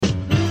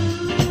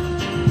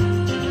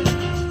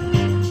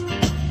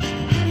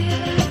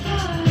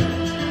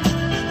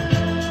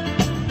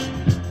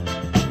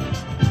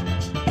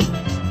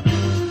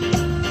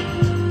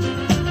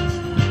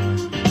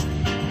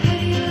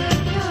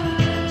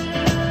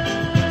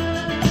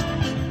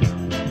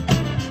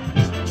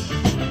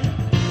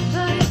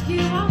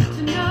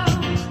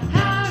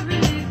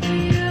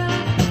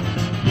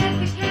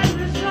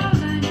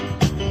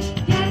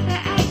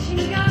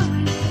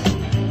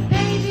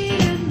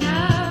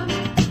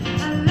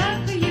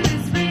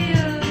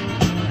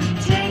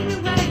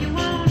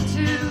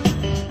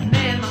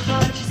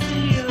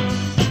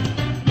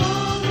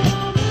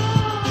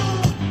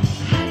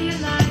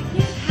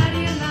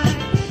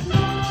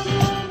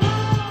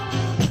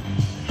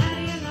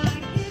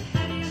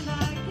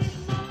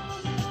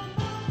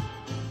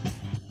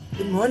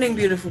Morning,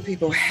 beautiful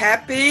people.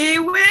 Happy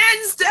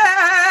Wednesday.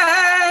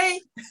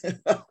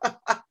 Oh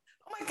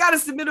my God,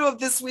 it's the middle of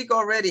this week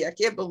already. I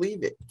can't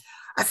believe it.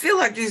 I feel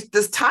like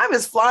this time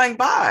is flying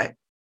by.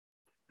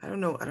 I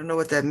don't know. I don't know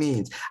what that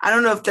means. I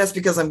don't know if that's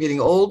because I'm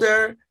getting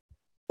older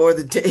or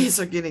the days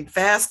are getting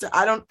faster.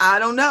 I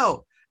don't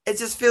know. It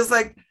just feels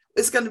like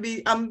I'm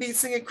gonna be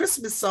singing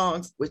Christmas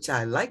songs, which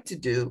I like to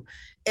do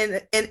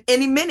in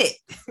any minute.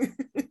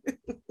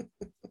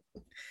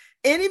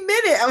 Any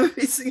minute I'm gonna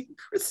be singing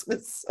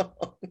Christmas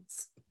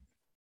songs.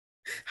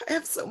 I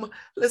have so much.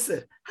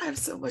 Listen, I have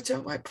so much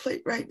on my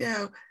plate right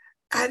now.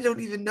 I don't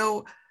even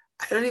know.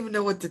 I don't even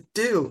know what to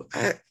do.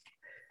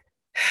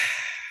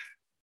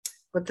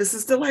 But this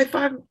is the life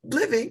I'm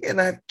living,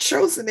 and I've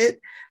chosen it,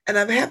 and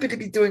I'm happy to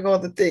be doing all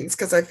the things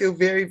because I feel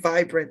very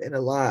vibrant and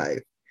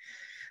alive.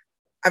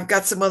 I've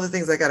got some other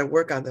things I got to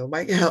work on though.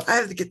 My health, I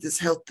have to get this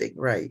health thing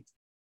right.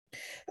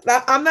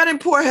 Now, I'm not in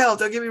poor health.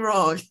 Don't get me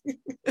wrong.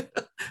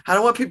 I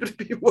don't want people to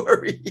be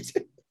worried.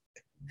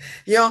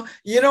 You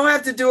don't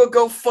have to do a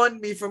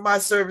GoFundMe for my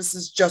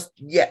services just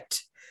yet.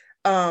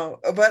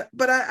 But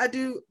I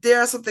do. There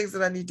are some things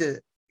that I need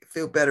to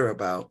feel better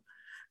about,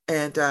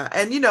 and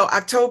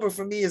October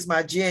for me is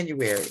my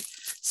January.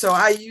 So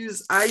I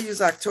use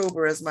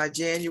October as my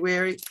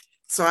January.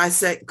 So I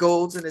set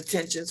goals and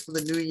intentions for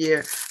the new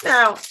year.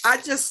 Now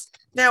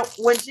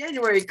when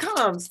January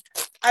comes,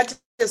 I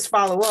just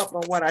follow up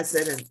on what I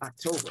said in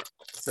October.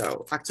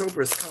 So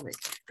October is coming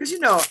because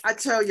I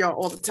tell y'all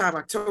all the time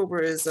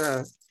October is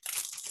a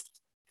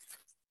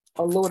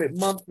loaded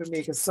month for me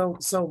because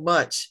so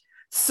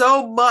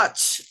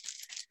much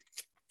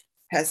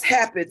has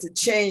happened to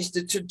change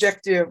the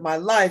trajectory of my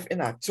life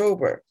in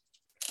October.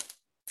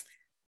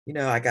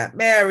 I got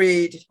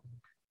married.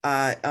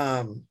 I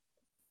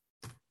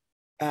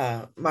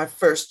My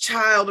first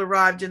child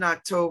arrived in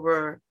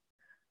October.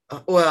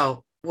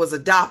 Was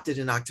adopted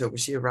in October.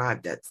 She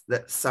arrived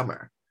that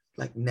summer,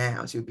 like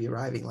now. She would be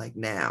arriving like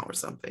now or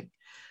something.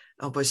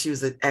 But she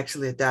was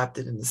actually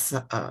adopted in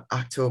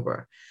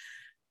October.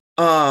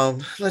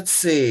 Let's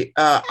see.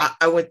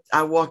 I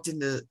walked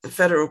into the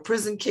federal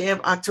prison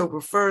camp October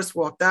 1st,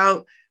 walked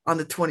out on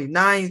the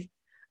 29th.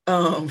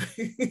 Um,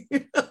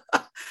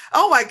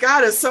 oh my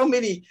God, I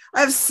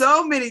have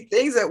so many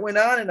things that went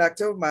on in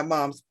October. My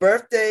mom's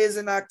birthday is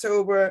in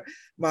October.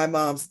 My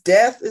mom's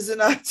death is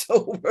in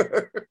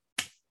October.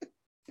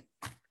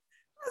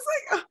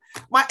 It's like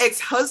my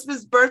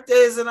ex-husband's birthday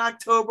is in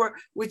October,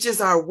 which is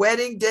our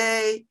wedding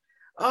day.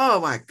 Oh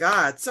my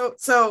God. So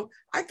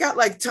I got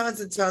like tons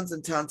and tons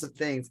and tons of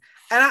things.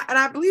 And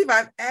I believe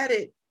I've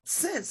added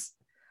since,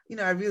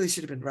 I really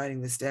should have been writing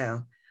this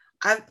down.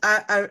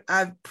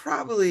 I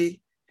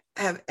probably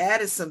have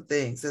added some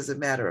things as a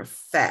matter of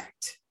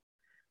fact.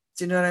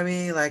 Do you know what I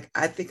mean? Like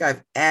I think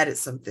I've added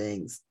some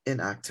things in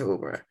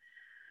October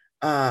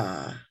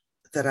that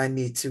I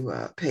need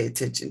to pay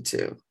attention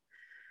to.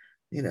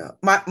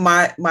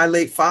 My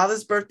late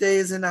father's birthday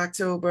is in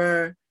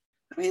October.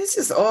 I mean, it's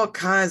just all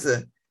kinds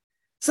of.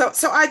 So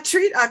I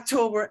treat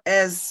October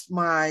as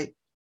my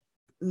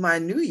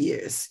New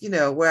Year's,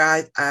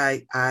 where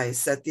I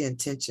set the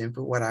intention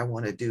for what I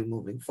want to do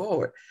moving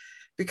forward,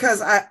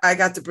 because I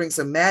got to bring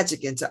some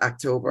magic into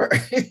October.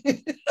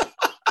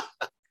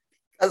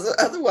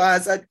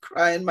 Otherwise I'd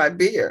cry in my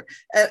beer,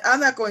 and I'm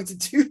not going to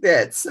do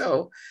that.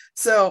 So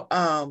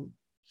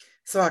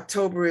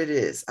October it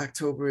is.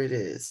 October it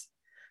is.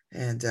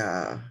 And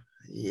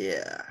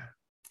yeah,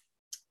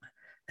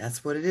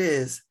 that's what it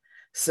is.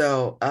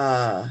 So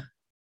I'll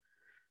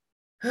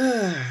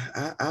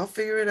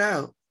figure it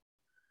out.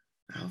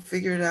 I'll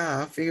figure it out.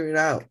 I'll figure it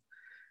out.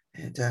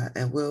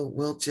 And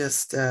we'll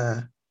just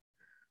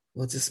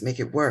make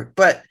it work.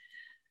 But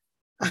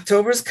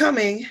October's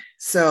coming.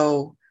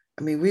 So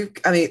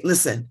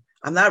listen,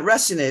 I'm not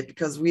rushing it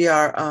because we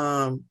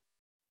are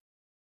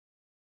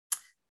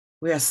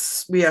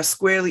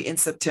squarely in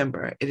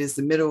September. It is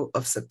the middle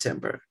of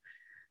September.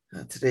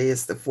 Today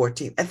is the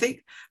 14th. I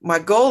think my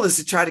goal is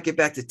to try to get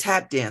back to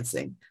tap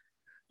dancing.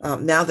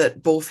 Now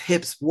that both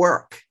hips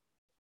work,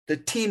 the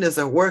Tinas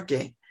are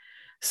working.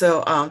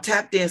 So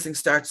tap dancing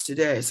starts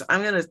today. So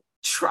I'm going to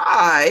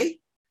try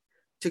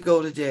to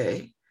go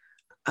today.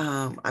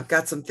 I've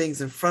got some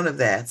things in front of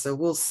that. So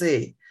we'll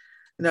see.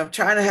 I'm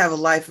trying to have a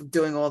life of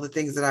doing all the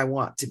things that I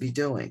want to be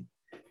doing.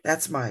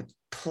 That's my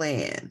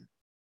plan.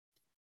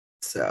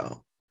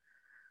 So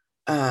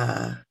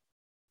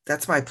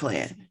that's my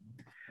plan.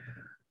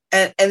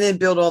 And then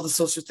build all the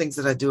social things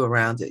that I do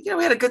around it.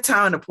 We had a good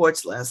time on the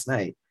porch last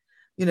night.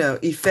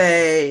 Ife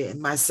and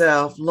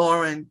myself,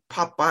 Lauren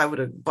popped by with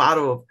a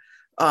bottle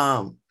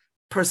of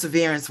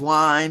Perseverance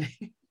wine.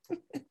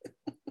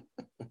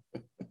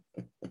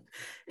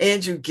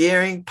 Andrew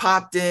Gehring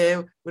popped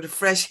in with a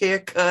fresh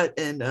haircut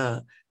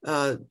and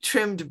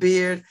trimmed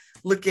beard,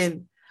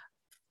 looking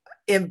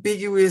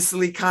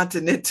ambiguously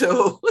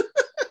continental.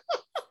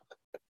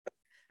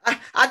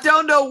 I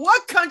don't know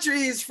what country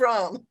he's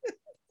from.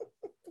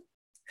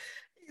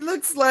 He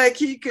looks like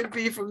he could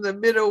be from the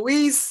Middle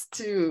East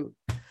to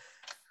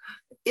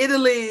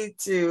Italy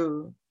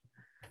to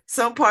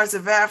some parts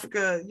of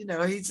Africa, he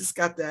just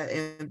got that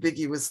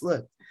ambiguous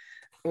look,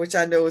 which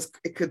I know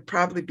it could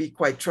probably be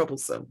quite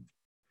troublesome,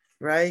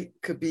 right?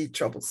 Could be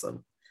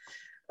troublesome.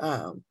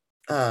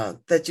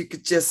 That you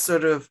could just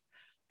sort of,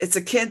 it's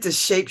akin to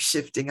shape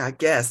shifting, I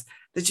guess,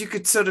 that you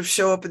could sort of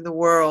show up in the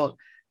world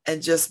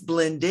and just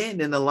blend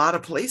in a lot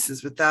of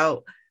places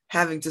without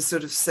having to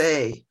sort of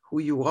say who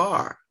you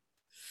are.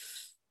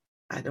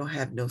 I don't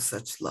have no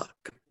such luck.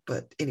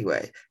 But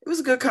anyway, it was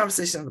a good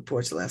conversation on the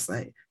porch last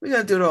night. We're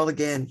gonna do it all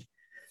again.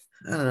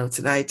 I don't know,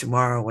 tonight,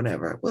 tomorrow,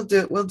 whenever. We'll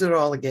do it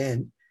all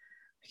again,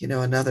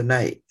 another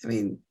night. I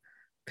mean,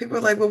 people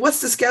are like, well,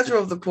 what's the schedule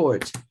of the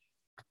porch?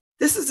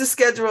 This is the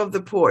schedule of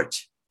the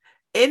porch.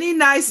 Any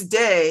nice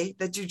day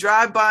that you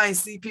drive by and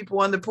see people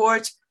on the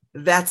porch,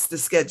 that's the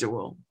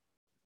schedule.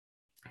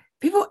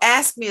 People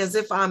ask me as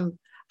if I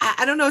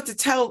don't know what to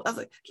tell. I was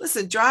like,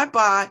 listen, drive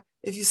by.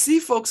 If you see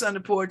folks on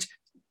the porch,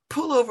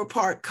 pull over,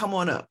 park, come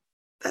on up.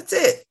 That's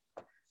it.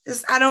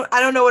 I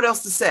don't know what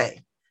else to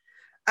say.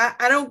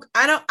 Only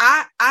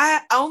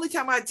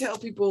time I tell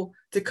people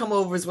to come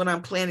over is when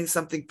I'm planning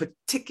something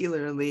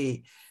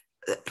particularly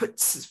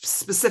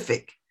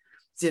specific,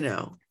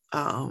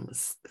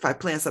 if I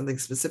plan something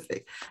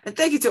specific. And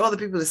thank you to all the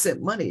people that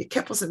sent money. It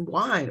kept us in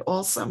wine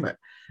all summer.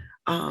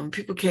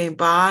 People came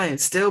by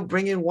and still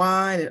bringing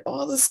wine and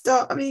all this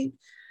stuff. I mean,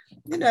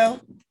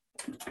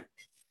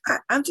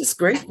 I'm just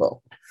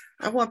grateful.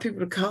 I want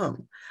people to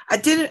come. I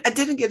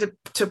didn't get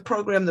to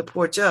program the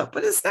porch up,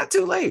 but it's not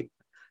too late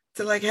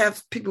to like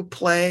have people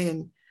play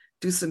and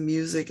do some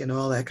music and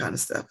all that kind of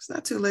stuff. It's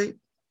not too late.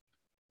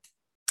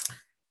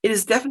 It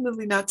is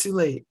definitely not too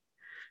late.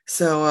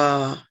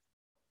 So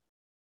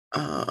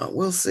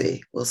we'll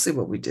see. We'll see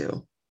what we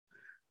do.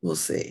 We'll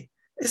see.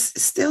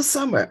 It's still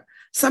summer.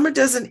 Summer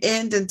doesn't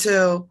end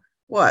until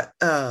what?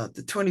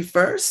 The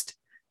 21st,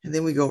 and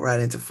then we go right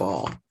into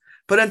fall.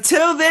 But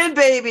until then,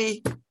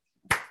 baby,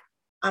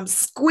 I'm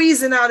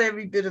squeezing out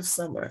every bit of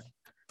summer.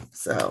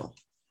 So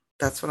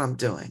that's what I'm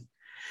doing.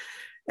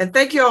 And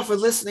thank you all for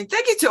listening.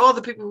 Thank you to all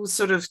the people who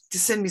sort of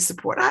send me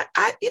support.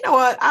 You know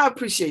what? I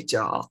appreciate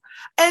y'all.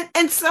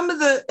 And some of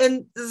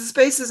the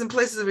spaces and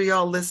places where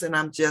y'all listen,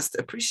 I'm just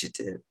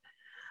appreciative.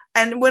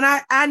 And when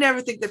I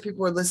never think that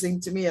people are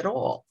listening to me at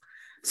all.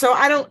 So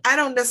I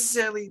don't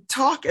necessarily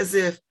talk as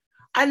if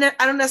I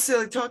don't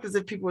necessarily talk as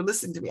if people are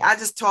listening to me. I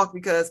just talk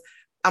because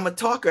I'm a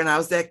talker, and I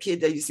was that kid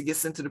that used to get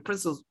sent to the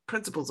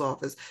principal's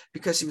office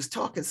because she was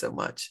talking so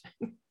much.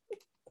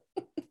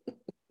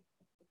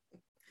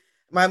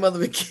 My mother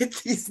would get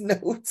these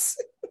notes.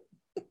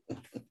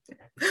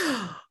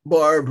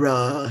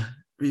 Barbara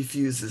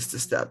refuses to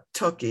stop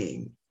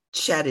talking,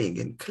 chatting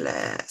in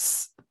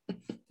class.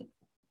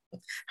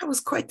 I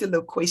was quite the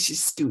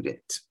loquacious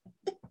student.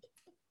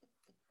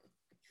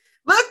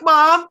 Look,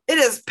 Mom, it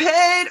has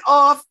paid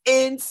off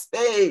in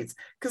spades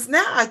because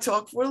now I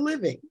talk for a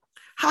living.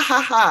 Ha,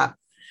 ha, ha.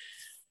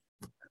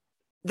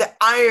 The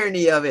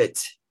irony of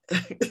it.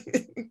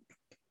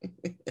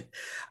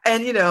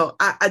 And,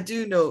 I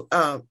do know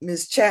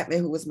Ms. Chapman,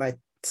 who was my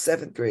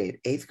 7th grade,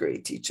 8th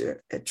grade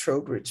teacher at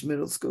Trowbridge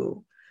Middle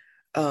School.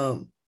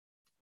 I'm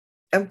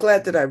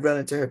glad that I run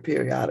into her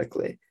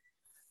periodically.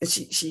 And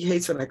she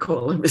hates when I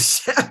call her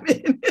Ms.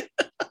 Chapman.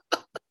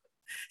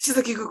 She's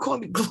like, you could call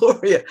me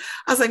Gloria.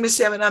 I was like, Ms.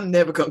 Chapman, I'm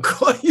never going to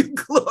call you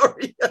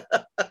Gloria.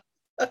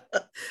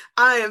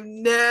 I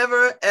am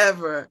never,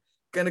 ever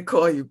going to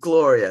call you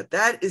Gloria.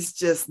 That is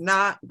just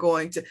not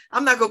going to,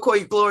 I'm not going to call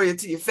you Gloria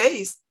to your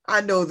face.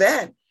 I know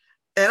that.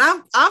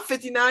 And I'm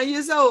 59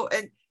 years old.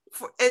 And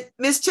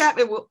Miss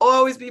Chapman will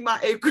always be my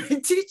 8th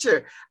grade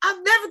teacher.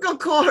 I'm never going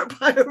to call her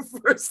by her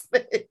first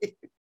name.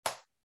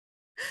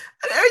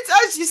 And every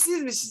time she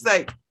sees me, she's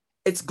like,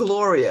 it's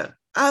Gloria.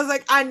 I was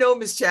like, I know,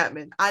 Miss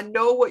Chapman. I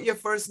know what your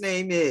first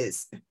name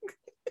is.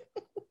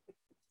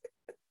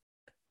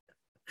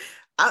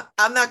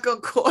 I'm not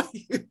going to call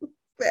you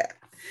that.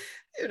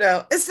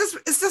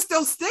 It's just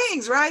those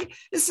things, right?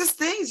 It's just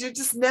things you're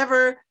just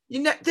never,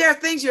 there are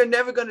things you're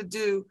never going to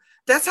do.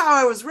 That's how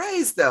I was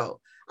raised,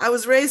 though. I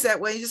was raised that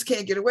way. You just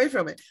can't get away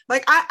from it.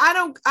 Like I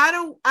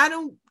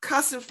don't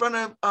cuss in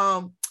front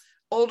of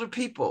older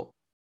people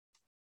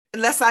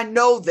unless I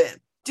know them.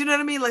 Do you know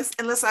what I mean? Like,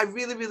 unless I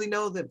really, really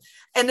know them.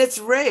 And it's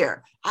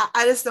rare.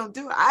 I just don't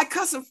do it. I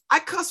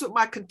cuss with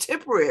my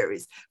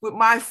contemporaries, with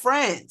my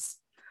friends.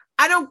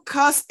 I don't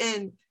cuss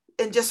in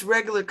just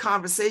regular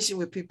conversation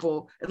with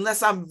people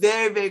unless I'm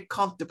very, very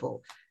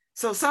comfortable.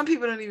 So some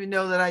people don't even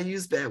know that I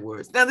use bad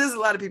words. Now, there's a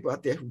lot of people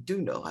out there who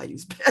do know I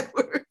use bad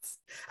words.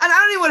 And I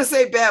don't even want to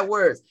say bad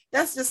words.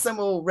 That's just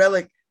some old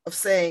relic of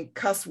saying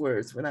cuss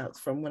words when I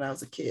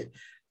was a kid.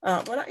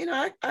 But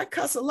I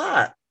cuss a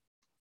lot.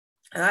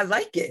 And I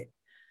like it.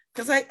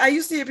 Because I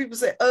used to hear people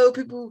say, oh,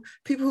 people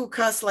who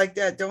cuss like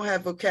that don't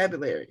have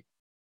vocabulary.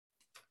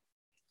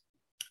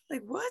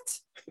 Like, what?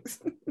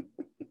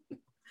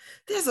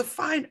 There's a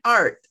fine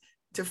art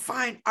to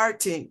fine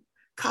arting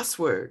cuss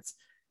words.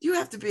 You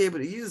have to be able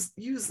to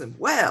use them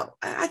well.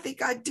 I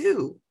think I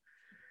do.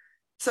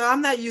 So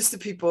I'm not used to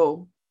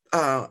people.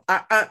 I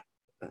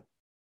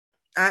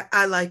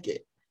like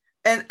it.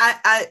 And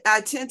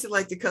I tend to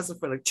like to cuss in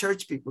front of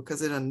church people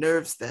because it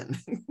unnerves them.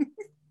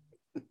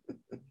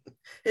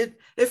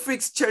 It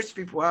freaks church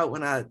people out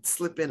when I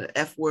slip in an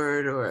F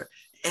word or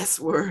S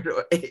word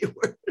or A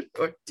word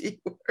or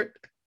D word.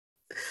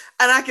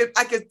 And I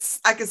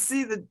could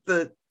see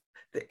the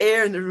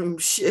air in the room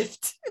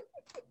shift.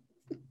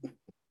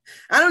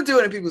 I don't do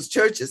it in people's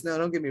churches. No,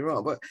 don't get me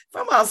wrong. But if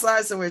I'm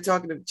outside somewhere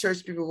talking to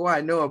church people who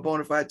I know are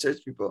bona fide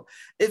church people,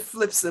 it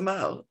flips them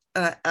out.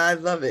 And I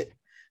love it.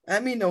 I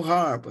mean no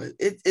harm, but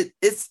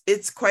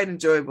it's quite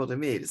enjoyable to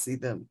me to see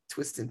them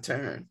twist and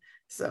turn.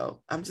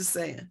 So I'm just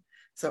saying.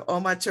 So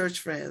all my church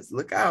friends,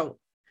 look out.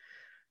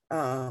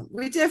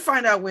 We did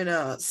find out when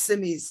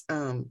Simi's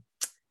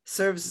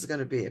service is going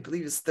to be. I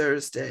believe it's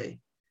Thursday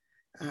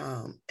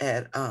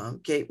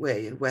at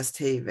Gateway in West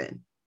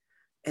Haven.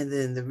 And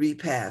then the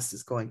repast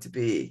is going to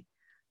be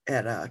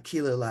at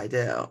Keeler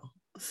Lydell.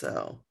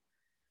 So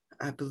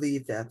I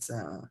believe I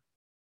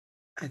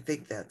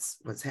think that's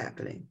what's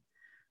happening.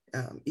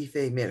 Ife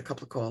made a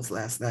couple of calls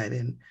last night,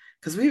 and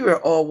because we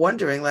were all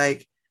wondering,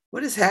 like,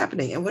 what is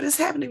happening and what is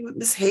happening with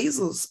Miss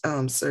Hazel's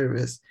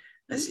service.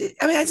 I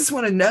mean, I just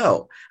want to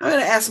know. I'm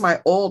going to ask my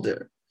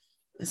older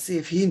and see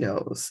if he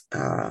knows,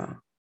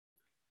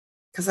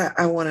 because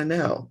I want to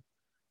know.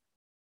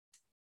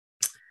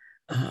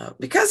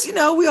 Because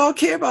we all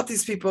care about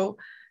these people,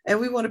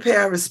 and we want to pay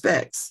our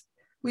respects.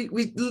 We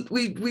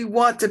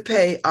want to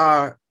pay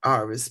our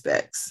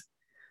respects,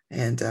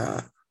 and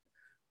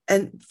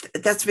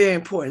that's very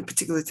important,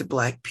 particularly to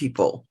Black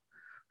people.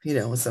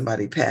 When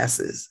somebody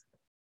passes,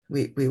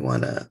 we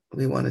want to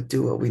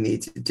do what we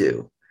need to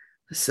do.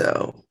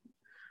 So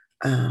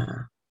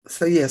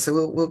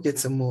we'll get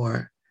some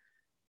more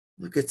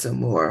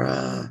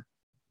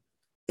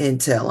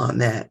intel on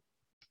that.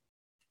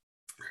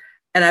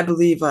 And I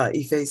believe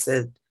Ife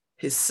said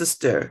his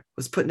sister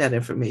was putting that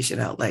information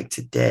out like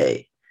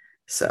today.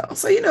 So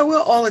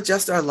we'll all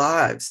adjust our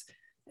lives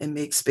and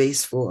make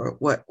space for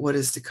what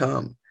is to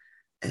come.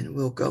 And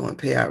we'll go and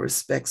pay our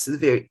respects to the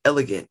very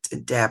elegant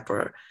and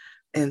dapper.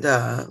 And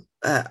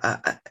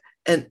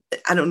and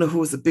I don't know who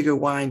was a bigger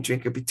wine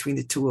drinker between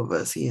the two of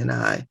us, he and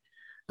I.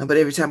 But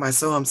every time I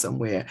saw him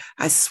somewhere,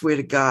 I swear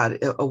to God,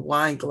 a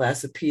wine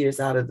glass appears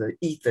out of the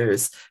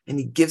ethers and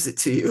he gives it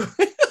to you.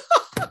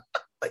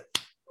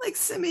 Like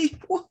Simi,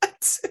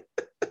 what?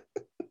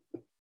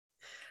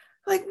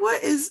 Like,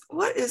 what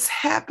is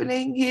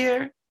happening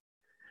here?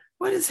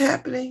 What is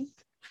happening?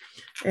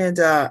 And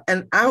I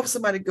hope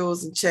somebody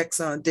goes and checks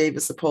on David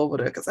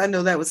Sepulveda, because I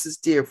know that was his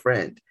dear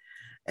friend.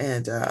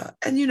 And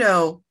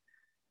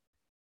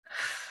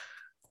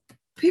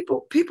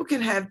people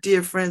can have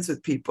dear friends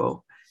with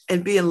people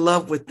and be in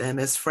love with them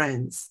as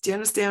friends. Do you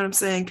understand what I'm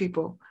saying,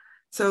 people?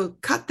 So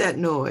cut that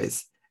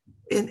noise.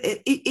 And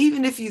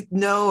even if you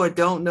know or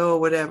don't know or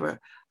whatever,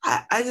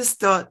 I just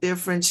thought their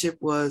friendship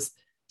was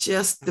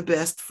just the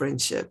best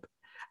friendship.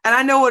 And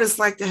I know what it's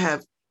like to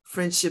have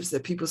friendships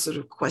that people sort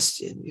of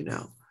question,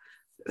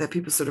 that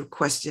people sort of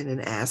question and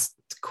ask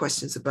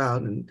questions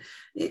about. And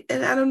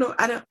I don't know.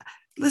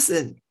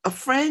 Listen, a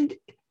friend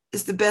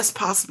is the best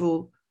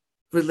possible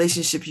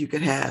relationship you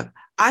could have.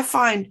 I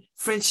find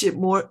friendship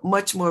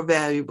much more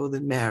valuable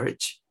than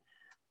marriage.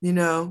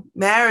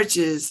 Marriage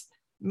is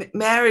a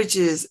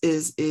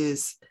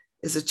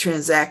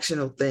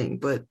transactional thing,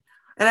 but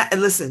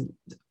and listen,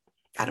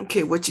 I don't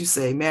care what you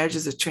say, marriage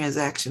is a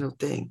transactional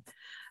thing.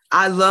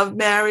 I love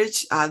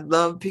marriage. I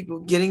love people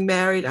getting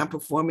married. I'm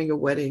performing a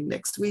wedding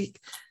next week,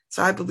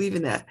 so I believe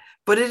in that.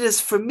 But it is,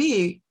 for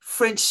me,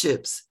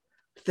 friendships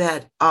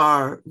that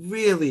are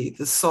really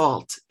the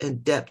salt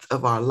and depth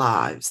of our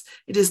lives.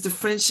 It is the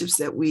friendships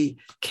that we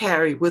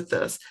carry with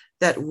us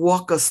that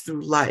walk us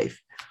through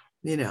life.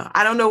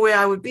 I don't know where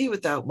I would be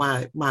without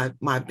my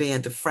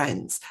band of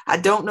friends. I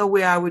don't know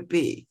where I would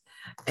be.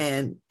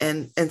 And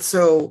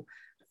so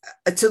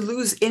to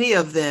lose any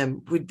of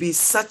them would be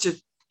such a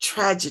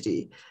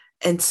tragedy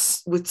and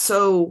would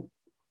so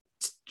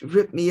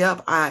rip me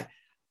up. I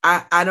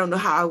don't know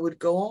how I would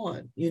go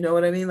on. You know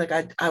what I mean? Like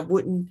I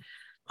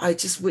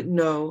just wouldn't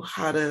know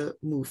how to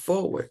move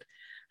forward.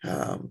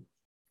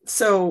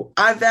 So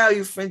I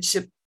value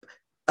friendship.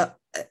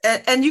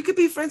 And you could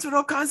be friends with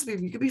all kinds of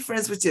people. You could be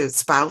friends with your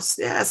spouse.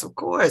 Yes, of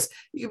course.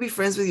 You could be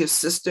friends with your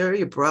sister,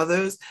 your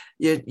brothers,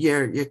 your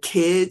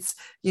kids,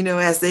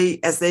 as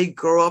they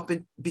grow up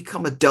and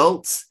become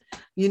adults,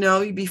 you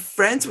be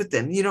friends with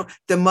them.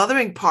 The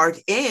mothering part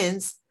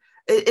ends.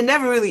 It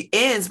never really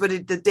ends, but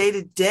the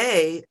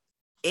day-to-day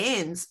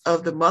ends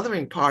of the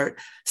mothering part.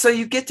 So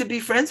you get to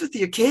be friends with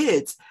your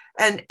kids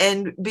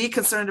and be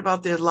concerned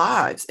about their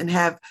lives and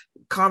have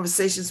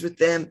conversations with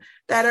them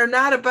that are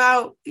not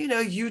about,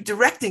 you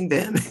directing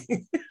them.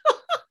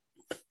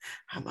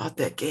 I'm out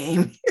that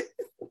game.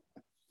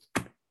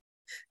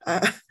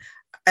 I'm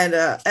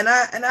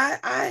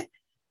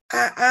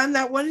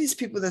not one of these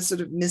people that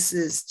sort of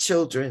misses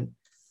children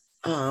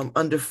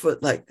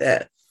underfoot like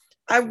that.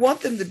 I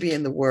want them to be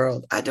in the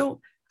world. I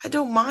don't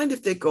mind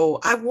if they go.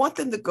 I want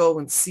them to go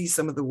and see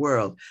some of the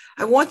world.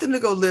 I want them to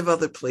go live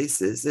other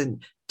places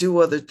and do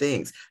other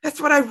things.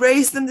 That's what I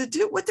raised them to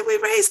do. What did we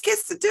raise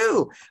kids to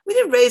do? We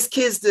didn't raise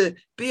kids to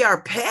be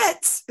our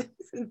pets.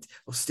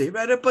 Well, stay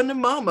right up under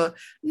mama.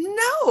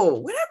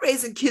 No, we're not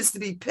raising kids to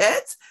be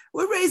pets.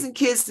 We're raising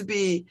kids to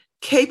be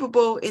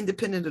capable,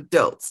 independent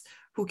adults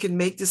who can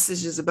make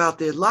decisions about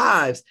their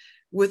lives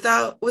with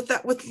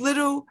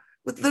little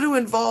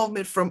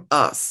involvement from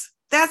us.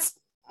 That's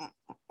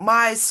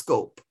my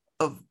scope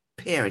of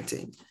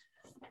parenting.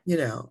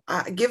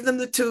 I give them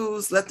the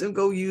tools, let them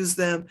go use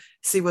them,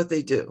 see what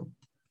they do.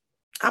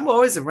 I'm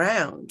always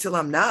around until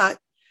I'm not.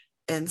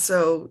 And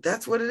so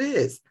that's what it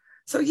is.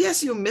 So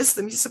yes, you'll miss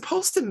them. You're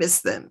supposed to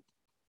miss them.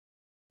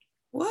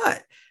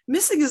 What?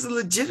 Missing is a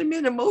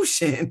legitimate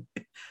emotion.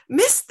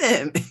 Miss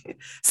them.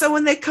 So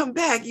when they come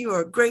back, you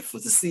are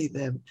grateful to see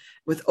them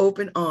with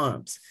open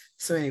arms.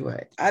 So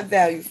anyway, I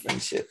value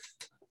friendship.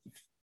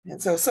 And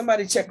so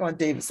somebody check on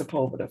David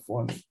Sepulveda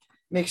for me.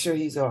 Make sure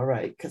he's all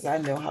right, because I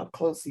know how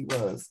close he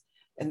was.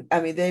 And I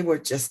mean, they were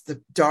just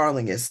the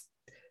darlingest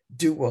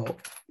duo,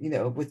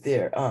 with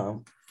their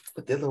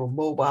little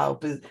mobile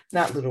business,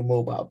 not little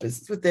mobile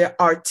business, with their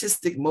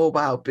artistic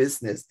mobile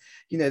business.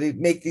 They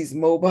make these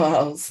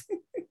mobiles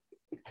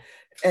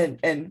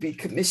and be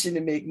commissioned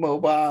to make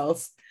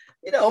mobiles.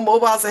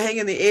 Mobiles that hang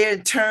in the air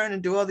and turn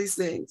and do all these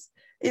things.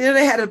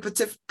 They had a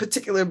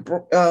particular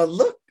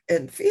look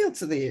and feel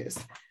to theirs.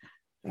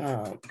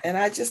 And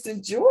I just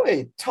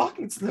enjoyed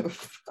talking to them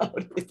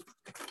about it.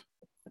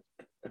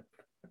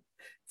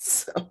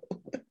 So,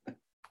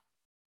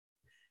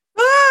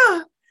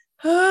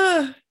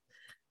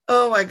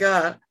 oh my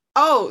God.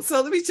 Oh,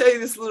 so let me tell you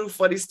this little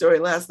funny story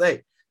last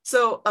night.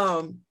 So,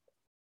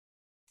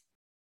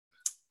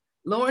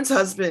 Lauren's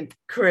husband,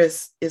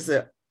 Chris, is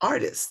an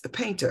artist, a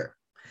painter.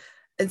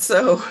 And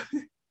so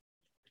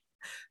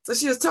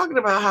she was talking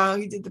about how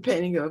he did the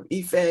painting of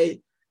Ife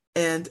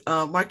and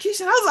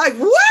Marquisha. And I was like,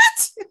 what?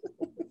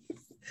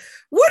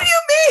 What do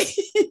you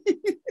mean?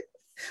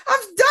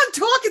 I'm done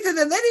talking to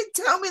them. They didn't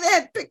tell me they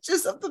had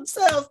pictures of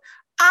themselves.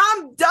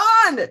 I'm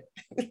done.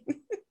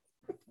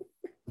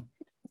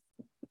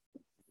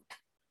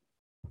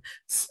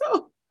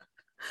 So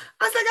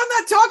I was like, I'm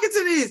not talking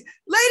to these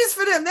ladies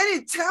for them. They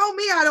didn't tell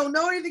me. I don't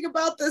know anything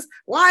about this.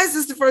 Why is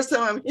this the first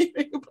time I'm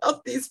hearing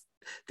about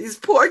these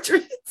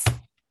portraits?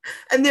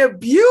 And they're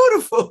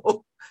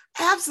beautiful.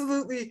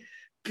 Absolutely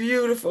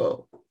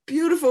beautiful.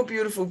 Beautiful,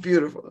 beautiful,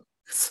 beautiful.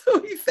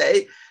 So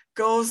Ife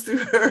goes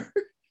through her.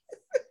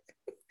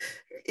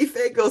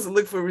 Ife goes to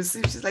look for a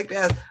receipt. She's like,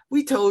 "Dad,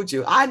 we told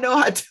you. I know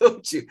I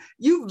told you.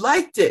 You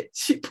liked it."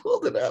 She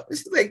pulled it up.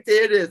 She's like,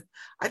 "There it is.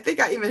 I think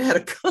I even had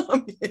a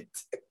comment."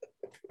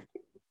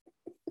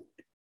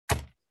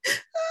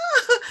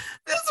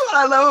 This is what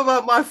I love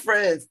about my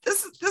friends.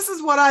 This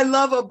is what I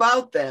love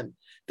about them.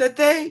 That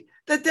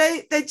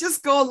they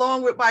just go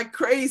along with my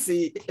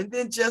crazy and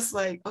then just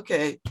like,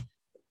 okay,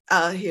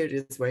 here it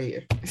is right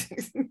here.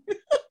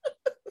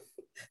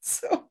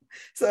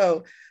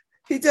 So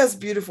he does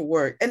beautiful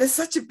work, and it's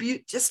such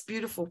just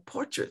beautiful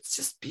portraits,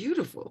 just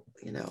beautiful,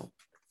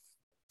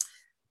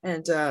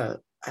 And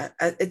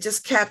it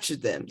just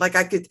captured them. Like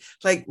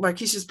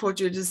Marquisha's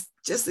portrait is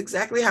just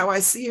exactly how I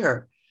see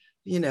her,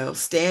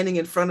 standing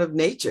in front of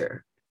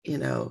nature,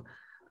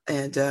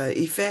 and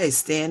Ife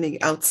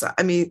standing outside.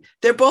 I mean,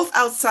 they're both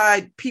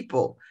outside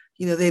people.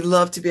 They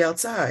love to be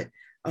outside.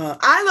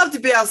 I love to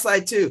be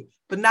outside too,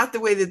 but not the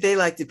way that they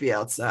like to be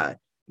outside.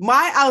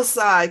 My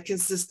outside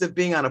consists of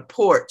being on a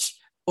porch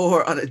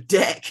or on a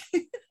deck.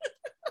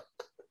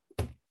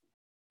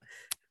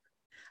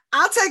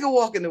 I'll take a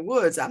walk in the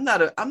woods. I'm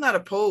not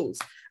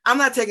opposed. I'm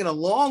not taking a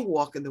long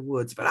walk in the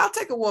woods, but I'll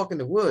take a walk in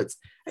the woods.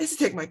 I used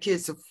to take my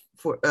kids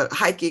for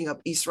hiking up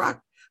East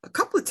Rock a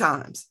couple of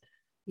times,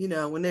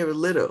 when they were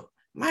little.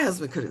 My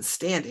husband couldn't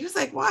stand it. He was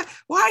like, why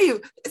are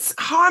you?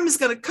 Harm is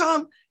going to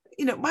come.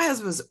 My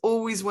husband's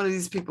always one of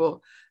these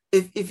people.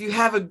 If you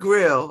have a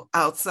grill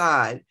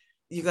outside,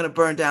 you're going to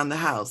burn down the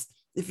house.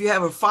 If you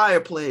have a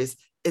fireplace,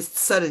 it's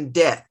sudden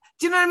death.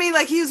 Do you know what I mean?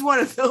 Like, he's one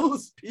of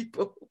those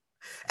people.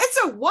 It's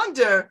a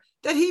wonder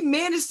that he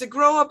managed to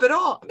grow up at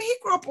all. I mean, he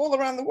grew up all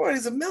around the world.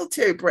 He's a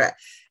military brat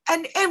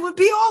and would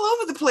be all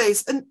over the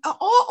place and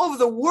all over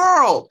the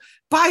world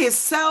by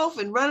himself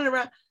and running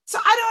around. So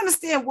I don't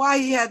understand why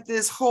he had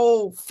this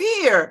whole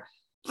fear.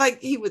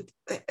 Like, he would,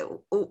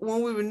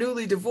 when we were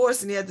newly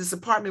divorced and he had this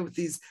apartment with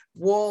these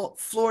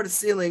floor to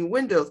ceiling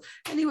windows,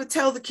 and he would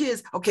tell the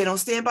kids, okay, don't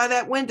stand by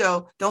that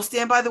window. Don't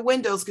stand by the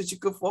windows because you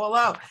could fall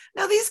out.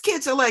 Now these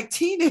kids are like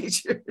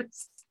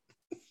teenagers.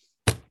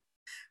 And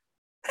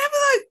I'm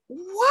like,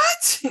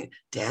 what?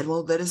 Dad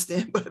won't let us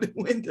stand by the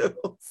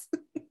windows.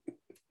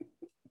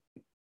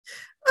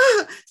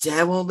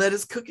 Dad won't let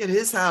us cook at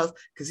his house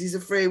because he's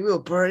afraid we'll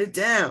burn it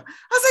down.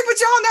 I was like, but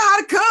y'all know how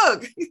to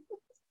cook.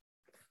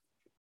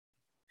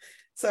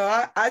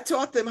 So I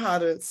taught them how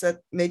to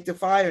make the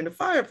fire in the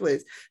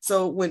fireplace.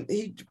 So when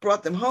he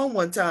brought them home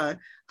one time,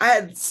 I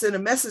had sent a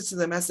message to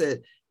them. I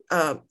said,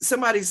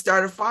 somebody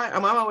start a fire.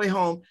 I'm on my way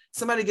home.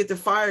 Somebody get the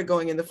fire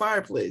going in the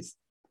fireplace.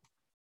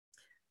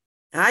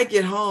 And I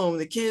get home,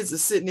 the kids are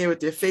sitting there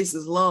with their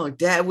faces long.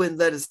 Dad wouldn't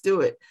let us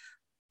do it.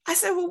 I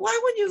said, well, why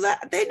wouldn't you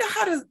let, they know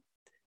how to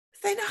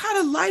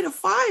light a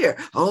fire.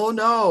 Oh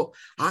no,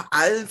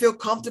 I didn't feel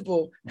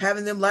comfortable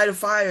having them light a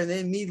fire and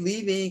then me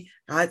leaving.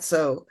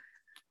 So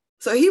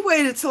he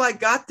waited till I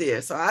got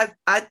there. So I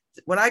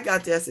when I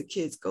got there, I said,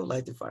 kids, go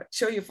light the fire.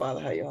 Show your father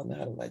how y'all know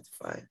how to light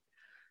the fire.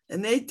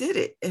 And they did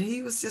it. And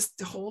he was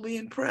just wholly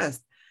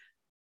impressed.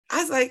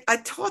 I was like, I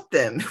taught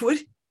them. What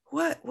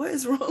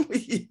is wrong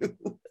with you?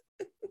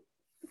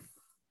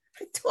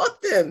 I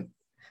taught them.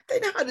 They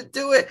know how to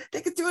do it.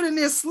 They could do it in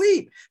their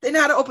sleep. They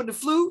know how to open the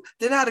flue.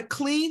 They know how to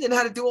clean. They know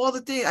how to do all the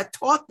things. I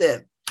taught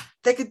them.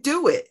 They could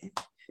do it.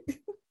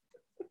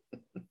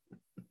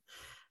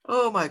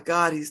 Oh my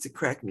God, he used to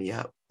crack me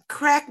up.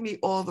 Crack me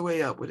all the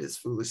way up with his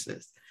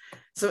foolishness.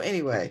 So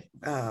anyway,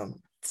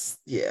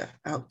 yeah,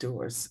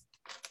 outdoors.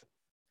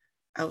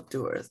 And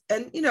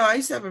I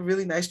used to have a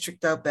really nice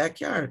tricked out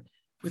backyard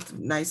with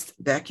nice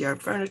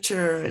backyard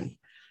furniture and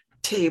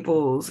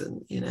tables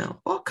and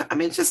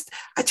just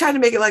I tried to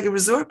make it like a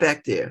resort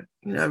back there.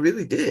 I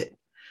really did.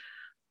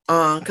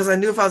 Because I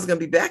knew if I was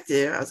gonna be back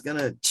there, I was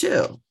gonna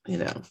chill,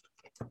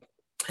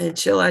 and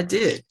chill I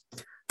did.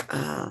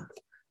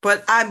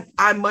 But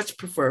I much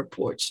prefer a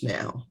porch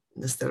now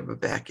instead of a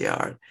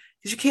backyard,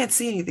 because you can't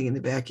see anything in the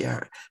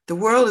backyard. The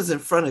world is in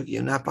front of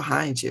you, not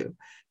behind you.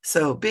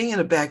 So being in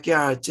a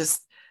backyard,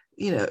 just,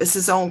 it's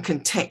its own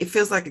it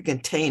feels like a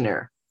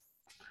container.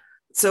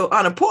 So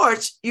on a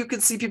porch, you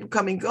can see people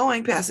coming,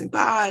 going, passing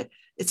by.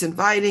 It's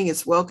inviting,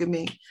 it's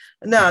welcoming.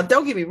 Now,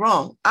 don't get me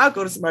wrong. I'll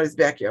go to somebody's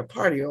backyard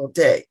party all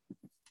day.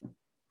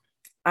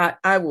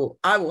 I will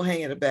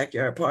hang at a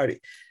backyard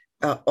party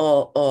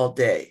all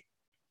day.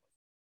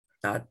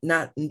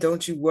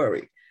 Don't you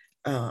worry.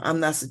 I'm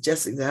not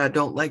suggesting that I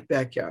don't like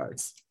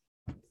backyards.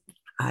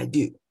 I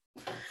do.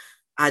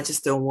 I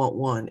just don't want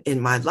one in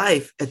my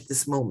life at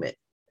this moment.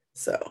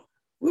 So,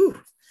 woo.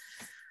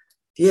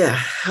 Yeah.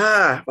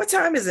 What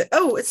time is it?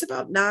 Oh, it's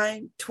about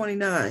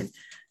 9:29.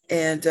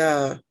 And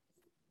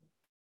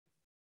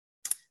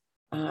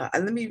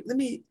let me,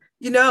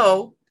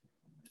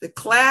 the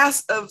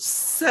class of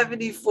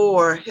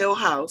 74 Hill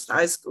House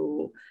High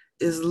School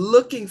is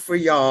looking for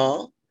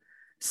y'all.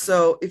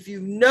 So if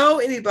you know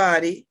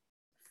anybody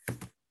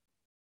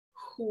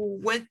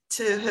who went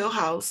to Hill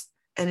House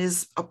and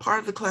is a part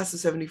of the class of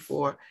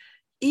 74,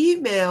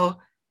 email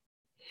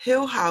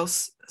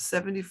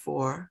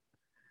hillhouse74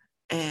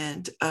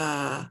 and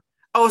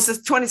it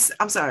says 20.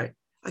 I'm sorry,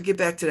 I'll get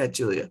back to that,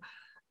 Julia.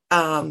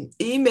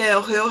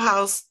 Email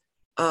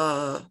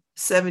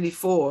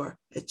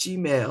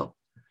hillhouse74@gmail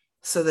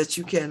so that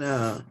you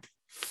can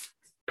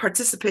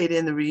participate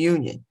in the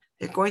reunion.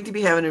 They're going to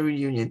be having a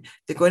reunion.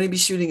 They're going to be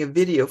shooting a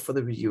video for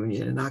the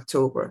reunion in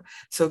October.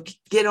 So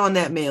get on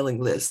that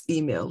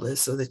email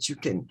list, so that you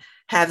can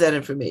have that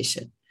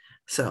information.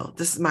 So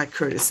this is my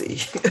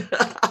courtesy.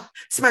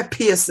 It's my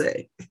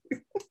PSA.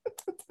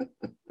 I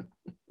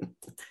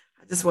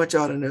just want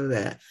y'all to know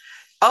that.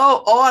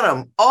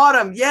 Oh,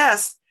 autumn,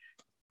 yes.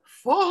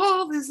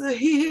 Fall is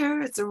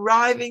here. It's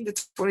arriving the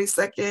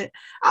 22nd.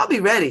 I'll be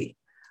ready.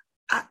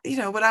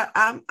 But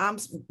I'm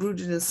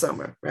rooted in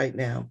summer right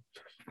now.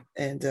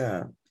 And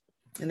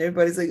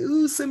everybody's like,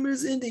 ooh,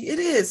 summer's ending. It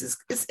is.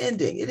 It's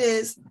ending. It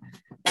is.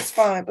 It's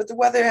fine. But the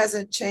weather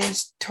hasn't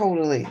changed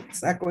totally.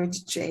 It's not going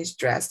to change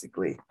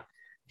drastically.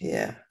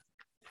 Yeah.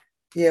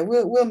 Yeah,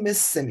 we'll miss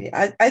Simi.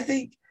 I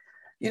think,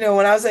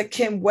 when I was at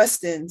Kim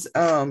Weston's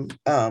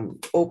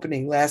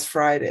opening last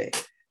Friday,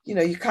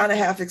 you kind of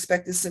half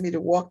expected Simi to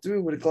walk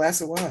through with a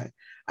glass of wine.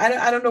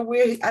 I don't know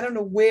where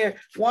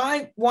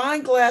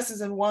wine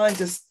glasses and wine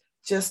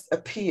just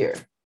appear.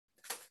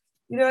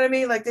 You know what I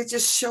mean? Like they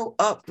just show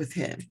up with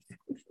him.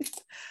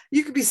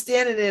 You could be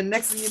standing there, and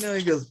next thing you know,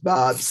 he goes,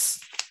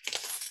 Bob's,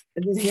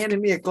 and then handing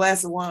me a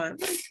glass of wine.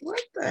 Like, what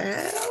the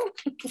hell?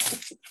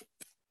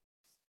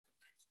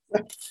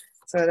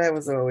 So that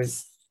was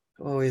always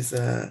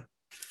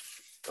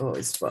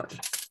fun.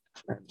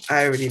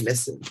 I already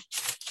miss him.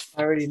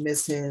 I already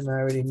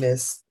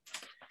miss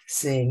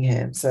seeing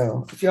him.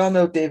 So if y'all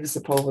know David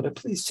Sepulveda,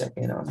 please check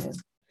in on him.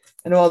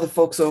 And all the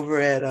folks over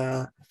at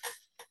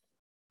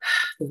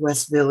the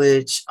West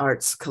Village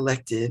Arts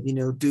Collective,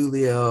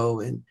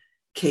 Dulio and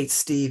Kate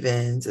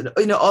Stevens, and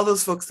all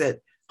those folks that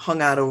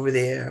hang out over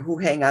there, who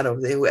have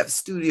a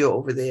studio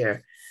over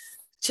there.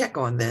 Check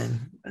on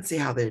them and see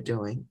how they're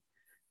doing,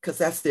 because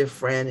that's their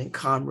friend and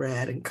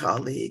comrade and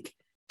colleague.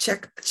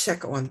 Check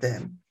on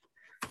them.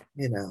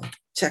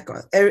 Check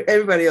on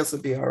everybody else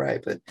will be all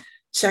right, but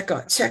check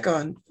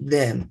on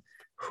them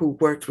who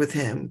worked with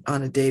him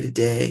on a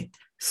day-to-day,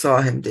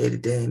 saw him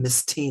day-to-day,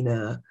 Miss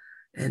Tina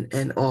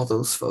and all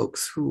those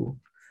folks who,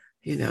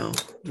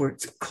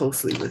 worked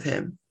closely with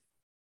him.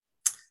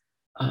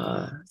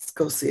 Let's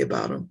go see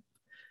about him.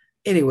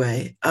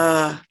 Anyway,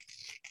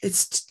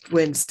 it's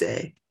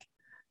Wednesday,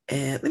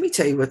 and let me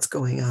tell you what's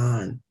going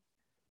on,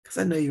 because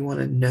I know you want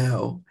to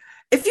know.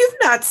 If you've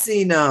not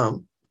seen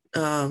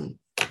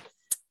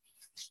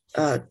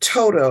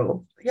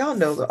Toto, y'all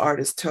know the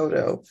artist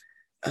Toto.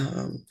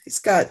 He's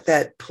got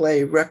that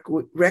play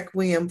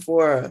Requiem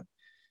for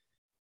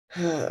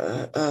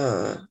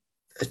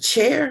a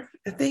chair,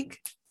 I think.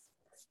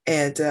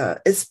 And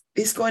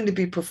he's going to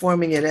be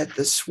performing it at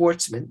the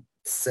Schwartzman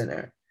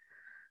Center.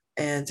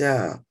 And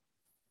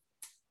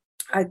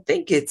I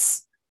think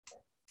it's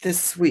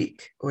this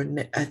week,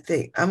 I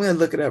think I'm going to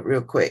look it up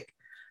real quick.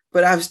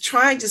 But I was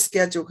trying to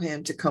schedule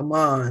him to come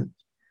on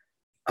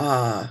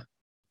uh,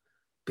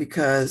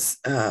 because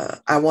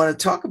I want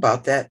to talk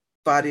about that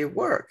body of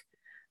work.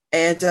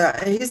 And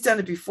he's done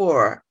it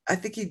before. I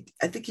think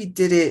he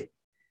did it.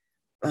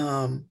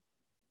 Um,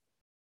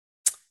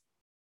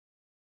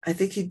 I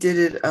think he did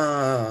it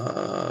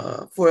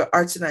for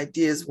Arts and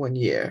Ideas one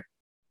year,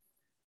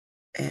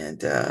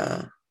 and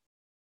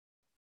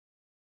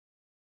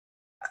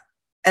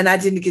and I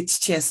didn't get a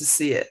chance to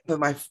see it, but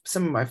my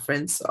some of my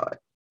friends saw it.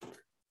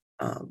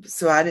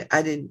 So I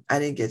didn't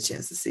get a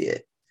chance to see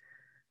it.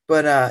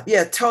 But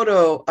yeah,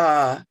 Toto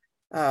uh,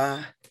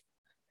 uh,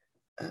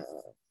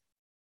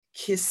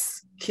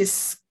 Kiss.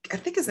 I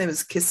think his name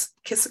is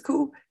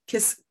Kisaku.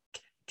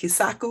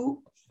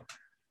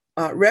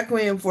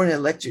 Requiem for an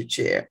Electric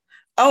Chair.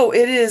 Oh,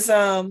 it is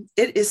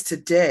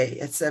today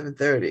at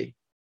 7:30.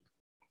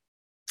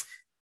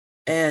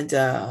 And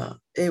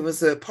it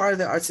was a part of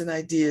the Arts and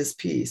Ideas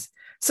piece.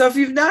 So if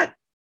you've not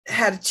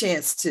had a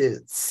chance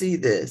to see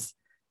this,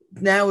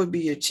 now would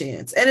be your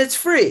chance. And it's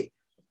free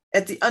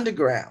at the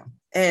Underground.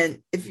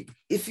 And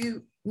if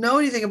you know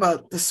anything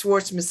about the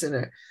Schwartzman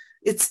Center,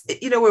 it's,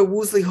 you know, where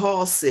Woolsey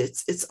Hall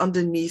sits, it's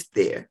underneath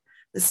there.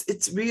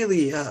 It's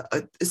really,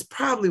 it's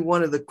probably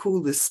one of the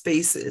coolest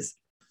spaces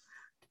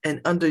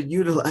and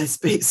underutilized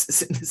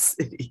spaces in the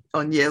city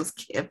on Yale's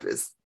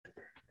campus.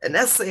 And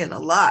that's saying a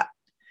lot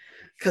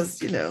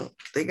because, you know,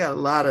 they got a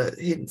lot of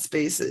hidden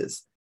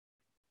spaces.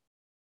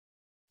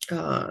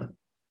 Uh,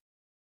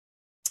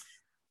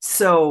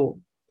 so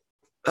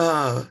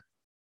uh,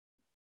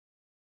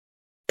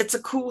 it's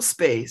a cool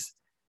space.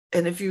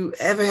 And if you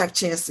ever have a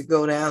chance to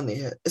go down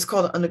there, it's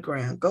called the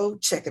Underground. Go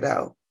check it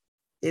out.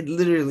 It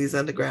literally is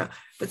underground.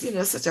 But, you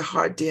know, it's such a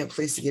hard damn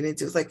place to get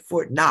into. It's like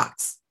Fort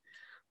Knox.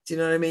 Do you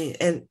know what I mean?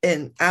 And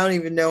I don't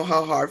even know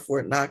how hard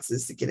Fort Knox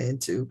is to get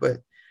into, but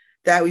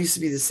that used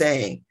to be the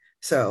saying.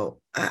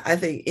 So I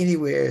think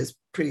anywhere is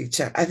pretty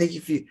check. I think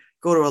if you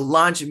go to a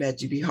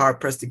laundromat, you'd be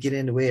hard pressed to get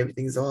in the way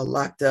everything's all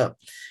locked up.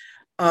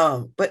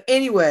 But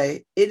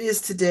anyway, it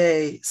is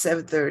today,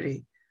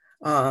 7:30.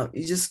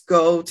 You just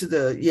go to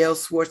the Yale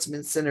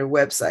Schwartzman Center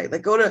website.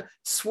 Like go to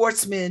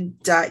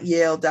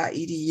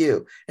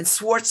schwartzman.yale.edu. And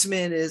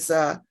Schwartzman is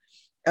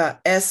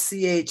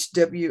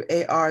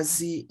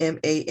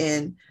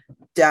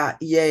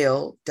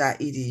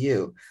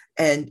schwartzman.yale.edu.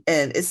 And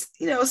it's,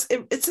 you know,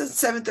 it's a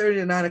 7:30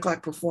 to 9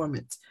 o'clock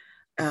performance.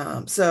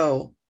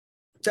 So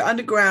the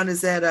Underground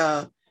is at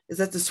the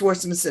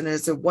Schwartzman Center.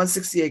 It's at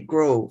 168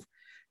 Grove.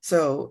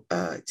 So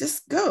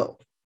just go,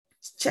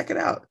 check it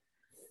out.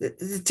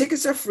 The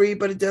tickets are free,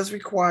 but it does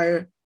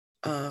require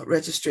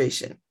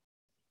registration.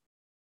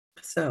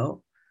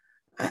 So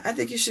I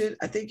think you should.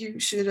 I think you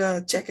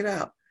should check it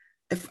out.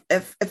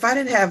 If I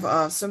didn't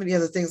have so many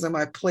other things on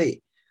my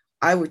plate,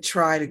 I would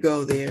try to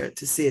go there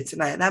to see it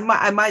tonight. And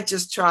I might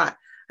just try.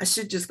 I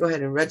should just go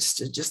ahead and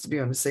register just to be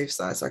on the safe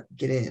side so I can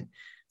get in.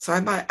 So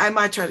I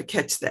might try to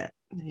catch that.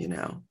 You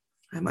know,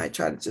 I might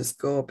try to just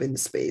go up into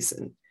space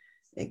and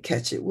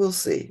catch it. We'll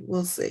see.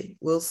 We'll see.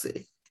 We'll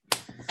see.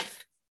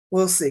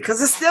 We'll see.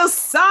 Because it's still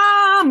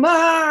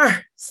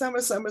summer.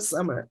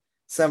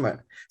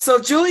 Summer.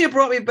 So Julia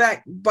brought me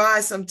back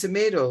by some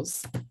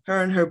tomatoes.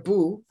 Her and her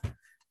boo.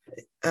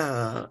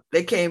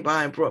 They came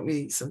by and brought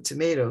me some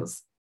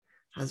tomatoes.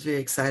 I was very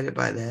excited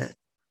by that.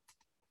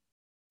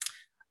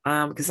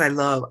 Because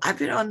I've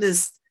been on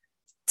this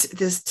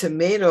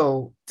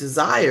tomato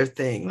desire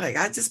thing. Like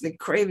I just been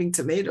craving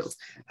tomatoes.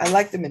 I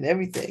like them in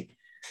everything.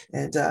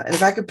 And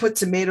if I could put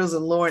tomatoes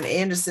and Lauren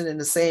Anderson in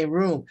the same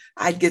room,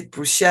 I'd get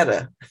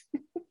bruschetta.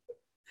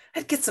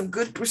 I'd get some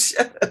good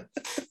bruschetta.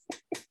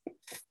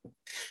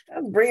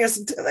 I'd bring her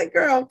some, like,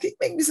 girl, can you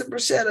make me some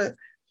bruschetta?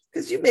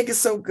 Because you make it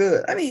so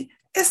good. I mean,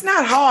 it's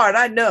not hard,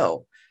 I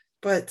know.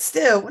 But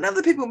still, when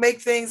other people make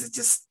things, it's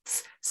just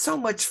so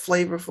much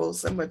flavorful,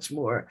 so much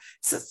more.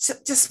 So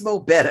just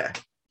more better.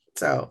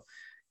 So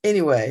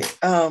anyway,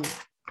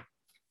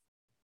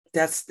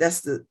 that's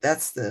the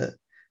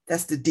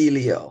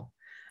dealio.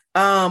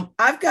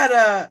 I've got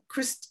a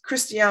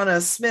Christiana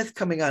Smith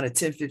coming on at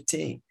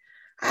 10:15.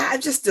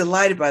 I'm just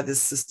delighted by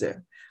this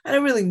sister. I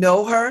don't really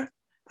know her.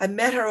 I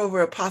met her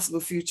over at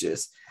Possible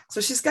Futures. So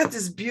she's got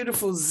this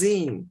beautiful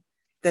zine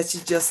that she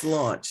just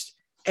launched,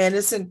 and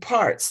it's in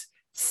parts.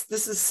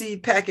 This is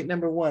seed packet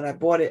number 1. I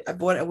went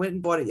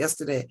and bought it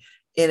yesterday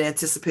in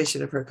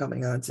anticipation of her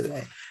coming on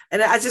today.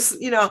 And I just,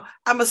 you know,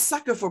 I'm a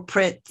sucker for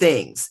print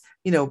things,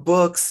 you know,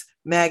 books,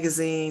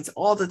 magazines,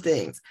 all the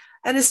things.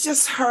 And it's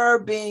just her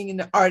being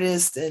an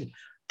artist, and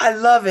I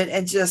love it.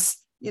 And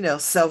just, you know,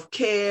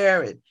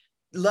 self-care and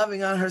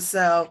loving on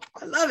herself.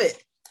 I love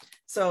it.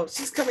 So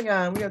she's coming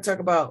on. We're going to talk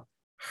about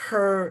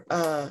her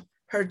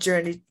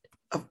journey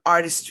of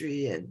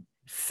artistry and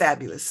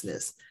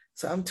fabulousness.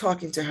 So I'm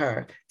talking to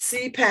her.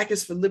 Seed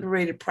Packets for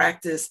Liberated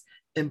Practice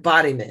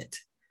Embodiment.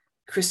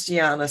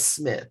 Christiana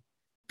Smith.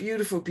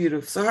 Beautiful,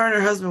 beautiful. So her and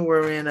her husband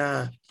were in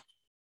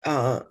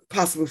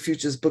Possible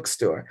Futures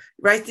bookstore,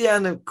 right there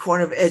on the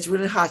corner of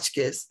Edgewood and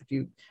Hotchkiss. If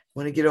you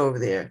want to get over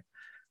there,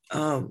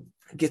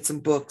 get some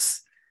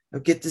books or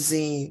get the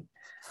zine.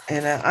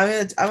 And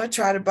I'm gonna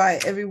try to buy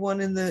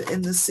everyone in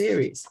the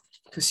series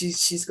because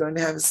she's going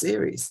to have a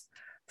series.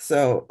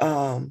 So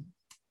I'm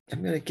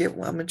gonna get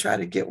one. I'm gonna try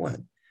to get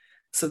one.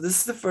 So this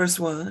is the first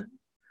one,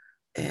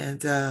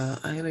 and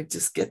I'm gonna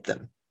just get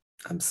them.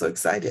 I'm so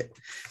excited.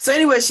 So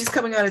anyway, she's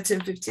coming out at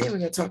 10:15. We're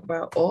gonna talk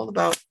about all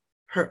about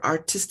her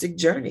artistic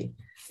journey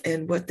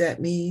and what that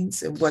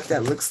means and what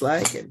that looks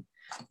like, and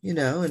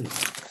and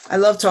I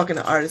love talking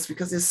to artists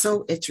because they're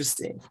so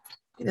interesting.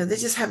 They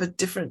just have a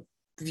different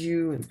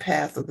view and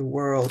path of the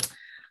world,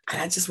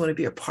 and I just want to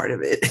be a part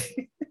of it.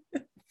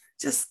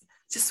 just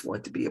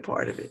want to be a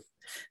part of it.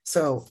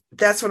 So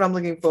that's what I'm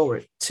looking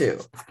forward to.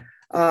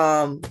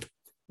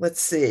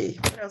 Let's see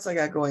what else I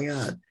got going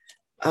on.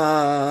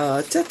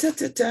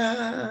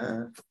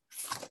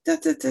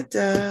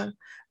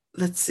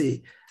 Let's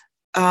see.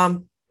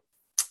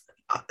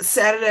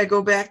 Saturday I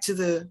go back to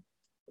the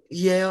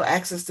Yale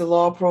Access to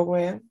Law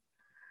program.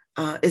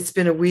 It's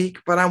been a week,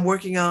 but I'm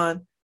working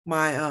on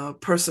my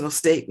personal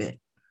statement.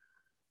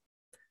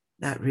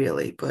 Not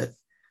really, but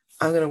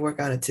I'm going to work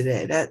on it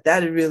today.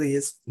 That really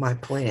is my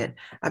plan.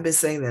 I've been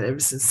saying that ever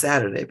since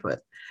Saturday,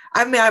 but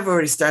I've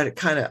already started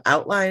kind of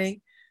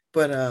outlining,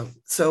 but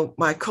so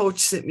my coach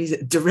sent me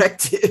a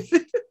directive.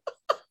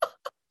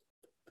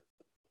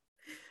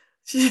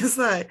 She's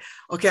like,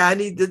 okay, I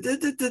need this.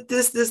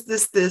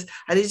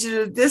 I need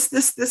you to do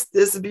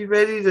this, and be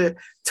ready to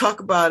talk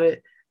about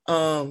it.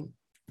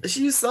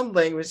 She used some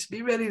language.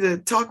 Be ready to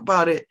talk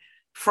about it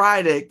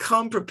Friday.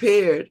 Come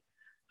prepared.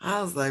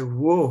 I was like,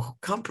 whoa,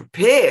 come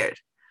prepared.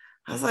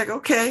 I was like,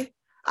 okay,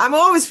 I'm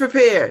always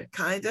prepared,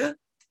 kinda.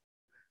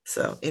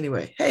 So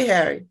anyway, hey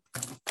Harry.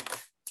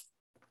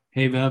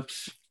 Hey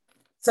Babs.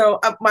 So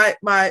my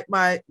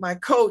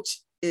coach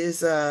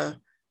is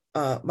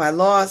my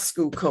law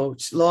school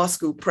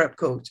prep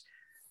coach.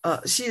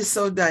 She is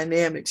so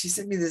dynamic. She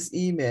sent me this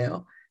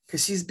email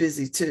because she's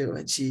busy too,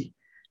 and she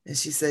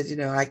said,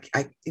 our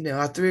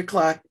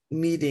 3:00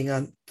 meeting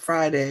on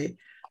Friday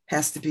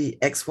has to be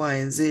X, Y,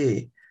 and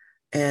Z,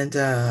 and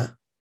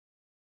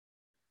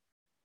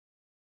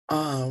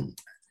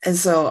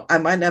so I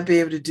might not be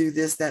able to do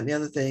this, that, and the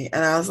other thing.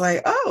 And I was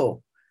like,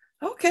 oh,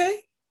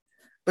 okay.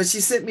 But she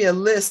sent me a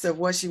list of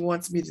what she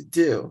wants me to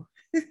do.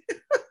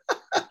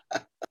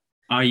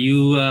 Are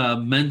you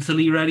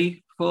mentally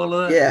ready for all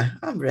of that? Yeah,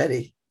 I'm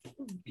ready.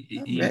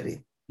 I'm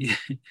ready.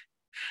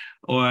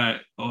 or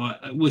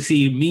well,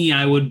 see, me,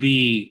 I would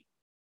be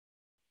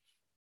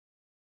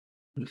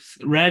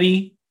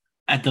ready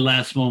at the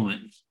last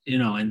moment,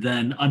 and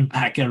then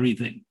unpack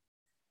everything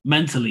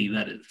mentally.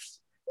 That is.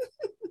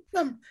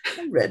 I'm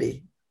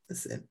ready.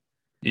 Listen.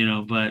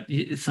 But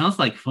it sounds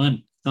like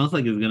fun. Sounds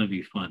like it's gonna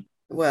be fun.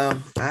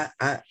 Well,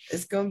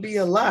 it's gonna be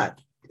a lot.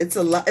 It's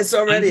a lot. It's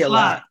already a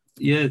lot.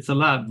 Yeah, it's a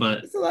lot,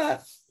 but it's a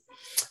lot.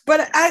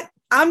 But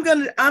I'm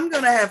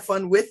gonna have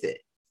fun with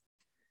it.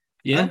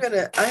 Yeah, I'm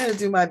gonna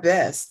do my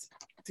best.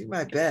 Do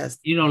my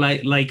best.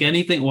 Like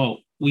anything. Well,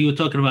 we were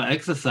talking about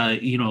exercise.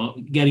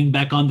 Getting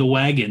back on the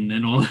wagon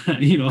and all that.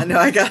 I know.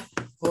 I got.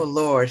 Oh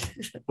Lord.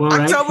 Well,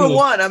 October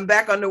 1, I'm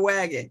back on the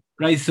wagon.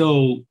 Right.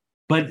 So,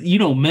 but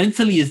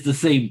mentally it's the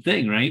same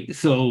thing, right?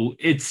 So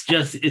it's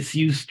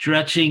you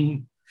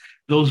stretching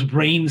those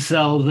brain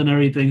cells and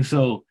everything.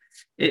 So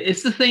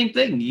it's the same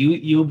thing.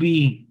 You'll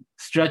be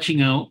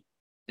stretching out.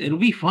 It'll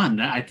be fun.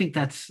 I think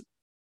that's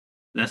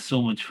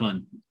so much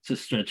fun to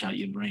stretch out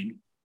your brain.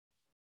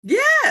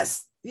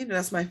 Yes,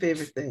 that's my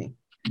favorite thing.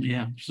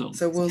 Yeah. So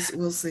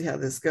we'll see how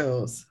this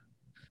goes.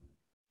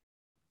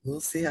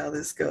 We'll see how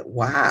this goes.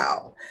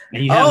 Wow.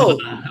 And you have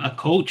a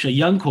coach, a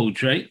young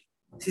coach, right?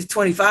 She's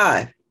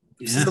 25.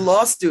 Yeah. She's a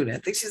law student. I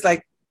think she's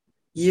like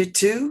year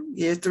 2,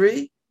 year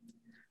 3.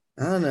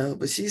 I don't know,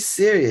 but she's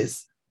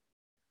serious.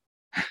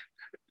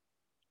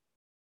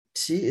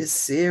 She is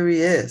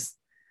serious.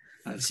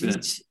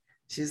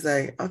 She's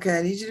like, okay,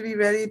 I need you to be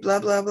ready, blah,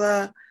 blah,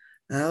 blah.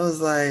 And I was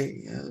like,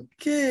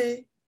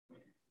 okay.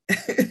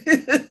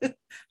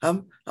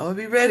 I'm gonna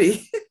be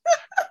ready.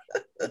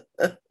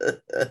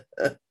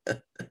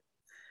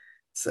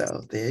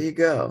 So there you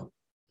go.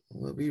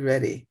 We'll be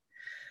ready.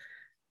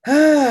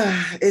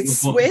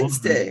 It's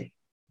Wednesday.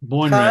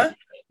 Born ready.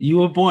 You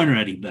were born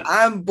ready, Beth.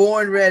 I'm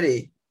born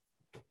ready.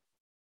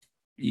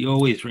 You're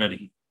always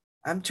ready.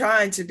 I'm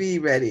trying to be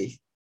ready.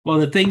 Well,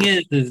 the thing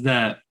is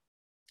that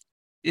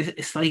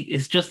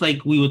it's just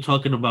like we were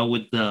talking about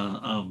with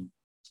the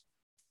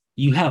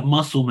you have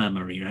muscle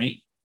memory,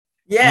 right?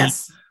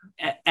 Yes.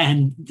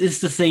 And it's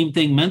the same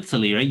thing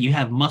mentally, right? You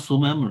have muscle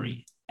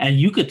memory, and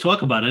you could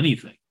talk about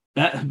anything.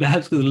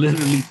 Babs could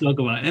literally talk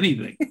about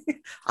anything.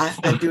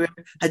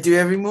 I do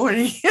every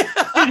morning.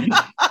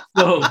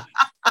 so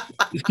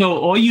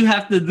all you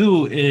have to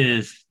do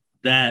is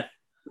that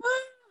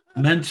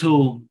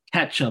mental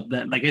catch up.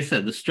 That, like I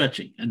said, the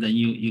stretching, and then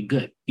you're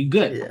good. You're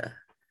good. Yeah.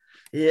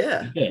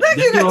 Yeah. Yeah, Look,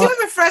 then you have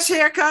a fresh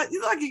haircut. You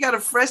look like you got a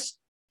fresh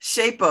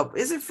shape up.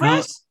 Is it no,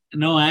 fresh?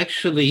 no,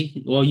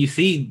 actually, well, you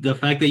see, the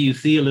fact that you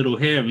see a little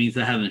hair means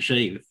I haven't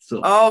shaved.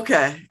 So Oh,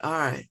 okay. All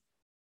right.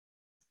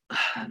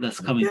 that's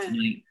coming Okay.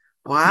 tonight.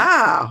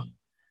 Wow.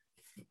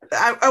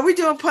 Are we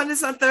doing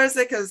pundits on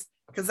Thursday? Because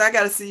I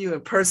got to see you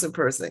in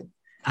person.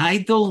 I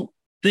don't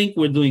think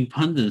we're doing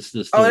pundits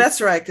this Oh, Thursday.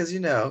 that's right. Because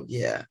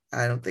yeah,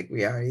 I don't think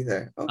we are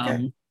either.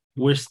 Okay.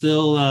 We're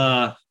still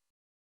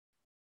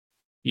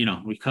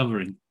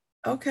recovering.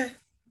 Okay.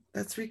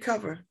 Let's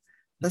recover.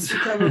 Let's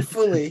recover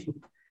fully.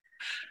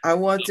 I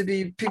want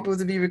people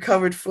to be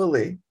recovered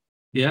fully.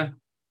 Yeah.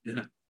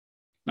 Yeah.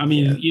 I Yeah.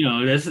 mean,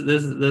 there's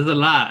a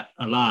lot,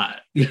 a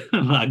lot, a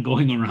lot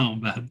going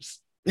around, Babs.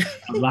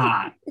 A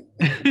lot.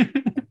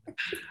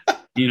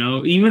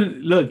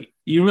 Even look,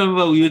 you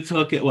remember we were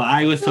talking, well,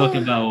 I was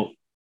talking about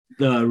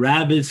the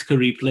rabbits could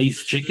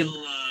replace chicken.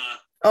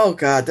 Oh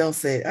God, don't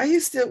say it. Are you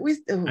still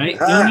Right?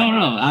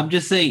 No. I'm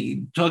just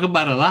saying, talk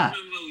about a lot.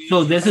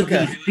 So there's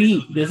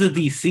a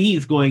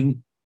disease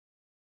going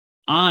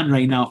on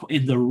right now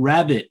in the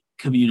rabbit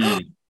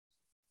community.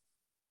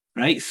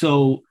 Right?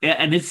 So,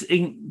 and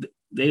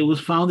it was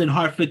found in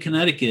Hartford,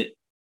 Connecticut,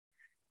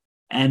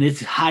 and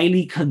it's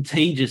highly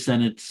contagious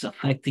and it's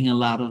affecting a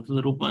lot of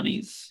little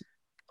bunnies.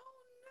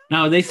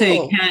 Now they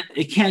say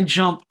it can't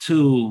jump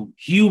to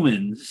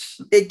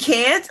humans. It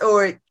can't,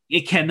 or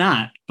it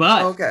cannot.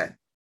 But okay,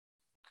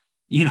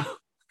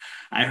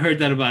 I heard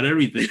that about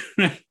everything.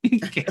 Right?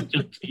 It can't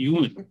jump to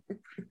humans.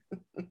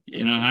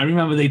 I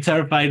remember they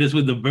terrified us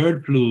with the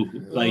bird flu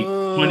like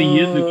 20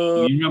 years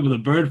ago. You remember the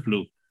bird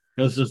flu?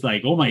 It was just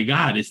like, oh my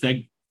God,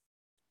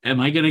 am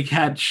I gonna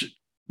catch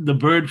the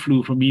bird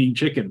flu from eating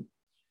chicken?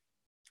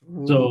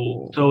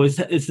 Ooh. So it's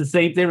the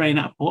same thing right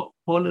now.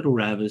 Poor little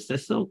rabbits, they're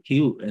so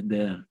cute, and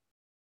they're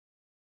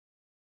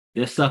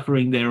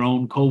suffering their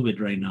own COVID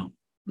right now.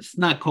 It's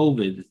not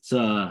COVID,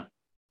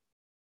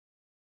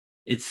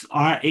 it's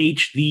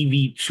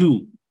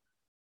RHDV2,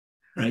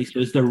 right? So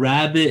it's the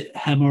rabbit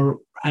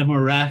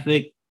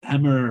hemorrhagic,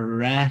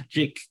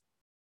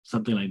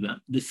 something like that,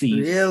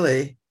 disease.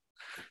 Really?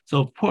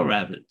 So poor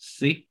rabbits.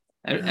 See,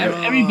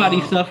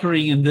 everybody's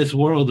suffering in this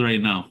world right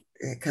now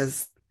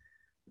because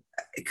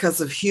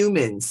of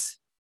humans.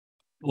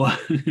 Well,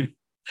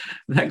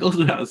 that goes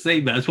without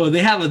saying. That well,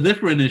 they have a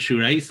different issue,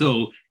 right?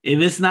 So if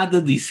it's not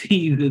the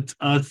disease, it's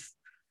us,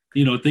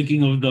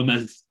 thinking of them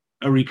as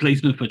a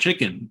replacement for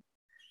chicken.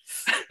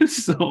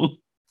 So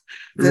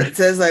it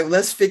says like,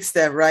 let's fix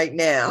that right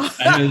now.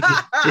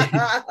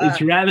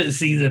 It's rabbit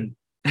season.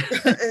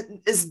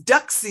 It's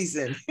duck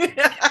season.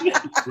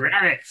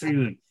 Rabbit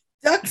season.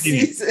 Duck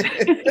season.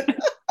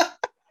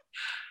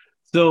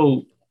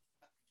 So,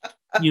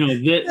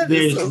 there's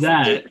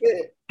that.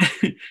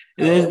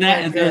 There's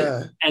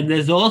that, and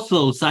there's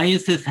also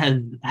scientists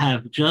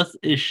have just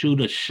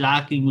issued a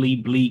shockingly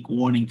bleak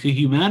warning to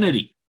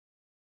humanity.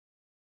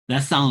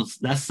 That sounds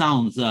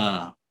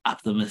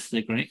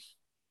optimistic, right?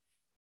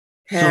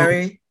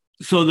 Harry.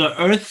 So the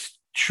Earth's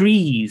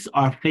trees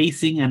are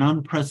facing an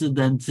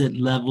unprecedented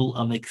level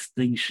of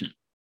extinction.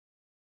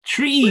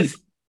 Trees,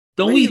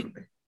 don't we?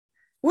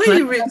 Where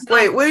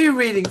are you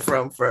reading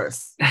from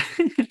first?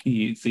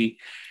 You see,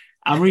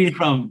 I'm reading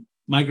from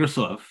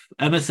Microsoft,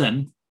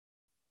 MSN,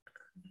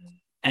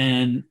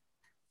 and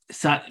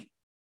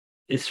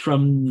it's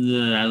from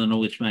I don't know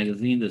which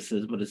magazine this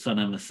is, but it's on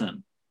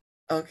MSN.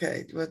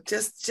 Okay, well,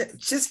 just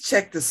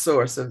check the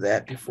source of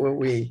that before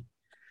we.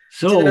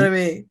 So, do you know what I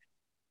mean?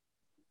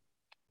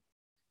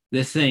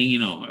 They're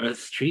saying,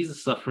 Earth's trees are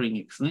suffering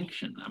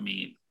extinction. I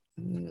mean,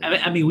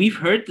 we've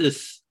heard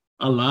this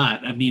a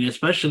lot. I mean,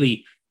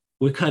 especially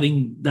we're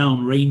cutting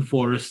down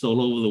rainforests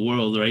all over the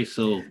world, right?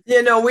 So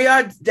we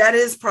are. That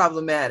is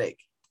problematic.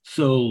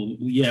 So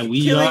yeah,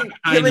 we are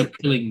kind of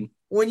killing.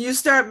 When you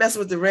start messing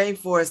with the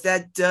rainforest,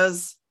 that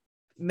does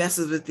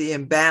messes with the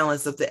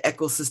imbalance of the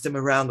ecosystem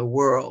around the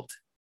world.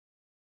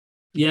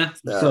 Yeah.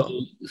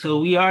 So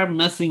we are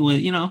messing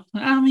with,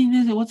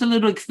 what's a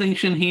little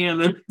extinction here, a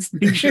little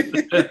extinction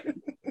there.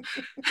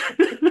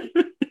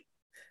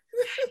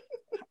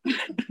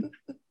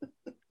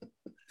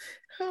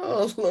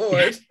 Oh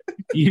Lord.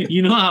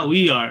 You know how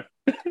we are.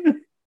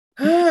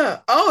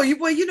 You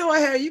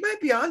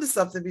might be onto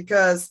something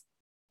because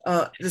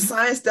the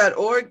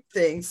science.org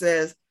thing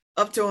says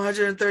up to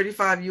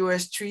 135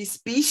 U.S. tree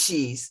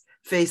species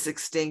face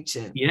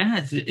extinction.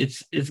 Yeah,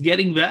 it's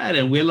getting bad,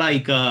 and we're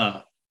like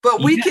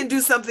but we can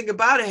do something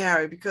about it,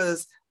 Harry,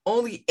 because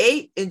only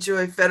 8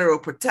 enjoy federal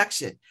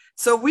protection.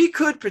 So we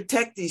could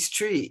protect these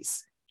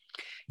trees.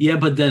 Yeah,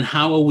 but then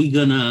how are we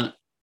gonna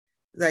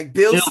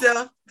build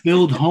stuff?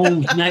 Build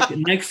homes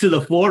next to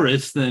the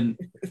forest? And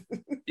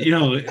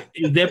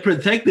if they're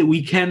protected,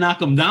 we can't knock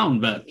them down.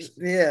 But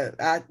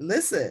yeah,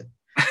 listen.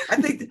 I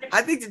think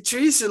the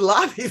trees should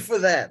lobby for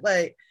that.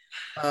 Like,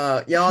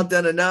 y'all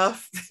done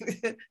enough.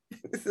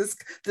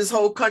 This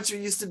whole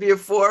country used to be a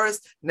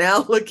forest.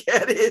 Now look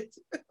at it.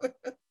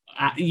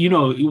 We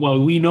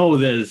know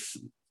there's,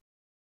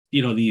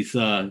 these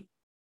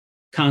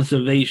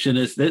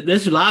conservationists.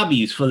 There's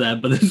lobbies for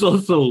that, but there's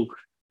also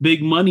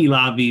big money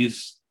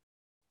lobbies,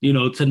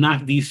 to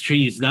knock these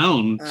trees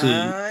down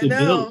I to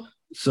build. know.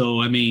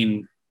 So I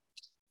mean,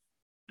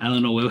 I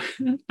don't know.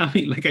 I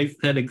mean, like I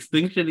said,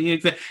 extinction.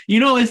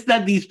 It's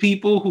that these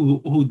people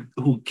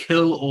who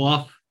kill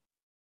off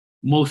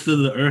most of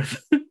the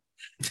earth,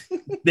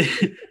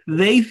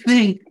 they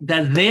think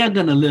that they are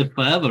gonna live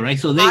forever, right?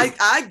 So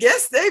I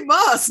guess they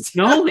must.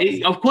 no,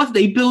 of course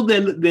they build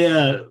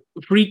their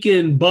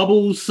freaking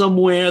bubbles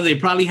somewhere. They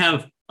probably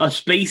have a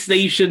space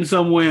station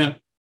somewhere,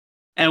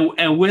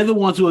 and we're the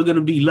ones who are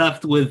gonna be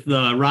left with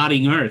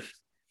rotting earth.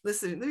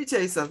 Listen, let me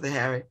tell you something,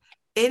 Harry.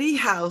 Any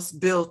house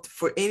built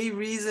for any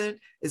reason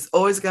is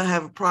always going to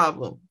have a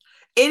problem.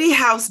 Any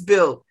house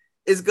built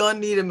is going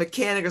to need a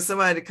mechanic or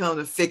somebody to come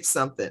to fix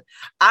something.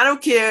 I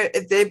don't care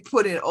if they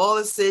put in all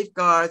the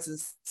safeguards and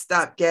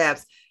stop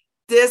gaps.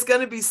 There's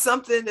going to be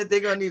something that they're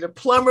going to need a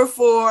plumber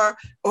for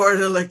or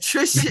an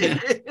electrician.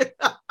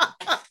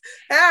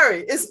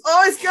 Harry, it's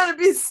always going to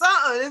be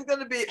something. It's going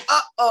to be,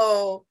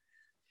 uh-oh.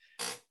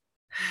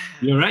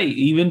 You're right.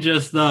 Even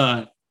just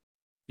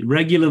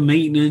regular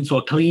maintenance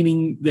or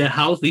cleaning their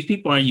house. These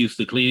people aren't used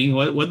to cleaning.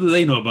 What do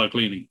they know about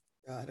cleaning?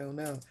 I don't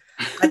know.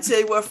 I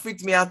tell you what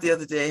freaked me out the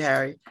other day,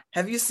 Harry.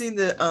 Have you seen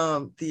the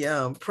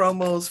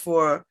promos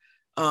for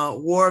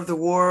War of the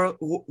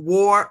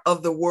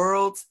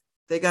Worlds?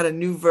 They got a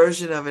new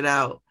version of it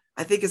out.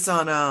 I think it's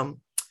on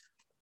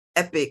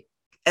Epic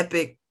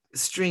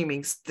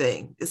streaming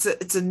thing.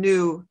 It's a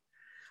new,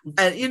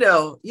 and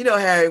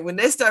Harry, when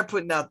they start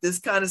putting out this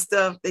kind of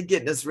stuff, they're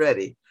getting us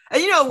ready.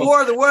 And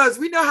War of the Worlds,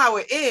 we know how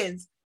it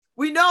ends.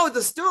 We know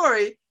the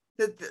story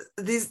that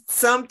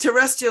some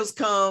terrestrials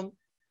come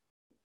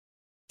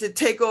to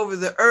take over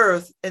the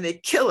earth and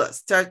they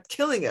start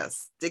killing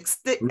us,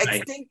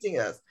 extincting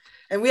us.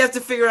 And we have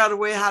to figure out a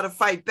way how to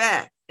fight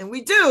back. And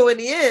we do, in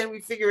the end,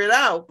 we figure it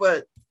out.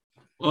 But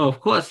well, of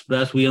course,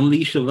 Beth, we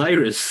unleash a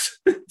virus.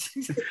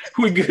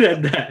 We're good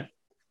at that.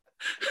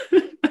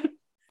 I'm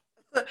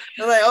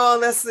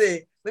like, let's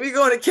see. Let me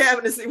go in the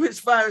cabinet and see which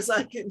virus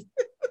I can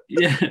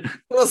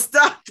will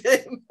stop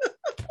them.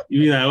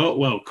 You'd be like, oh,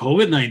 well,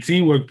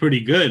 COVID-19 worked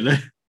pretty good.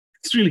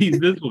 Let's release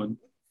this one.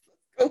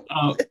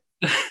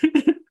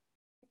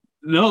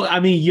 No, I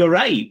mean, you're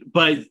right.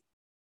 But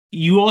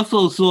you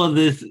also saw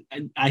this.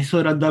 I saw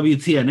it on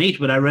WTNH,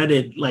 but I read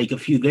it like a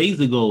few days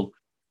ago.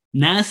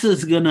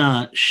 NASA's going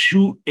to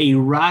shoot a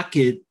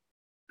rocket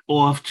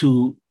off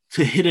to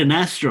hit an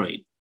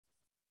asteroid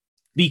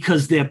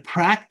because they're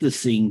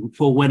practicing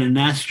for when an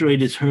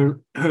asteroid is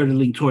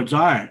hurtling towards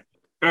our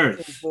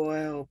Earth.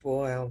 Oh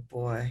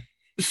boy.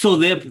 So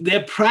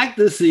they're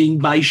practicing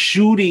by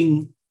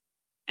shooting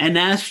an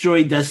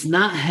asteroid that's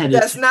not headed.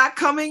 That's not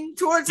coming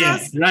towards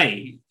us?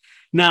 Right.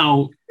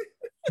 Now,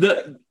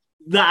 the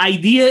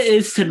idea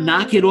is to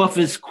knock it off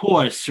its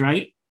course,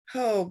 right?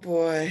 Oh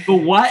boy. But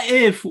what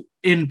if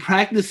in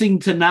practicing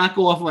to knock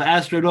off an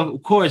asteroid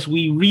off course,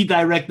 we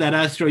redirect that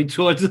asteroid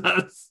towards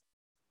us?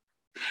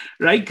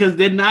 Right? Because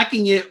they're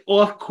knocking it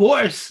off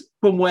course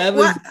from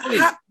wherever.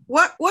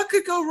 What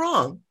could go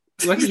wrong?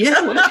 What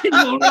could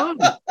go wrong?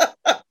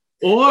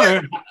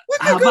 Or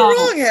what could go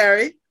wrong,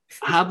 Harry?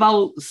 How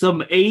about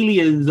some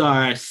aliens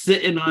are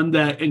sitting on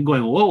that and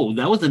going, whoa,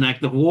 that was an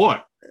act of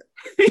war.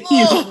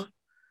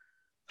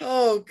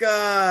 Oh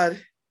God.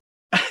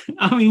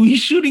 I mean, we're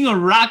shooting a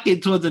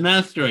rocket towards an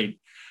asteroid,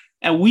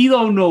 and we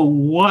don't know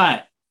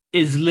what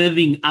is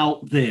living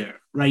out there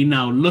right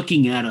now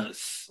looking at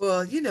us.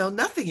 Well,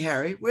 nothing,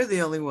 Harry. We're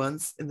the only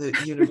ones in the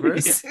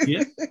universe.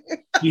 Yeah.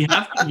 We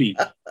have to be.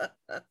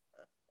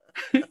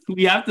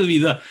 We have to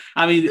be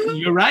I mean,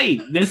 you're right.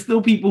 There's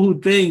still people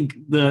who think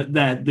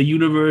that the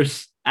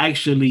universe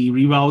actually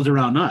revolves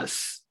around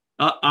us,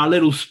 our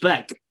little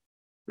speck,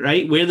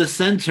 right? We're the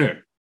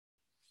center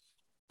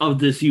of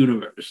this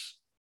universe.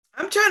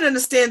 I'm trying to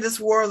understand this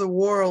War of the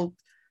World,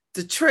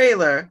 the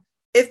trailer.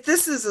 If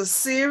this is a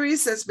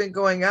series that's been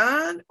going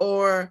on,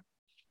 or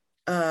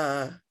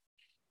I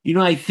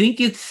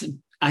think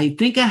I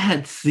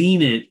had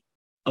seen it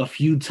a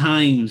few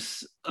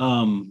times.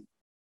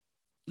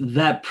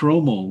 That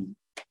promo,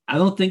 I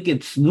don't think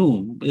it's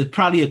new. It's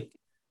probably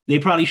they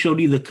probably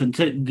showed you the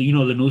content, the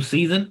new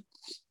season.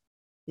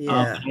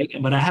 Yeah,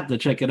 but I have to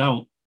check it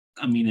out.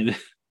 I mean,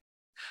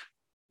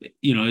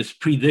 it's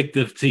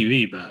predictive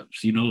TV,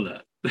 Babs. You know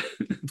that.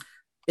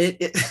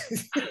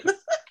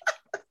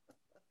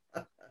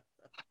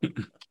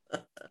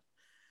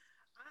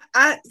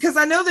 Because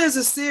I know there's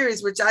a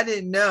series which I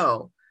didn't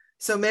know,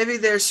 so maybe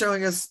they're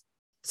showing us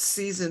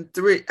season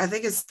 3. I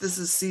think this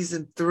is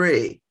season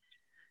 3.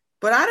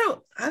 But I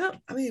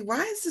mean,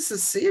 why is this a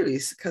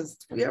series? Because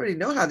we already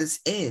know how this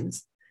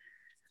ends.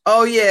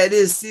 Oh yeah, it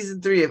is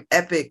season 3 of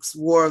Epic's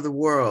War of the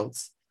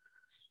Worlds.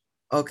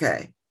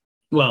 Okay.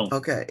 Well,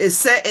 okay. It's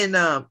set in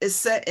I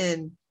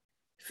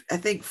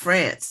think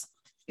France.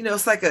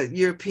 It's like a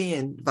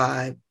European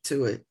vibe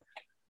to it.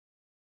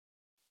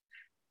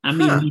 I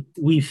mean,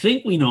 we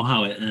think we know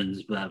how it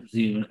ends, but I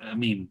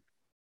mean,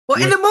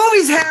 well, in the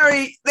movies,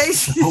 Harry,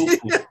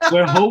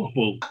 we're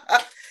hopeful.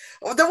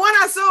 The one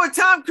I saw with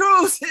Tom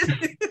Cruise.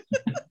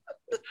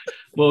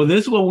 Well,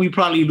 this one we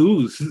probably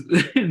lose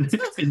in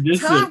this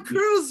Tom circuit.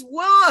 Cruise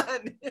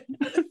won.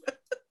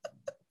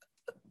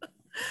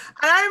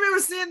 And I remember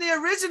seeing the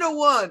original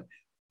one,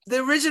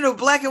 the original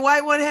black and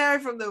white one, Harry,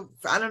 from the,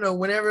 I don't know,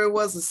 whenever it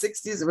was, the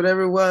 60s or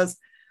whatever it was.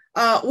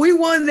 We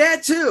won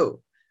that too.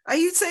 Are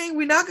you saying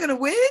we're not going to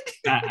win?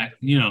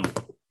 You know,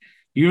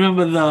 you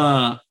remember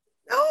No,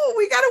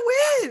 we got to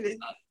win.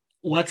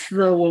 what's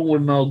the one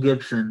with Mel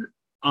Gibson?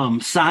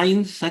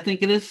 Signs, I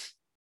think it is.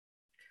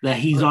 That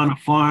he's on a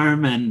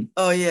farm and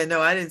Oh, yeah,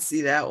 no, I didn't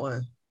see that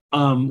one.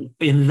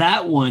 in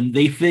that one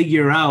they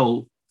figure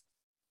out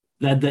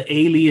that the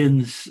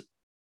aliens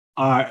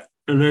are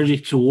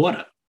allergic to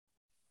water.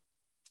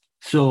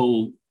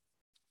 So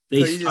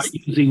they So start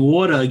using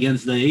water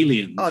against the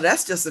aliens. Oh,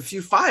 that's just a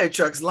few fire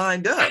trucks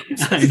lined up.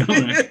 I know,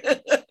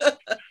 right?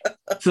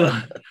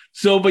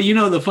 So, but you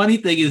know, the funny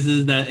thing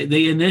is that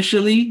they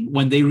initially,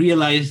 when they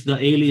realize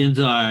the aliens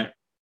are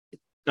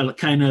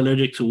kind of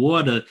allergic to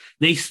water,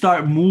 they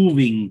start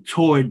moving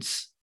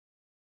towards,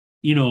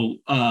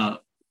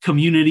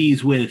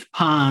 communities with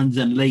ponds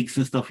and lakes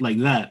and stuff like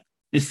that,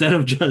 instead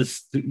of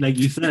just like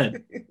you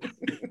said,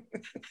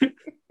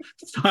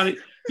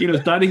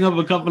 starting up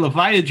a couple of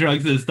fire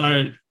trucks and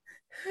start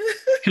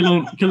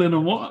killing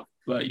them off.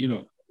 But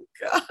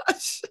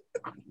Gosh,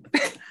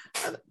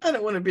 I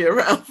don't want to be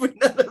around for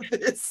none of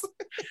this.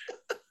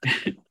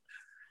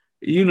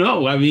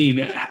 I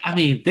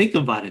mean, think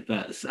about it,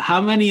 Bess.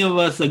 How many of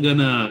us are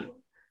gonna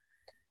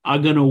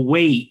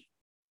wait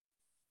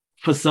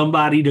for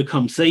somebody to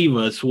come save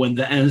us when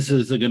the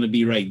answers are gonna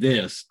be right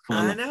there?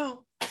 I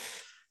know,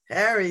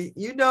 Harry.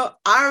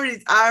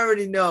 I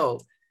already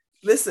know.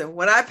 Listen,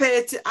 when I pay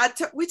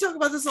attention, we talk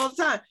about this all the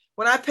time.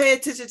 When I pay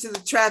attention to the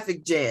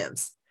traffic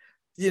jams,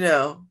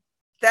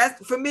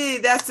 that for me,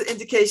 that's the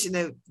indication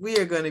that we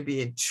are going to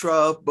be in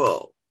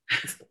trouble.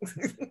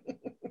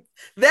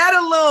 That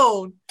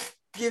alone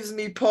gives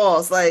me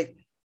pause. Like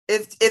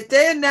if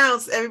they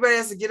announce everybody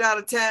has to get out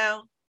of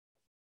town,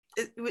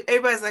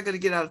 everybody's not going to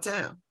get out of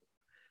town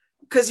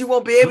because you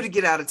won't be able to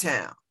get out of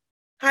town.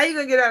 How are you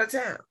going to get out of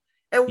town?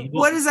 And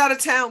what does out of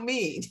town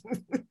mean?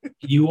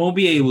 You won't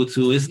be able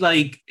to. It's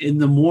like in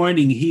the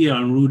morning here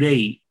on Route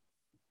 8,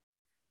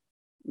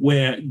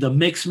 where the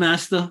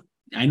Mixmaster,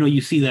 I know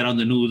you see that on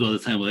the news all the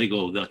time where they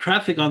go, the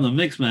traffic on the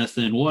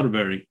Mixmaster in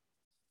Waterbury.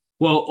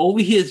 Well, over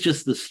here is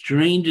just the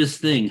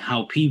strangest thing,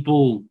 how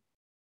people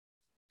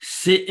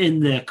sit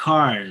in their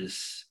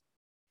cars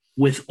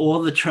with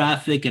all the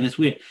traffic, and it's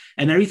weird.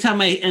 And every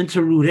time I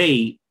enter Route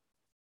 8,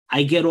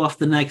 I get off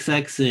the next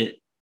exit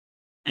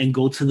and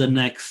go to the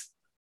next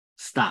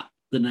stop,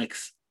 the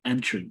next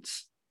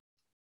entrance.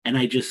 And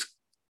I just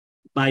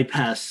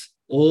bypass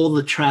all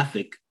the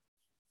traffic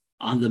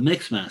on the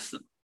Mixmaster.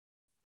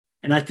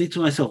 And I think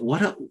to myself,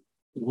 what are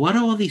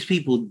all these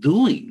people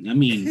doing? I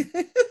mean,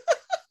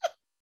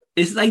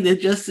 it's like they're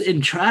just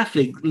in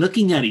traffic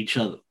looking at each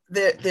other.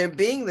 They're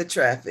being the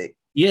traffic.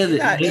 Yeah, you're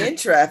not in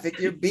traffic,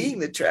 you're being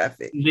the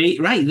traffic.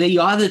 They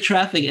are the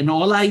traffic. And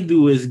all I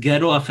do is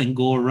get off and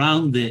go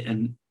around it.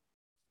 And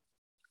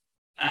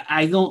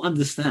I don't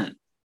understand.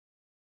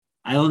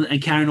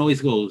 And Karen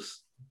always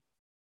goes,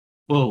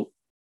 well,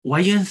 why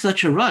are you in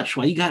such a rush?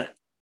 Why you got it?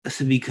 I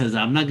said, because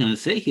I'm not going to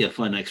sit here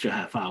for an extra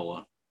half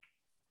hour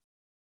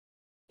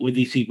with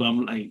these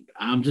people.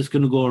 I'm just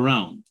going to go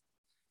around,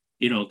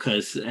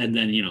 and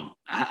then,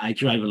 I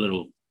drive a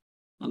little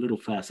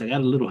fast. I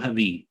got a little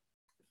heavy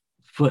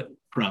foot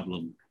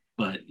problem,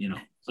 but,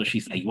 so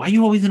she's like, why are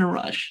you always in a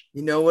rush?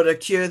 You know what'll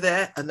cure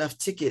that? Enough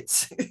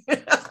tickets.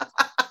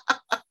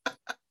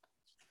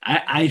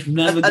 I've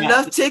never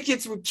enough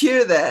tickets would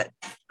cure that.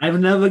 I've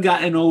never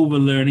gotten over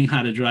learning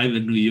how to drive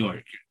in New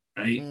York,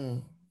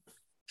 right?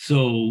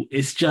 So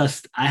it's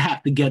just I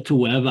have to get to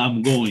wherever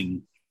I'm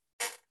going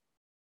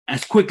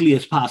as quickly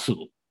as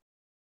possible.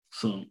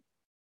 So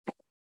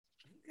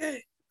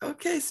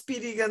okay,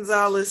 Speedy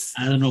Gonzalez.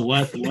 I don't know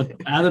what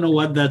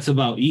that's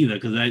about either,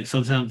 because I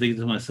sometimes think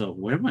to myself,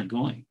 where am I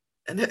going?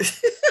 And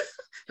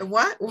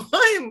why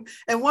am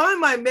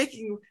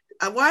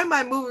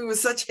I moving with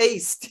such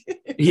haste?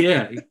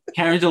 Yeah,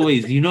 Karen's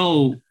always,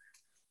 I'm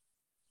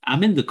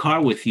in the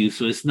car with you,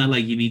 so it's not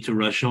like you need to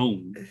rush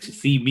home to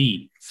see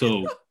me.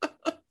 So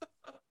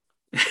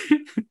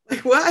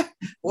why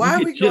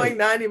are we going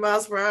 90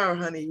 miles per hour,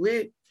 honey?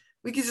 We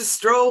could just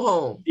stroll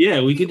home.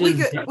 Yeah, we could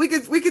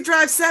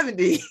drive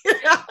 70.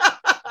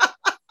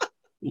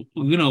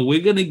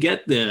 We're gonna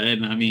get there,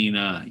 and I mean,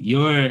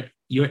 you're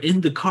in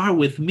the car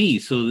with me,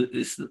 so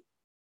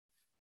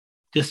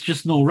there's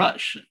just no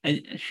rush.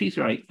 And she's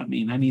right. I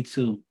mean, I need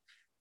to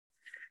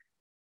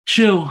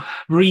chill,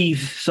 breathe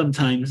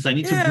sometimes. I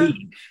need to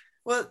breathe.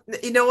 Well,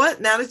 you know what?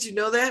 Now that you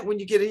know that, when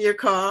you get in your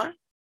car,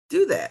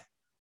 do that.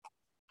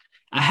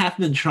 I have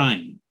been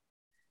trying.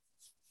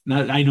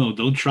 I know,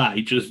 don't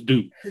try, just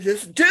do.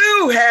 Just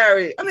do,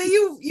 Harry. I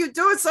mean, you're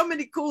doing so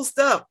many cool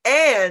stuff.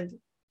 And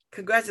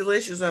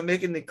congratulations on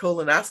making the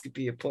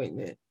colonoscopy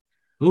appointment.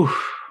 Oof.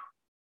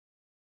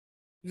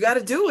 You got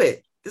to do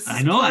it. This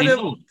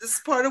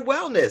is part of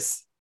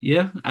wellness.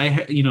 Yeah, I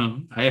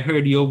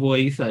heard your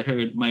voice. I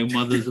heard my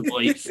mother's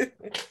voice,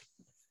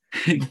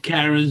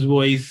 Karen's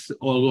voice,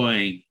 all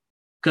going,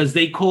 because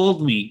they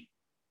called me,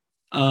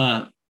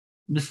 uh,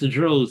 Mr.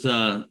 Droz,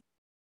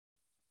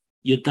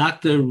 your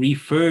doctor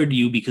referred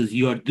you because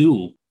you are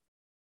due,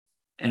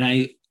 and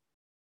I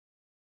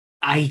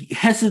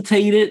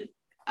hesitated.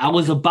 I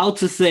was about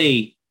to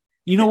say,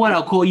 you know what?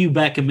 I'll call you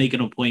back and make an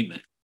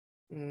appointment.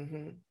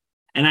 Mm-hmm.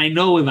 And I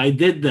know if I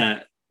did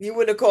that, You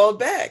wouldn't have called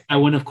back. I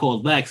wouldn't have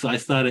called back. So I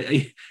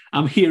started.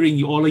 I'm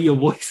hearing all of your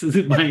voices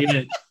in my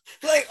head.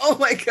 Like, oh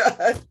my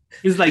God.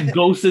 It's like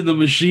Ghost in the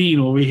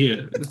Machine over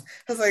here. I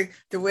was like,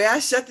 the way I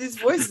shut these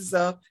voices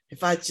off,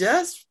 if I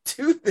just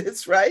do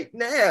this right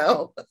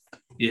now.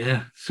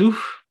 Yeah. So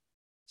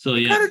yeah.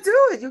 You gotta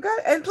do it.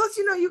 And plus,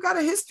 you got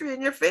a history in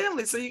your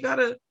family. So you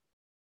gotta,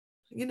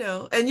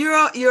 and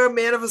you're a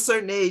man of a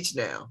certain age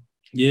now.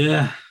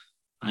 Yeah,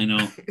 I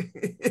know.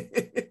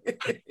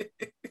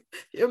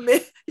 You're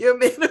a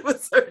man of a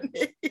certain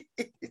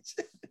age.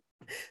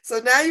 So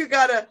now you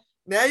gotta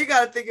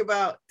think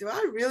about, do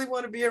I really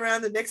want to be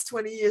around the next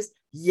 20 years?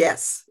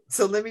 Yes.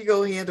 So let me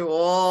go handle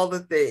all the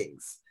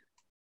things.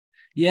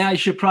 Yeah, I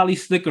should probably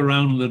stick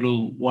around a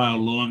little while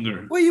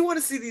longer. Well, you want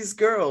to see these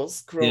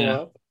girls grow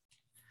up.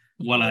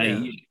 Well,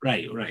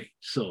 right.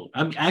 So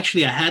I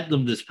had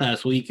them this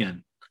past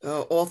weekend.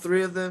 Oh, all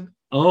three of them?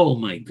 Oh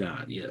my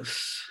God,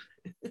 yes.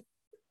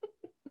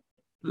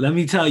 Let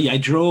me tell you, I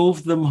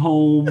drove them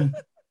home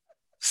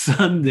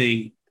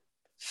Sunday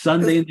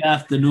in the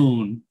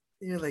afternoon.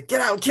 You're like,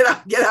 get out.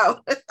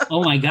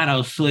 Oh my God, I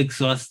was so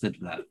exhausted.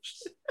 I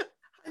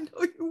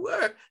know you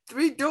were.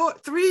 Three,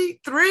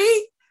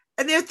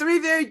 and they're three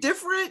very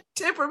different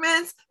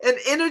temperaments and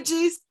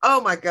energies.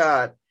 Oh my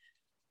God.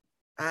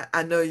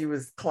 I know you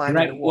was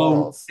climbing the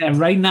walls. Well, and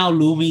right now,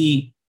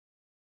 Lumi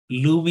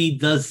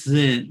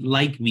doesn't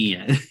like me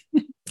yet.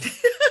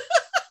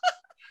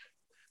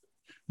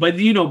 But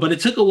it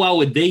took a while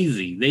with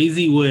Daisy.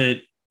 Daisy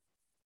would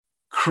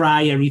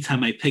cry every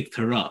time I picked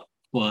her up.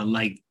 But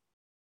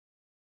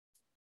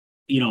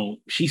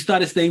she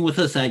started staying with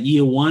us at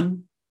year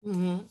 1.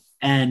 Mm-hmm.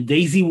 And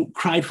Daisy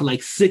cried for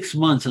 6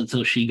 months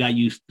until she got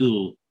used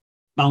to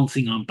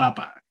bouncing on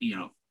Papa,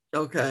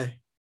 Okay.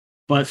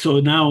 But so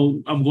now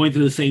I'm going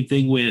through the same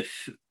thing with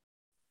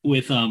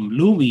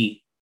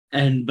Lumi,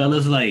 and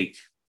Bella's like,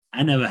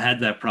 I never had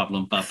that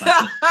problem,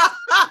 Papa.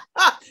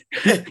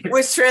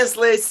 Which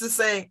translates to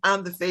saying,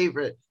 I'm the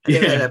favorite. I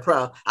never had that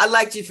problem. I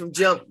liked you from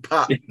jump,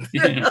 Pop.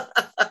 Yeah.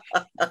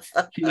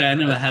 She's like, I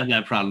never had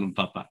that problem,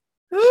 Papa.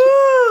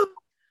 Oh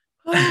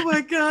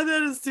my God,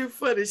 that is too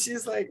funny.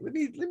 She's like, let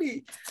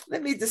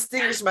me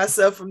distinguish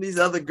myself from these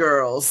other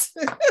girls.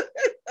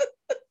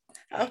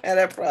 I don't have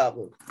that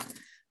problem.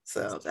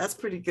 So that's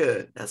pretty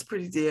good. That's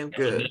pretty damn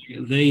good.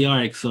 They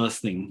are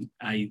exhausting.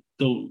 I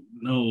don't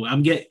know.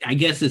 I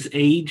guess it's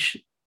age,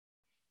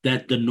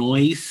 that the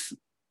noise.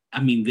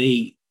 I mean,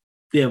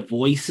 their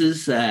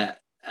voices. I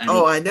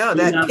know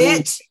that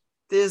pitch.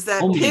 There's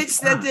that pitch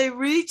that they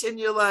reach, and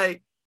you're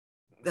like,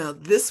 now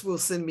this will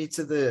send me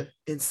to the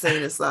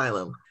insane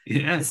asylum.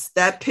 Yeah, it's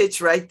that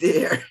pitch right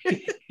there.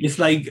 It's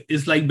like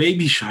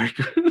Baby Shark.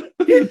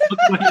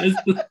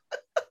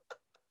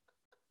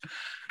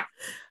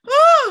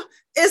 Oh,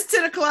 it's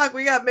 10 o'clock.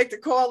 We got to make the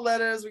call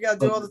letters. We got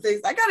to do all the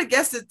things. I got a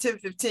guest at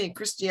 10:15.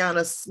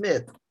 Christiana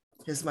Smith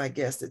is my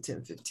guest at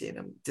 10:15.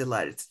 I'm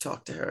delighted to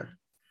talk to her.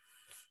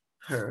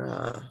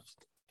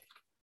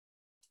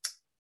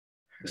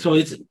 So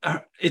it's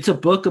a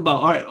book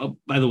about art. Oh,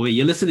 by the way,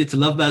 you're listening to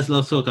Love Bass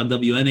Love Talk on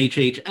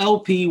WNHH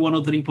LP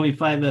 103.5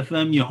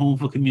 FM, your home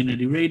for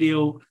community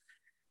radio.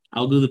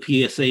 I'll do the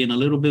PSA in a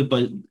little bit,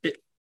 but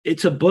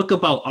it's a book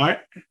about art.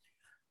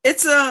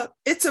 It's a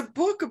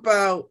book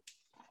about,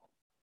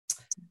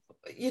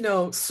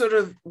 sort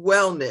of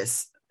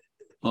wellness.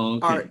 Oh,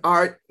 okay.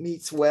 Art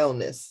meets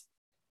wellness.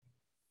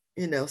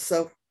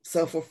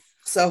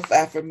 Self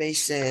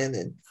affirmation,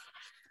 and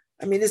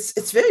I mean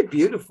it's very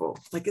beautiful.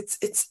 Like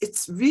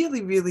it's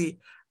really, really,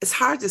 it's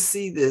hard to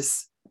see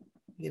this,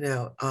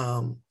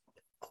 on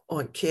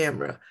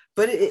camera,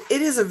 but it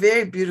is a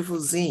very beautiful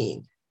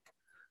zine.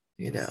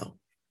 And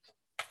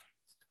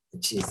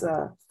she's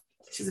a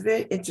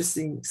very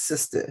interesting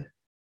sister.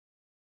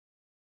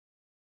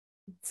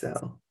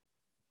 So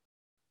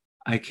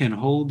I can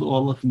hold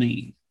all of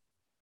me.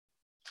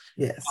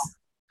 Yes.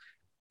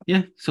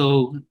 Yeah,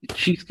 so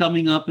she's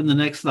coming up in the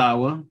next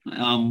hour.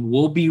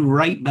 We'll be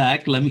right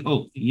back.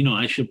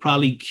 I should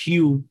probably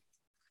cue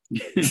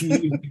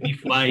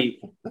before I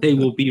say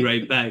we'll be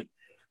right back.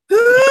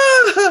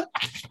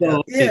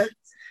 So, yeah.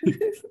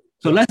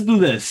 So let's do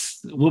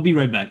this. We'll be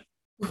right back.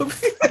 I'm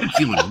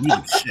feeling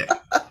really sick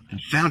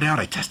and found out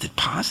I tested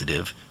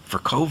positive for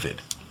COVID.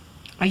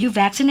 Are you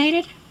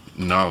vaccinated?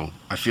 No,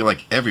 I feel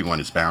like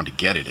everyone is bound to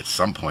get it at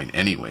some point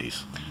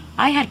anyways.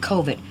 I had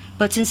COVID,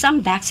 but since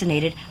I'm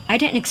vaccinated, I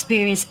didn't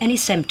experience any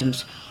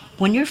symptoms.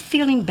 When you're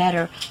feeling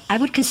better, I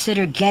would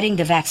consider getting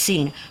the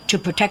vaccine to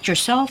protect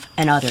yourself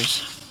and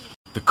others.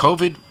 The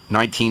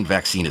COVID-19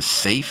 vaccine is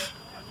safe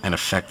and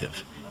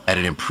effective, and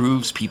it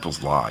improves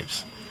people's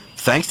lives.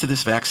 Thanks to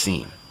this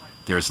vaccine,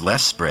 there is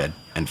less spread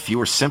and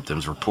fewer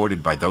symptoms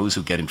reported by those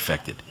who get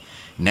infected.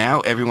 Now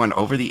everyone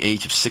over the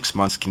age of 6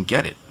 months can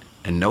get it,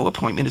 and no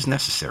appointment is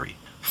necessary.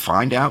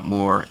 Find out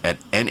more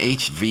at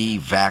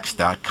nhvvax.com.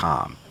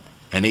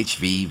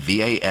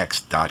 nhvvax.com.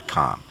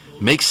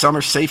 Make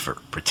summer safer.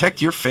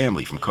 Protect your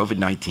family from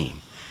COVID-19.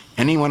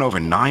 Anyone over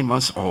 9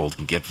 months old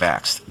can get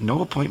vaxxed.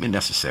 No appointment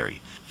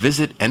necessary.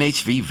 Visit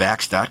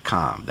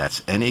nhvvax.com.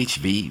 That's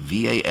nhvvax.com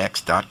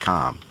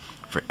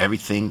for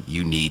everything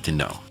you need to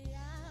know.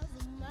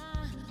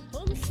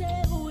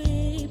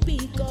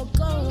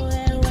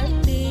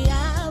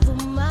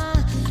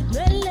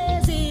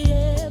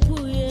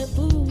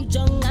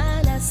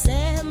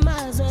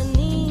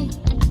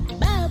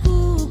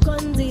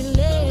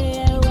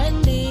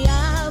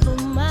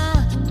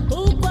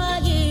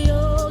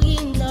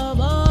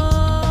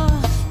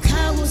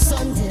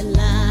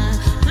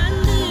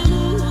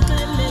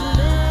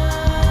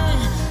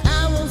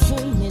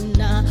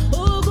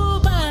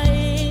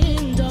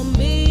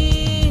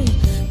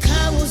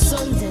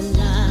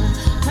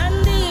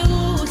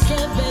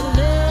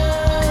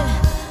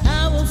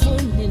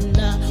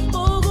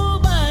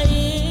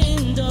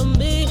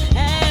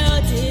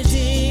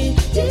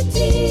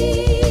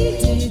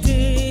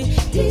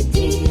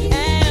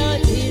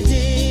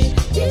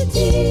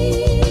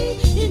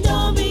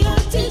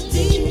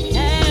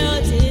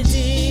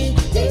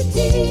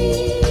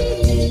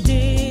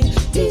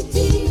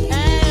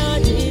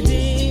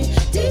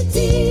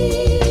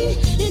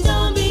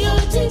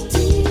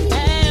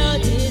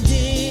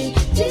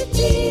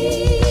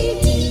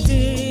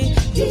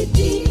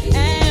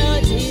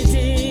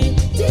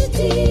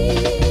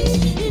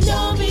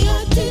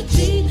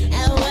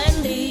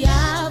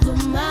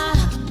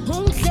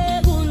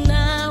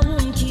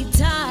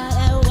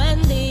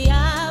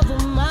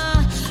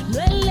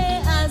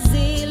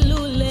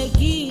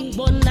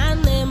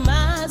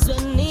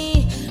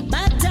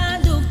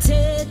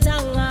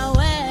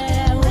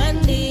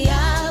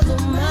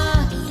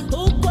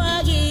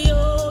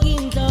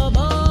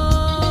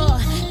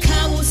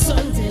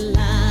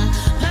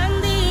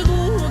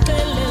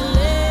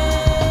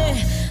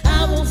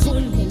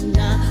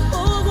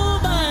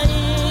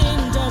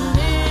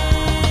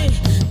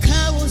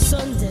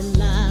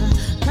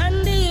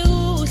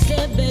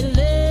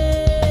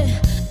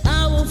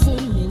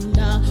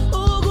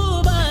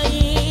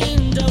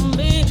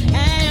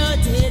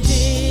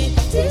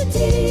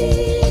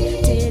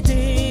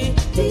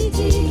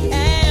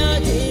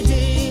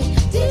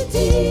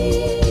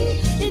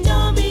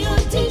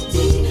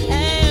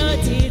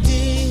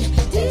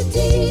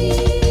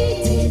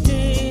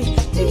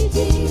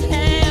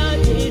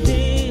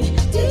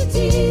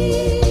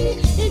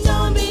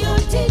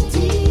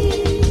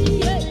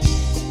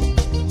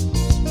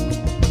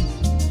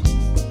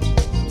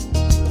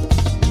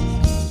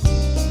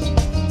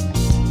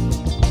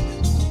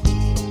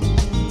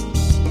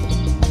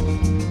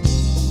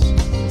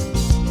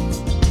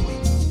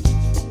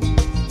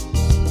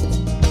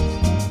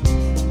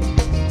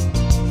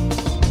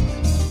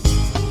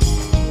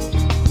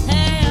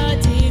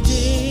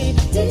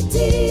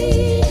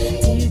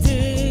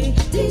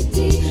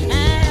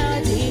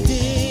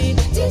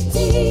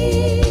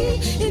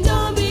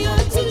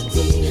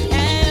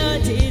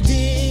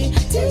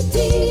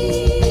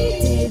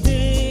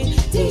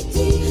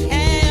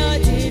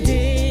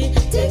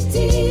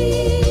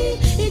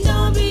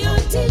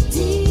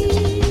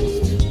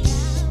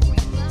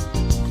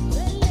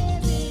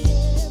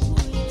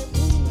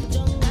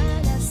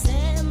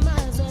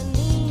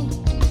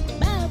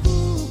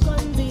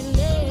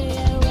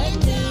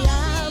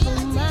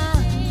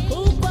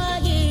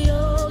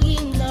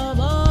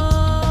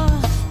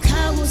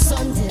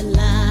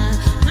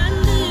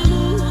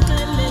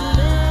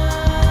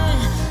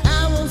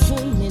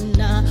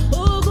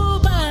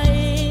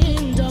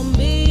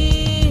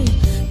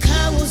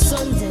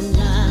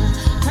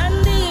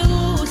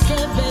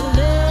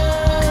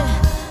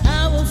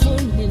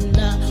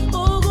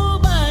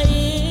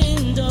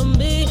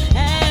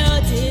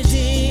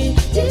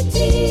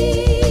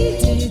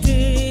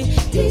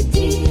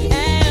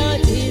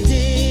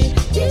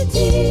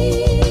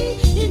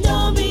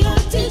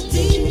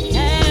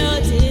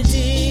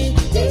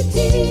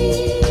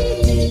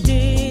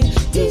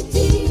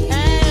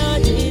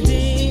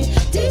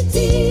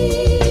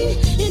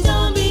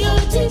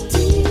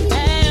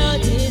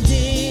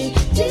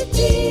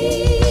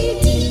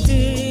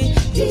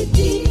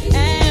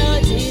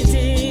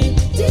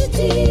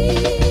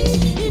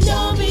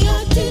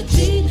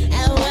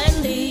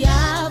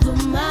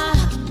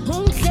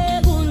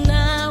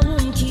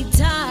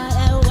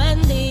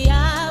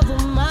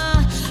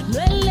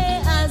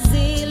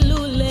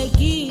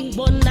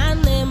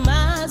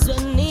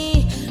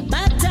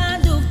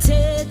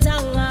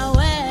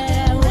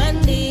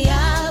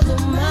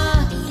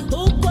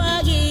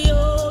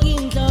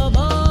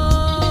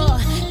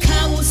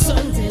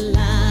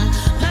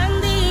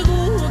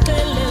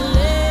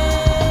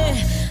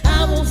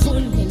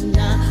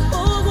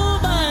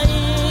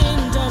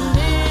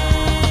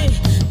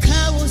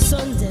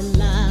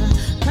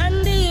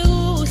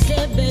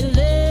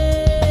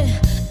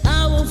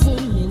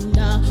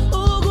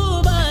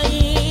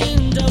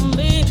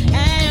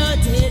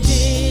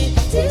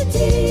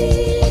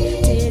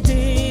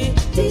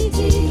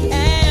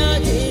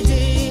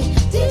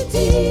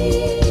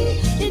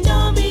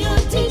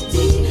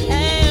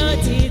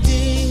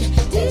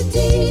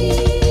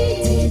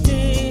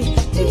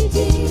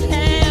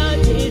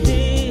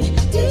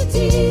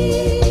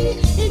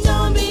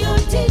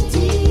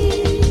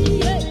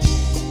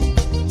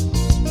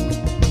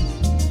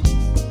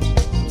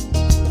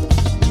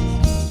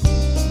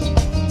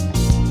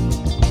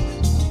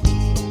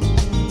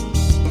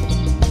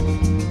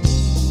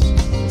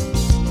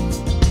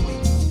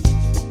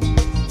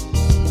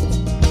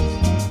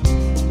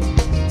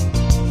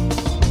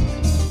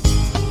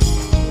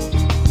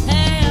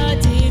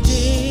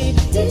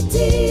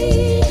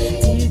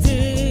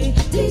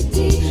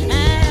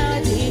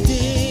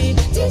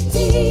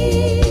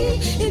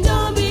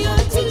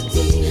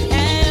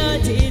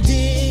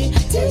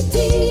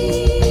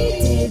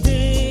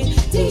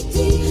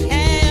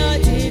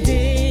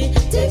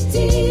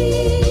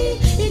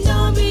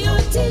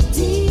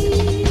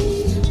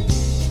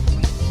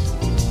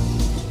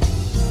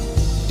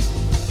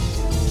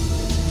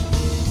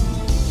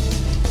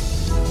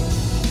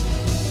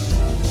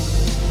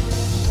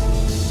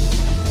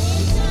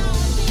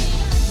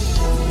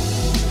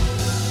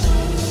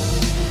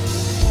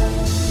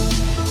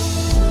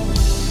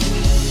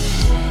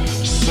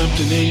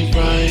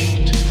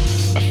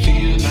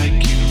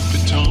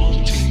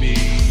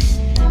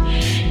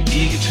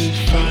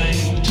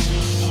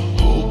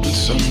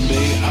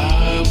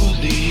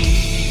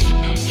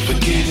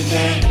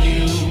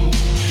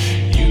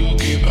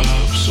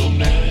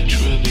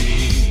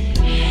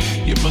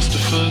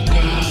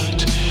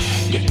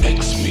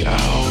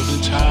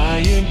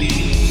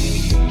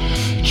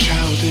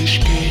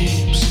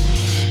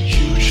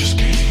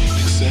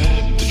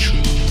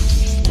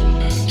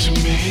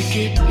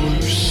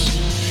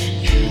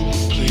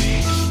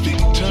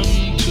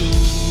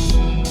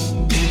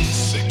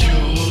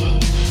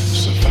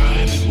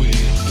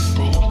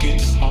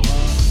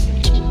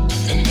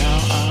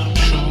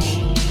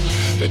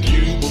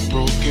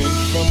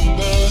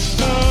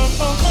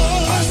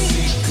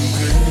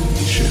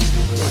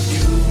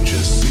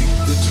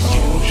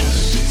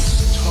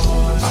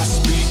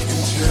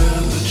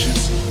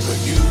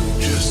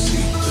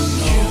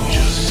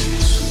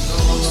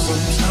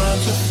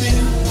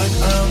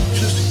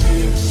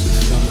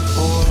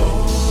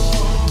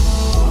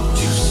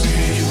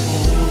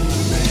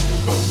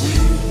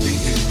 really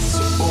it's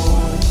a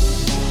boy.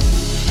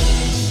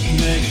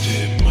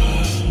 Negative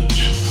much,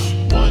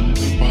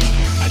 wondering why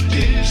I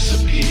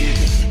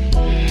disappeared.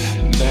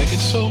 Nagging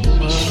so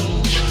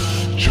much,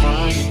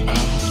 drying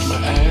out my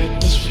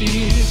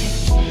atmosphere.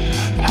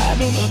 I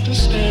don't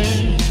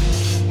understand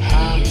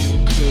how you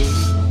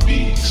could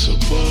be so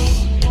bold.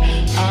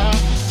 I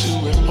do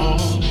it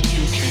all.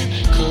 You can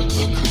cook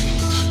or clean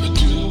or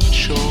do a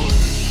chore.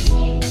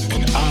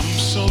 And I'm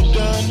so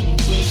done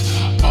with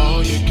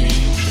all your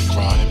games, your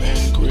crime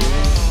and grit.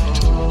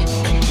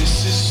 And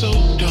this is so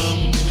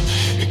dumb,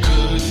 it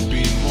couldn't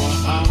be more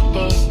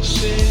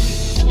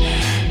opposite.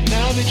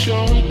 Now that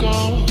you're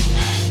gone,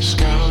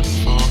 scouting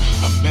for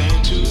a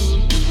man to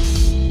do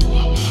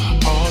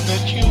all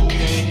that you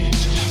can't,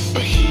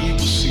 but he will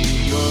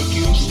see you're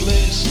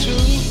useless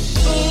too.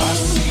 I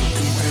see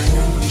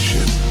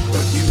companionship,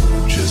 but you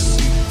just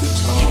see the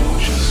tone.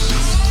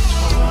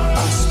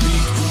 I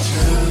speak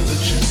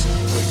intelligence,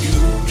 but you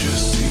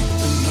just see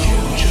the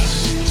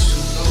nose.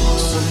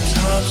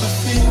 Sometimes I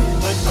feel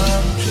like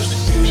I'm just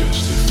here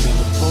to fill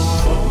a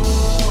void.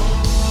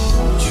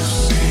 You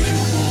say you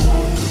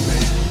want a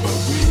man, but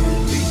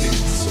really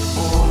it's a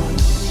boy.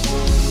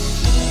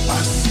 I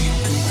see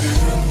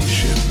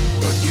companionship,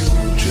 but you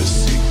just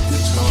see the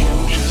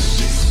tone.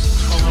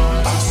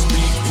 I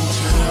speak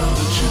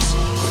intelligence,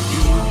 but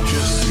you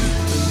just see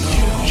the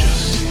nose.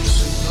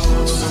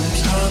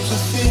 Sometimes I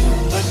feel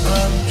like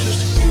I'm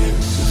just here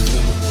to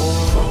fill a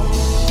void.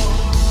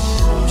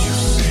 You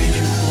say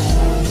you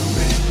want a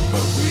man,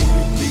 but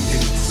really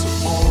it's a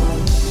boy.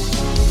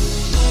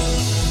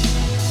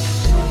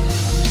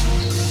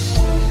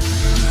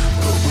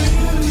 But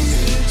really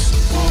it's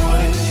a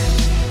boy.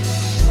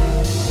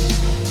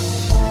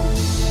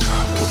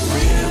 But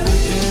really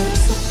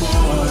it's a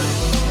boy.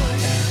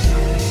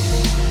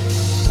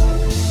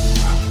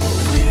 But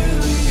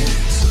really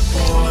it's a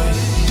boy.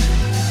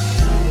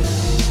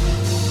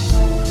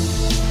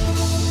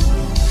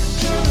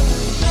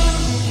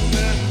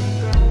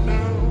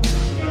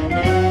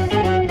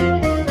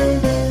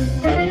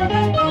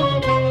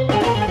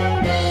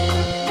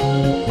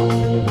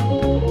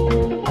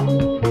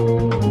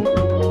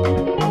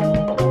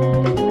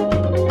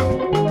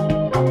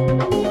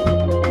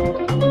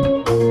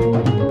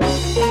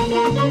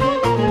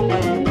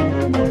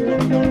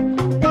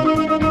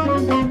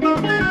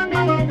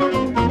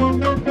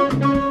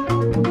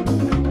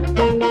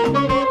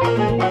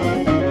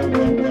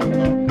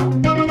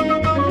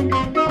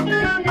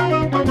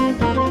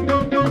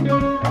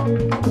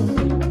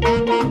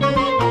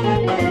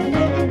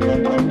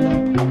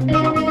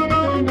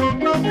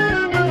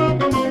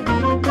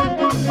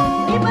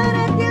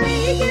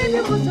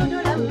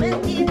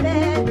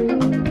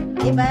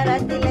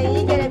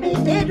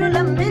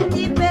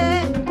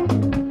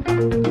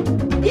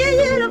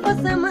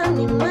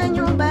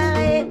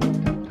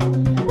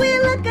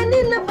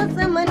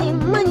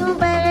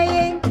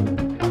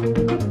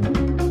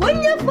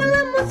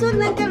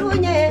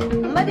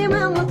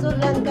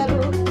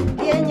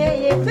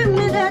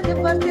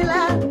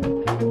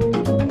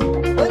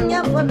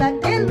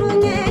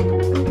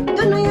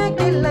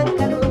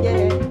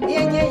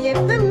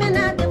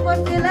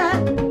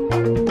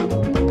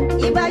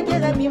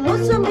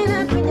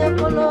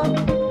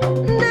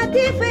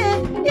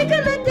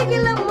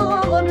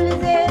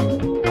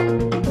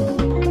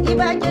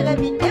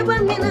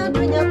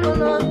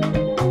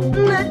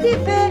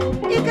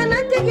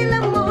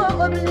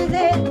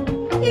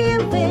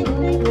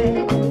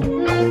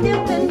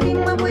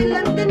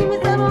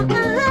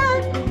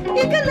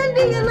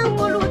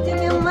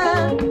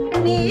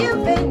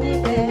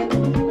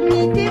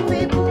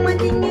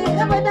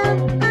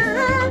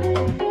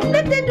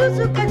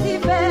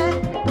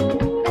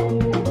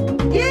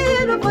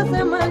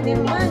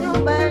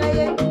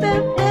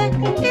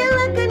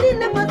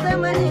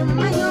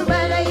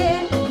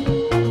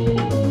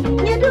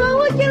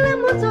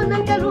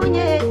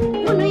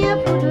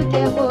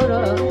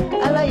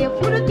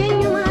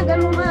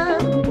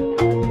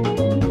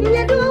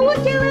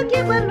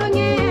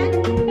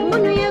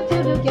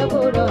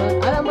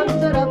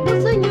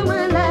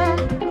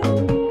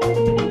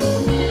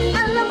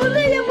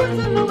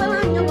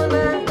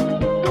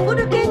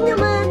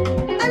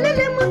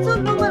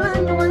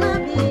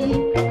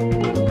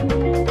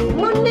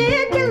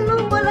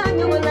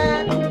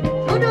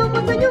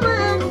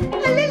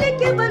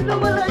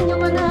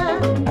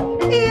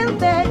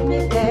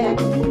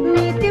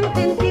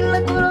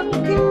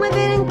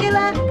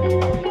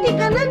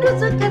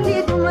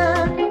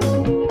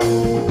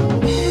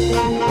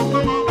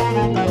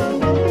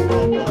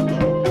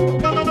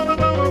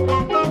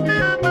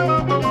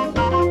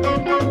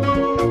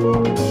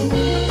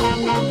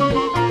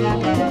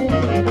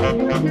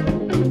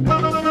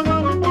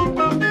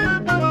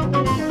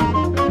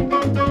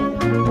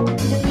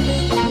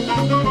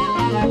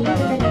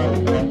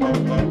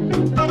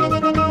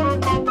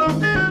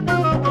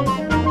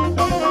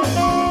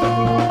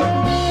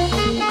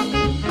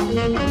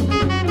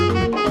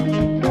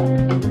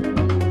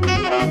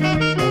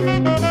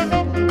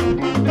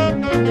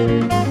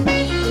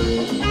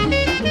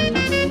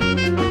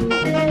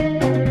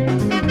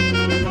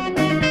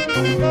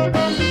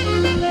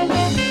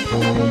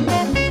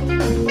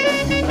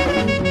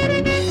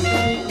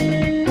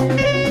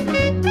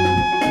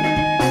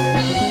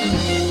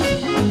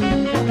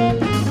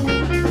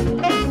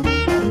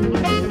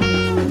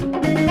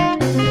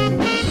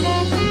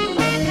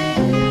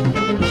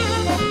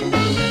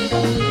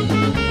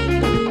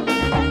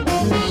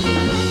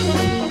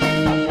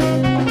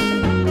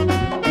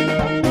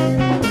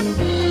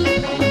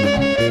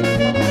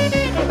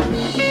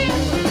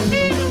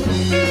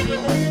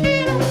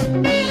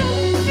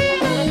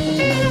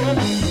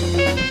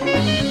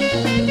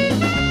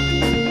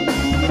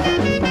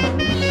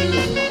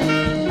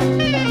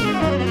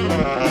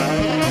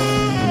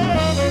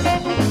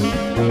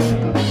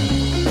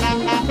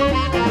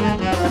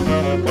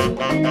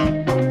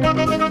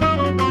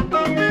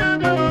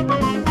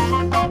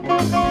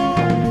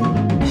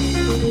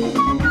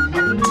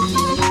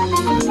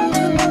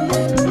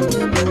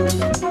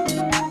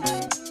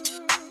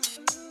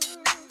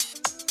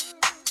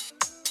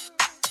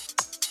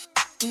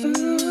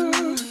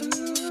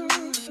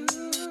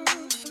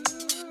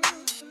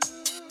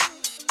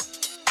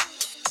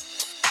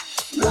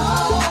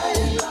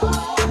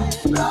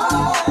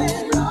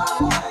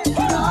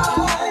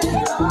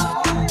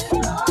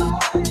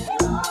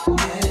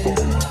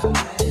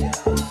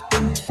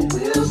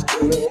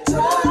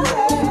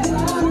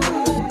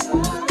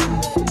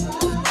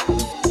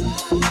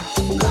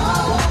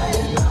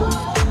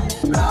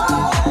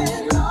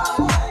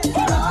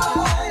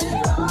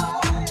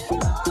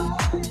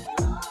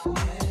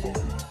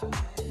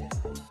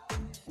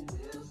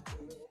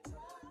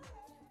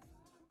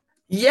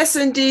 Yes,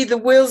 indeed. The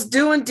wheels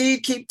do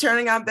indeed keep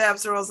turning on.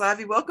 Babs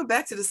Rose-Ivy. Welcome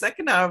back to the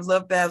second hour of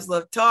Love Babs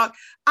Love Talk.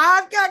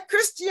 I've got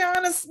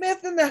Christiana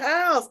Smith in the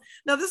house.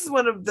 Now, this is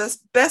one of the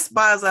best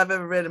bios I've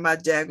ever read in my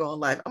daggone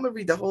life. I'm going to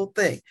read the whole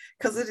thing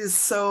because it is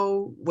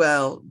so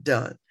well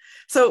done.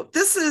 So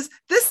this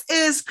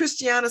is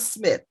Christiana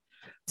Smith.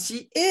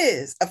 She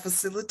is a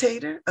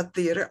facilitator, a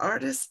theater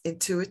artist,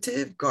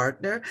 intuitive,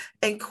 gardener,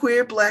 and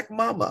queer Black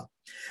mama.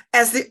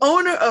 As the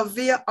owner of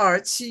Via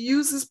Arts, she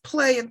uses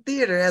play and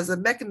theater as a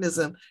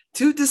mechanism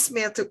to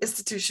dismantle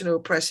institutional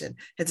oppression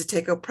and to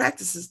take up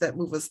practices that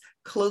move us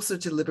closer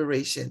to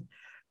liberation.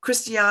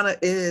 Christiana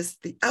is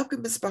the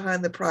alchemist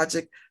behind the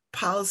project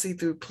Policy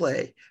Through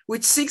Play,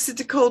 which seeks to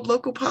decode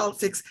local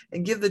politics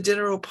and give the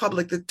general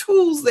public the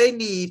tools they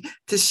need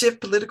to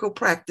shift political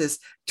practice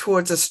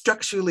towards a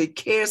structurally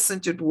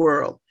care-centered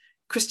world.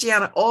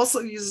 Christiana also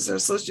uses her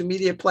social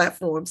media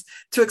platforms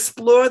to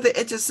explore the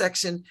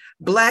intersection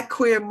Black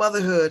queer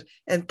motherhood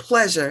and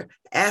pleasure,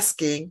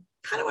 asking,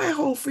 how do I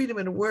hold freedom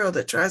in a world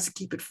that tries to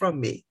keep it from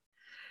me?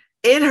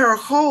 In her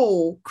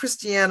whole,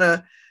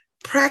 Christiana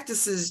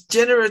practices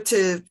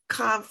generative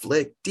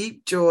conflict,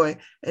 deep joy,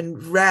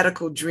 and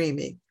radical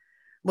dreaming.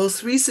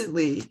 Most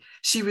recently,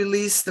 she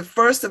released the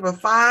first of a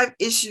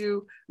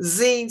 5-issue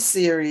zine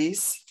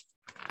series.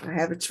 I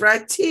have it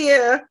right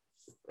here.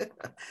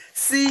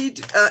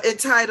 Seed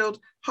entitled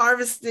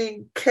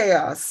Harvesting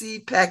Chaos,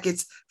 Seed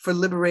Packets for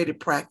Liberated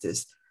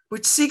Practice,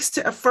 which seeks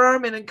to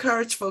affirm and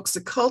encourage folks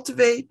to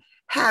cultivate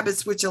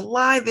habits which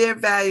align their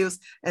values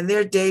and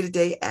their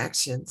day-to-day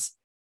actions.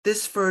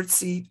 This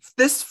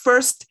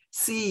first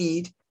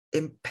seed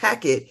in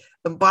packet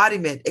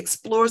embodiment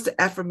explores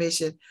the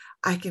affirmation,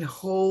 I can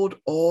hold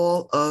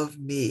all of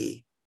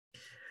me.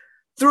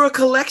 Through a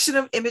collection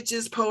of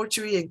images,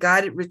 poetry, and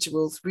guided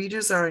rituals,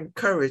 readers are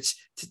encouraged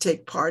to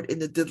take part in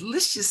the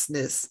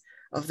deliciousness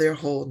of their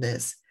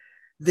wholeness.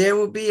 There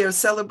will be a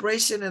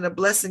celebration and a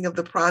blessing of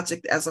the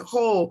project as a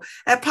whole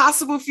at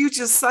Possible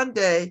Futures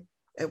Sunday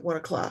at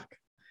 1:00.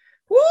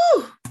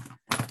 Woo!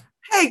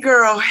 Hey,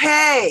 girl.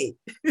 Hey.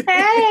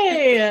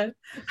 Hey.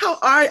 How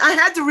are you? I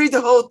had to read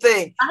the whole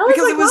thing. I was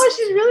like, wow,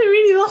 she's really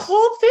reading the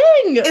whole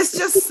thing.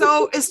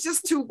 It's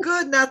just too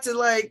good not to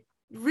like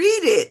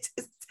read it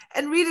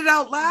and read it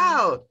out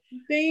loud.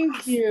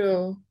 Thank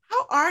you.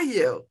 How are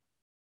you?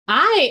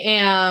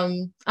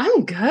 I'm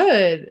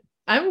good.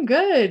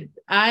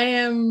 I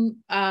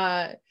am,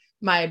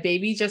 my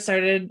baby just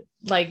started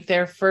like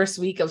their first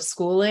week of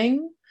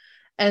schooling.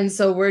 And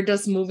so we're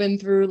just moving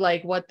through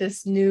like what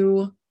this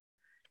new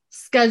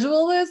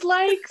schedule is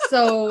like.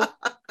 So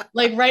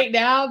like right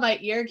now, my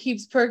ear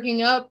keeps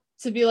perking up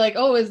to be like,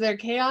 oh, is there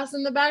chaos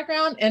in the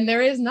background? And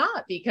there is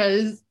not,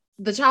 because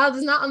the child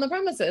is not on the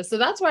premises. So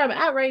that's where I'm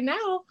at right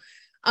now.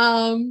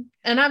 And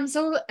I'm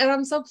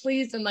so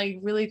pleased and like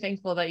really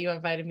thankful that you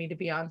invited me to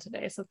be on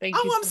today. So thank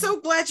you. Oh, I'm so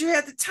glad you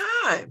had the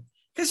time.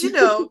 Because, you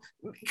know,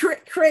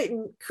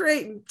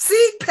 creating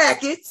seed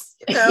packets,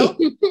 you know,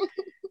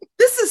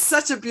 this is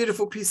such a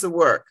beautiful piece of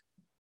work.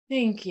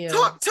 Thank you.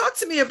 Talk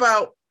to me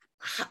about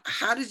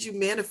how did you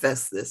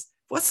manifest this?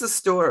 What's the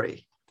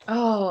story?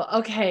 Oh,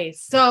 okay.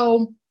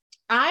 So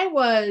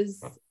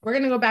we're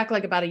going to go back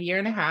like about a year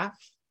and a half.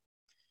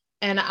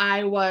 And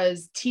I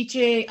was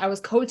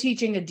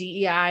co-teaching a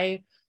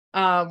DEI,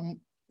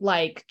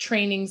 like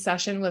training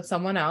session with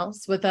someone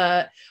else, with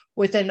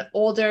an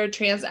older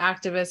trans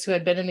activist who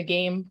had been in the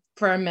game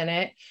for a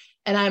minute.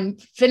 And I'm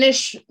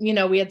finished, you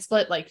know, we had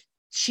split, like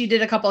she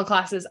did a couple of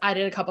classes, I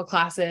did a couple of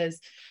classes,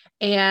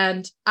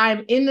 and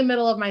I'm in the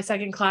middle of my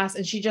second class.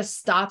 And she just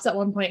stops at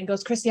one point and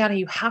goes, Christiana,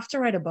 you have to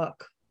write a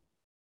book.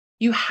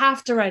 You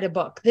have to write a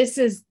book. This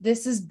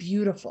is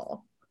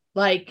beautiful.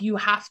 Like, you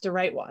have to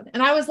write one.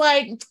 And I was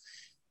like,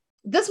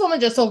 this woman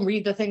just don't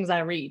read the things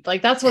I read.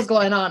 Like, that's what's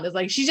going on. Is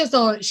like, she just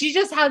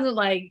hasn't,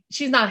 like,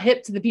 she's not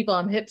hip to the people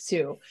I'm hip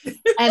to.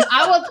 And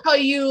I will tell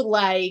you,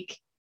 like,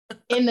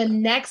 in the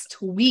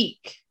next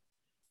week,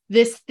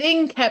 this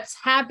thing kept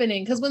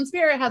happening. Because when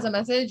spirit has a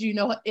message, you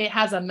know, it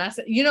has a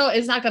message, you know,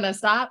 it's not going to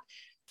stop.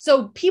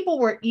 So people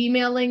were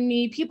emailing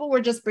me. People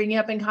were just bringing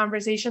up in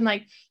conversation,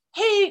 like,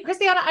 hey,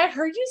 Christiana, I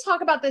heard you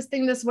talk about this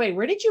thing this way.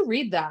 Where did you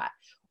read that?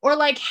 Or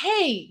like,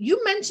 hey,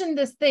 you mentioned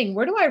this thing.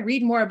 Where do I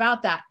read more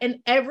about that? And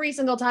every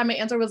single time my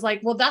answer was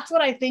like, well, that's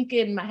what I think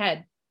in my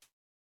head.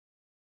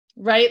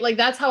 Right? Like,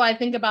 that's how I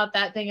think about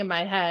that thing in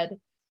my head.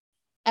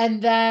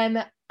 And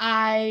then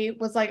I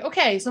was like,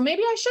 okay, so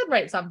maybe I should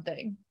write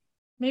something.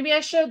 maybe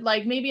I should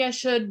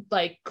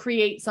like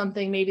create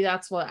something. Maybe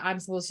that's what I'm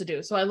supposed to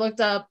do. So I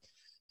looked up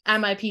at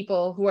my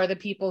people who are the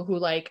people who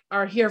like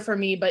are here for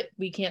me, but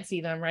we can't see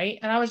them. Right.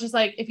 And I was just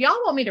like, if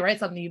y'all want me to write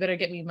something, you better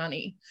get me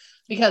money,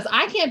 because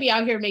I can't be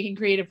out here making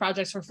creative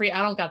projects for free.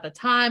 I don't got the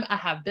time. I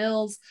have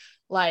bills.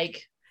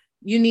 Like,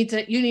 you need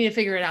to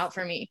figure it out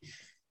for me.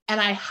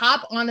 And I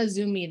hop on a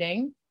Zoom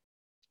meeting.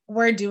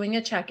 We're doing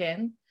a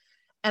check-in,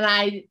 and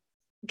I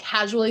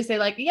casually say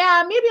like,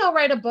 yeah, maybe I'll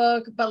write a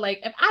book, but like,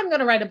 if I'm going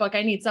to write a book,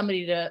 I need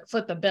somebody to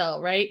foot the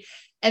bill. Right.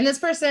 And this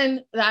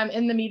person that I'm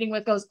in the meeting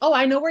with goes, oh,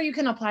 I know where you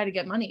can apply to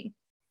get money.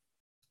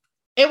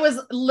 It was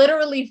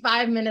literally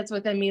 5 minutes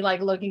within me, like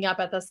looking up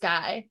at the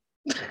sky.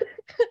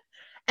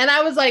 And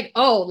I was like,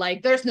 oh,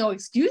 like there's no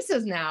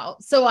excuses now.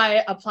 So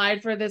I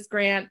applied for this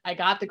grant. I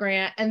got the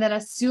grant. And then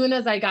as soon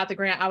as I got the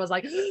grant, I was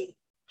like,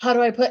 how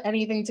do I put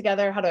anything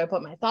together? How do I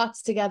put my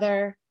thoughts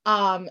together?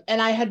 And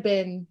I had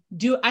been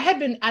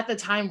at the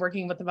time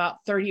working with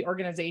about 30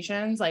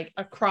 organizations like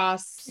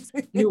across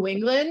New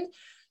England.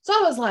 So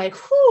I was like,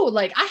 whew,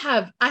 like I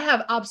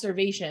have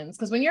observations,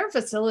 because when you're a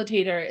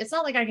facilitator, it's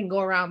not like I can go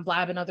around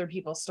blabbing other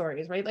people's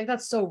stories, right? Like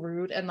that's so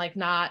rude and like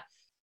not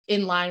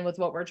in line with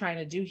what we're trying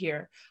to do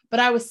here. But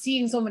I was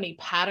seeing so many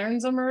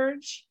patterns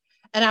emerge,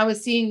 and I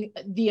was seeing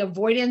the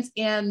avoidance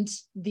and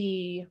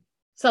the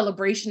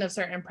celebration of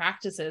certain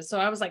practices. So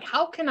I was like,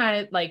 how can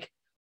I like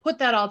put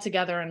that all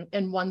together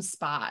in one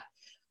spot?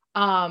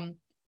 And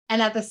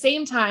at the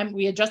same time,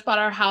 we had just bought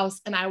our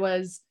house, and I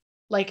was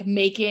like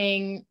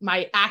making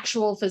my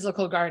actual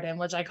physical garden,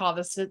 which I call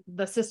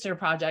the sister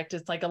project.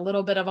 It's like a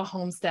little bit of a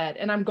homestead.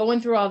 And I'm going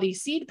through all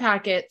these seed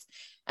packets,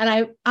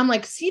 and I'm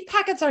like, seed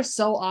packets are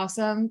so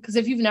awesome. Because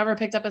if you've never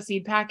picked up a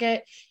seed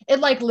packet, it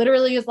like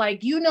literally is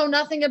like, you know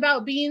nothing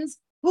about beans.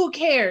 Who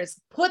cares?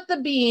 Put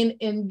the bean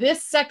in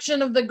this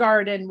section of the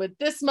garden with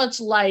this much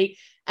light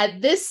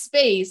at this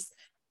space,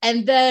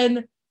 and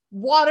then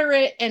water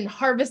it and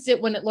harvest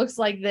it when it looks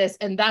like this.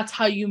 And that's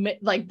how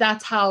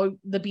that's how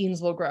the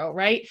beans will grow.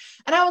 Right.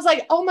 And I was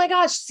like, oh my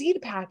gosh,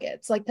 seed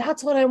packets. Like,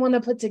 that's what I want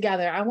to put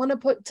together. I want to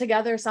put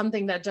together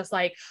something that just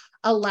like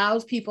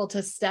allows people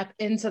to step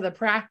into the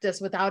practice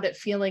without it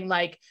feeling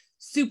like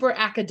super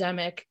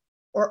academic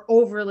or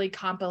overly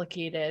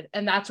complicated.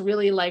 And that's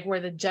really like where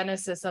the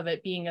genesis of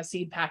it being a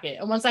seed packet.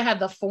 And once I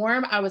had the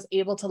form, I was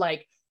able to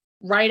like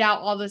write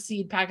out all the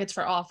seed packets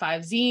for all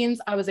 5 zines.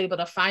 I was able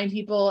to find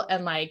people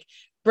and like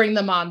bring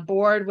them on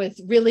board with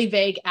really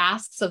vague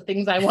asks of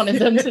things I wanted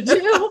them to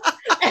do.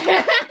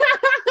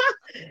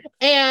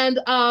 And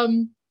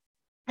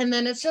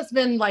then it's just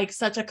been like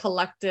such a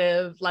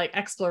collective like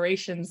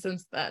exploration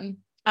since then.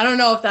 I don't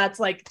know if that's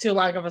like too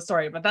long of a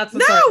story, but that's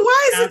the story.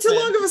 Why is it too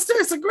long of a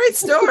story? It's a great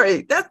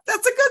story. That's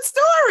a good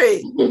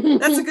story.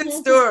 That's a good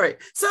story.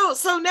 So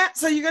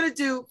you're gonna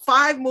do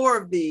 5 more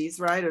of these,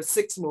 right? Or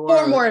 6 more?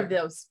 4 more of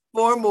those.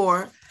 4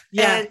 more.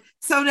 Yeah. And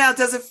so now,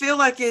 does it feel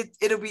like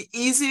it'll be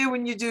easier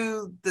when you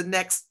do the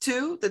next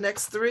 2, the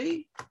next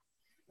 3?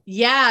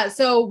 Yeah.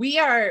 So we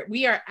are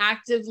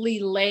actively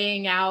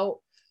laying out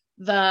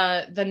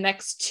the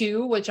next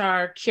 2, which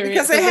are curious,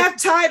 because they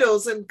have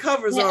titles and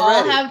covers they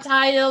already. all have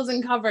titles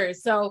and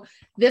covers. So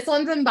this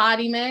one's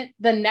embodiment.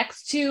 The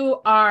next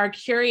 2 are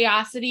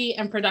curiosity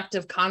and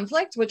productive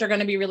conflict, which are going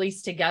to be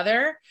released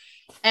together.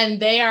 And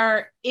they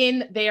are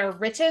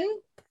written.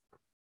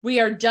 We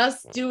are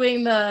just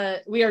doing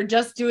the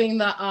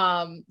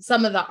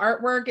some of the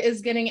artwork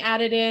is getting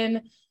added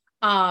in.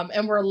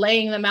 And we're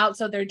laying them out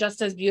so they're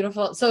just as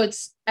beautiful. So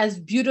it's as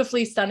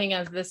beautifully stunning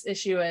as this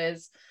issue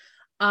is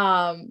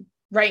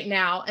right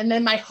now. And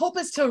then my hope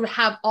is to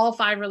have all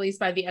 5 released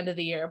by the end of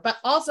the year. But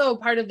also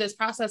part of this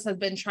process has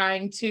been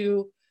trying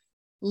to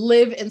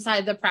live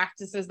inside the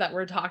practices that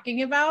we're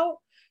talking about,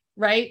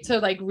 right? So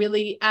like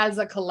really as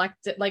a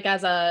collective, like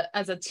as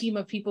a team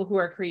of people who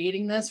are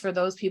creating this, for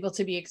those people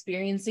to be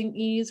experiencing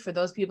ease, for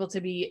those people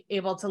to be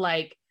able to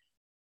like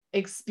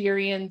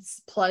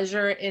experience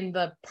pleasure in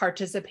the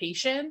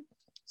participation.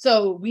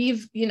 So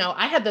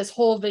I had this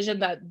whole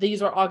vision that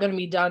these were all going to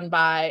be done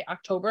by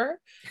October,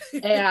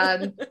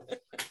 and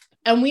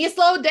we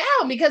slowed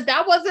down because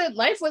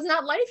life was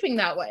not lifing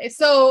that way.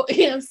 So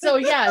so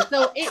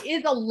it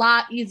is a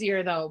lot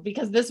easier though,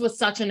 because this was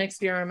such an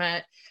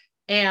experiment,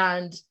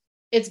 and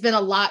it's been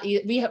a lot.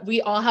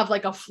 We all have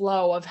like a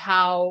flow of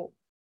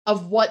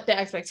what the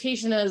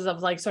expectation is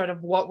of like sort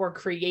of what we're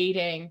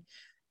creating.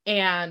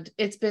 And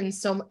it's been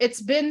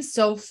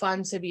so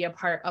fun to be a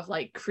part of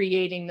like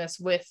creating this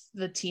with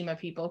the team of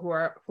people who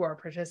are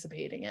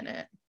participating in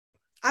it.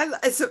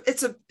 If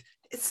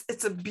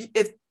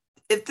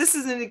this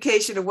is an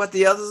indication of what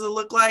the others will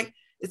look like,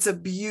 it's a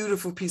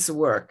beautiful piece of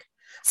work.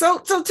 So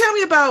tell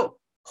me about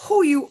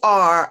who you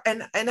are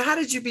and how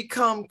did you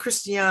become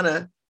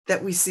Christiana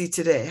that we see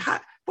today?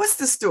 What's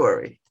the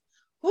story?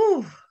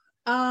 Who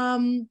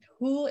am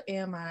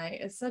I?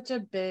 It's such a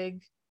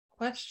big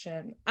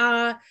question.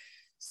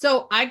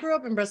 So I grew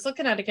up in Bristol,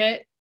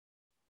 Connecticut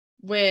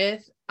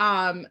with,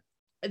 I'm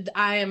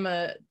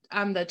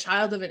the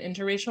child of an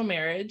interracial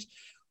marriage,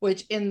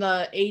 which in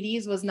the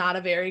 80s was not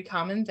a very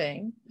common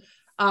thing.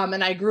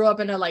 And I grew up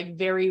in a like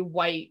very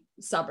white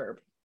suburb.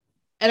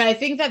 And I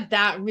think that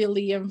that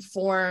really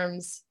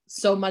informs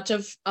so much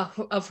of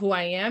who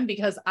I am,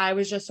 because I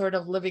was just sort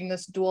of living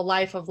this dual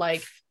life of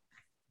like,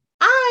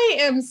 I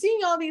am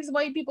seeing all these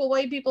white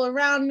people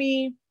around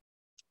me.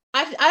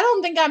 I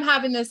don't think I'm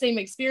having the same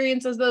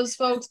experience as those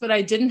folks, but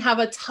I didn't have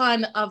a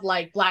ton of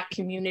like Black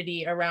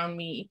community around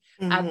me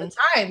at the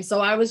time.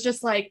 So I was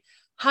just like,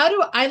 how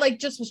do I like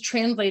just was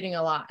translating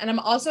a lot. And I'm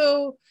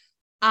also,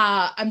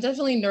 I'm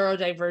definitely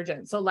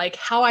neurodivergent. So like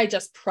how I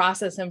just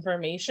process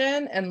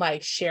information and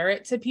like share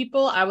it to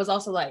people, I was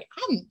also like,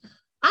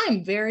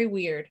 I'm very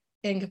weird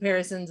in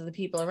comparison to the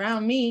people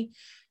around me.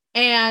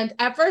 And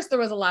at first there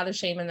was a lot of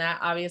shame in that.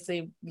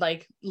 Obviously,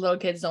 like little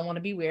kids don't want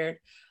to be weird.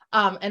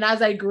 And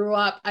as I grew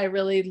up, I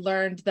really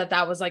learned that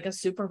that was like a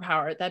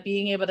superpower, that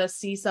being able to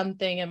see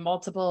something in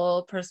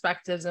multiple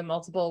perspectives in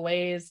multiple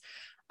ways,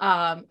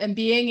 and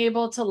being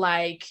able to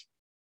like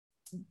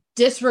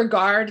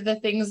disregard the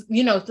things,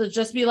 you know, to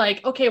just be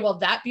like, okay, well,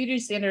 that beauty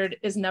standard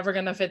is never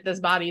going to fit this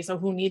body. So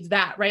who needs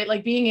that? Right.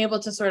 Like being able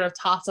to sort of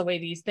toss away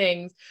these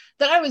things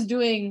that I was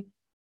doing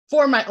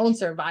for my own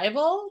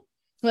survival,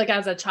 like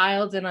as a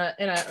child in a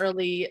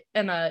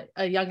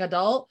young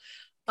adult,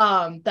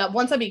 that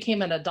once I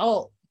became an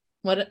adult,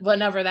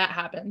 whenever that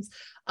happens,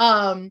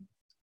 I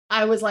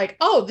was like,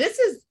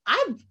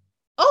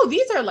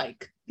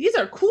 these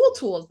are cool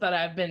tools that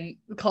I've been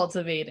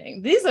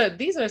cultivating. These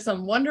are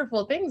some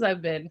wonderful things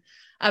I've been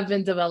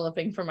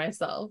developing for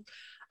myself.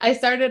 I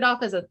started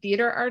off as a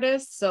theater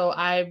artist. So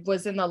I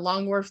was in the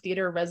Long Wharf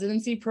Theater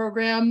residency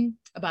program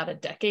about a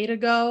decade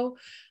ago.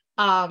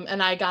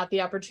 And I got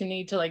the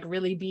opportunity to like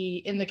really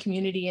be in the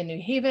community in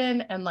New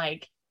Haven and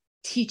like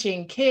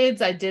teaching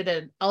kids. I did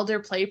an elder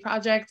play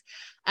project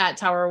at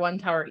Tower 1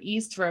 Tower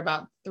East for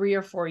about 3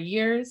 or 4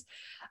 years,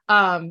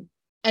 and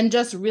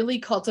just really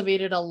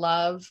cultivated a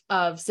love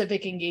of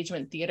civic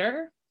engagement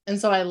theater. And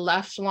so I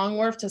left Long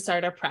Wharf to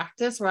start a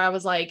practice where I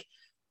was like,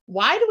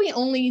 why do we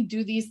only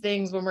do these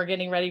things when we're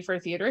getting ready for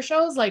theater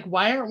shows? Like,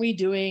 why aren't we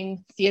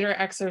doing theater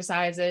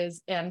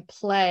exercises and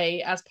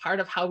play as part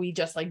of how we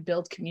just like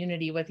build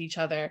community with each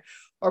other,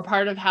 or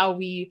part of how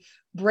we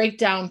break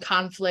down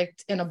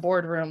conflict in a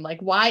boardroom? Like,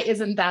 why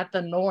isn't that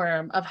the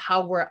norm of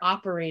how we're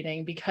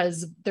operating?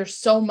 Because there's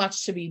so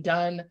much to be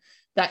done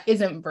that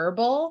isn't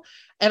verbal,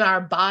 and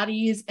our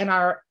bodies and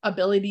our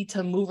ability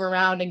to move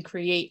around and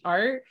create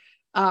art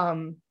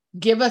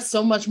give us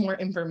so much more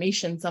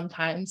information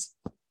sometimes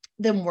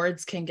than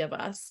words can give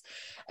us.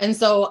 And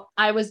so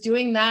I was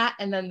doing that,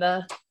 and then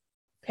the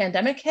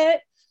pandemic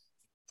hit,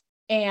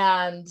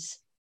 and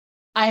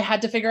I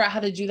had to figure out how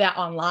to do that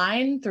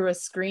online through a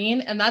screen.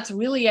 And that's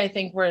really, I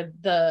think, where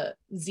the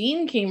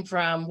zine came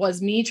from,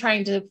 was me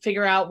trying to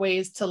figure out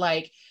ways to,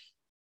 like,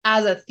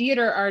 as a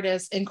theater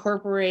artist,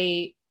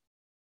 incorporate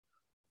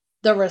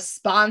the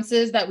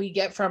responses that we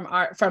get from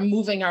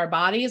moving our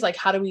bodies. Like,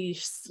 how do we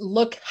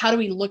look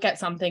at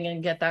something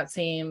and get that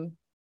same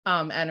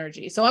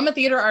energy? So I'm a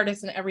theater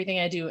artist in everything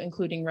I do,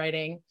 including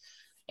writing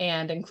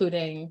and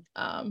including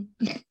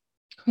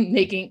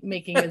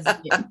making a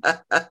zine.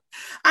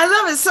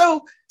 I love it.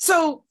 So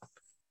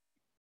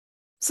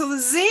the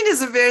zine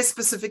is a very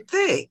specific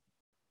thing.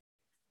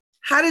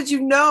 How did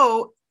you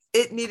know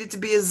it needed to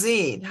be a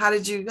zine? How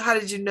did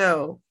you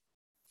know?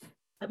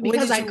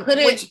 Because I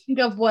couldn't think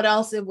of what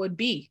else it would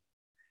be.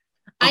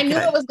 Okay. I knew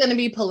it was going to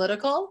be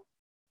political,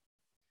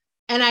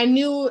 and I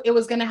knew it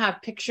was going to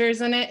have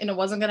pictures in it, and it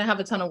wasn't going to have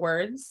a ton of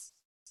words.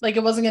 Like,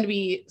 it wasn't going to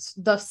be,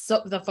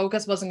 the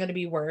focus wasn't going to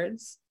be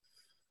words.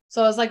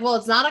 So I was like, well,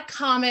 it's not a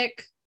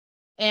comic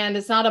and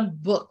it's not a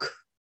book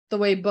the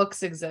way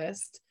books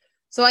exist.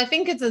 So I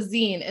think it's a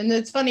zine. And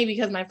it's funny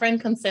because my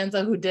friend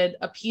Constanza, who did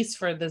a piece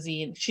for the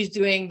zine, she's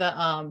doing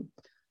the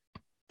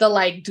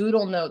like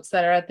doodle notes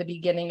that are at the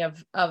beginning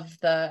of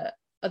the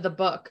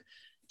book.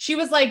 She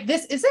was like,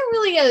 this isn't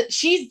really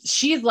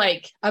she's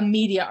like a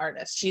media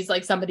artist. She's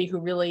like somebody who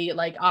really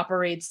like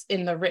operates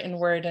in the written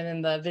word and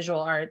in the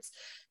visual arts.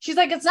 She's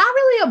like, it's not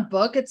really a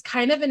book. It's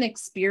kind of an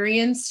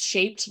experience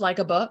shaped like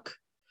a book.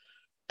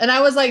 And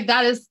I was like,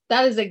 that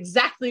is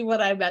exactly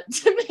what I meant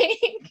to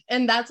make.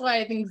 And that's why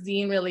I think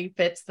zine really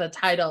fits the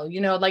title.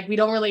 You know, like, we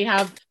don't really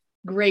have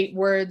great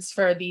words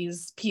for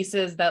these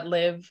pieces that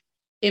live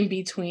in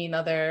between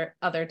other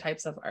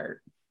types of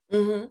art.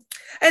 Mm-hmm.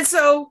 And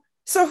so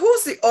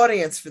who's the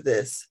audience for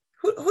this?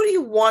 Who do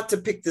you want to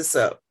pick this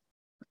up?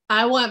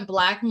 I want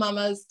Black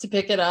mamas to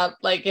pick it up.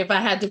 Like, if I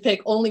had to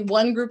pick only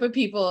one group of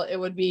people, it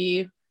would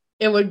be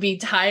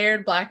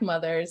tired Black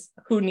mothers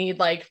who need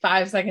like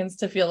 5 seconds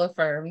to feel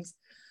affirmed.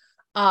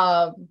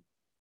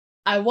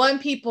 I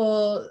want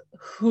people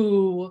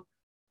who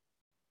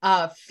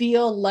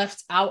feel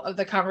left out of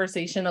the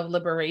conversation of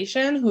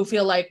liberation, who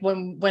feel like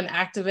when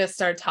activists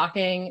start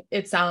talking,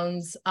 it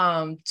sounds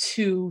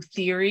too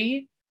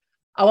theory.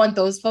 I want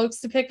those folks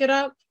to pick it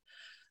up.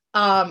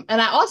 And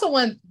I also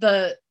want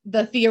the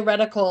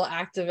theoretical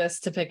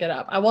activists to pick it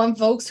up. I want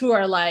folks who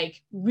are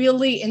like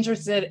really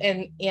interested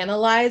in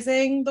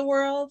analyzing the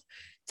world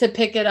to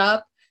pick it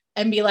up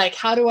and be like,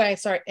 how do I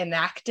start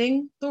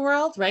enacting the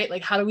world, right?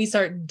 Like, how do we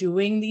start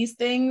doing these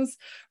things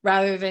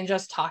rather than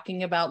just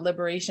talking about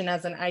liberation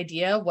as an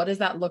idea? What does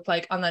that look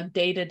like on a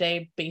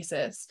day-to-day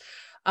basis?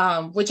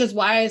 Which is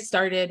why I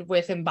started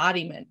with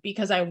embodiment,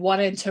 because I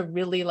wanted to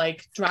really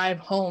like drive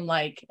home,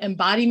 like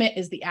embodiment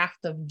is the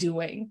act of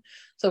doing.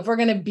 So if we're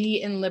going to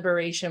be in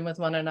liberation with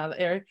one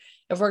another,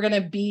 if we're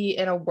going to be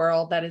in a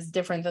world that is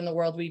different than the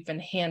world we've been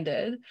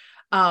handed,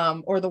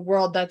 or the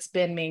world that's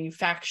been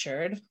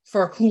manufactured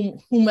for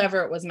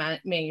whomever it was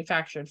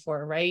manufactured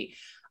for, right?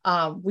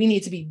 We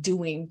need to be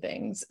doing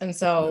things. And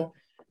so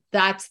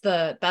that's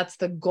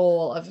the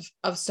goal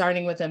of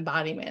starting with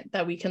embodiment,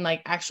 that we can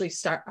like actually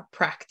start a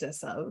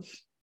practice of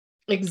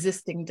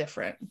existing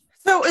different.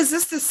 So is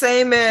this the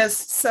same as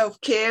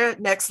self-care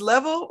next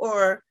level,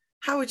 or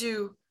how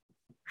do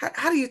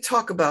you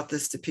talk about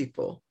this to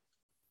people?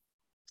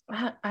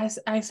 I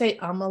say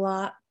a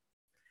lot.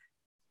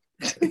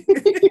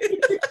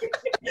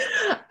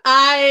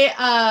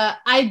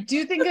 I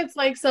do think it's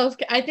like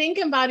self-care. I think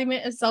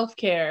embodiment is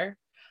self-care.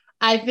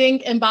 I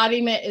think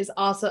embodiment is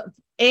also,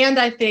 and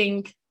I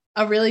think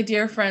a really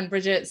dear friend,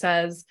 Bridget,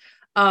 says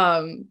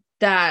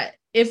that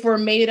if we're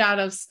made out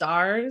of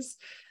stars,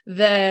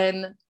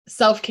 then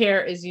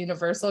self-care is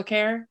universal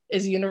care,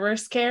 is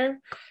universe care.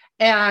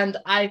 And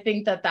I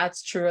think that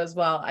that's true as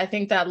well. I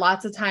think that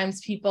lots of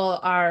times people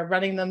are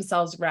running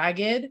themselves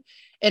ragged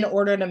in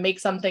order to make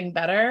something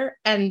better.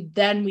 And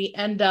then we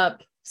end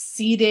up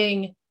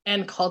seeding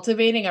and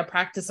cultivating a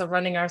practice of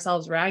running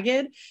ourselves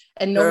ragged,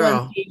 and no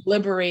one's being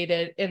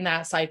liberated in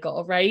that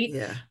cycle, right?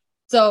 Yeah.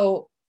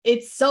 So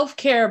it's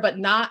self-care, but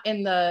not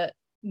in a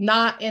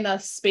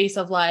space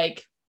of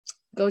like,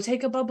 go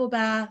take a bubble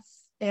bath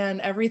and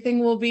everything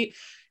will be,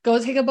 go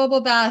take a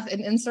bubble bath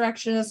and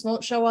insurrectionists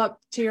won't show up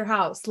to your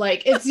house.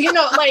 Like, it's, you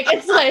know, like,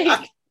 it's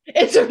like,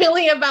 it's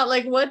really about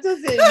like, what does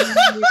it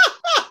mean?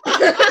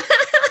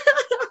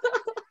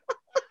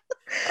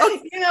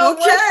 You know,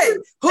 okay,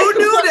 who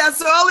knew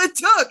that's all it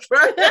took,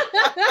 right?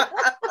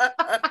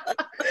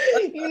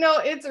 You know,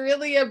 it's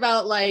really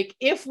about like,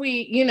 if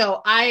we, you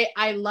know,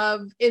 I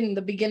love, in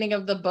the beginning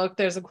of the book,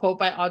 there's a quote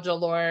by Audre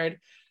Lorde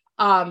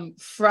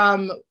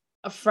from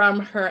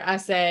her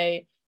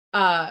essay,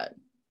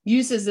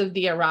 Uses of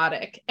the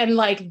Erotic. And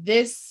like,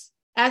 this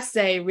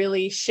essay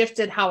really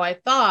shifted how I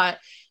thought.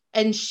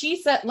 And she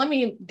said, let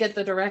me get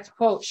the direct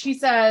quote. She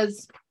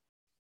says,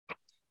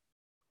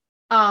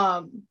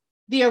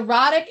 the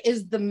erotic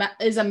is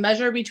a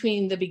measure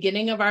between the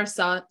beginning of our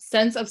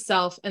sense of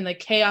self and the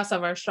chaos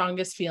of our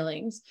strongest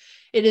feelings.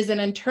 It is an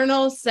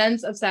internal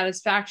sense of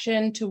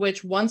satisfaction to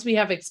which, once we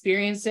have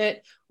experienced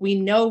it, we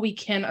know we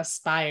can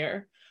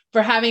aspire.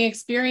 For having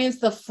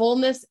experienced the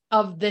fullness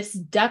of this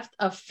depth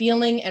of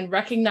feeling and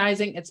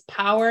recognizing its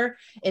power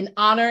in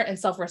honor and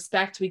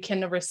self-respect, we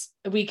can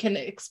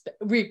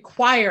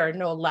require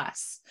no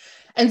less.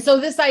 And so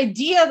this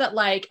idea that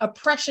like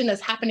oppression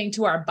is happening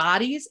to our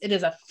bodies, it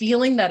is a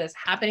feeling that is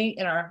happening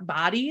in our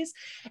bodies.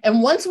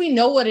 And once we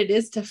know what it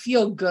is to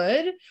feel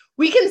good,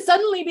 we can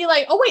suddenly be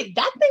like, oh wait,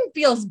 that thing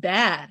feels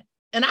bad.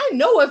 And I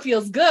know it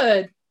feels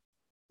good.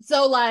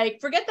 So like,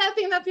 forget that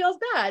thing that feels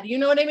bad. You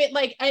know what I mean?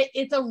 Like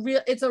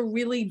it's a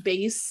really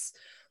base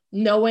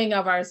knowing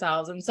of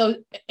ourselves. And so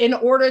in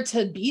order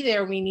to be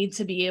there, we need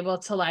to be able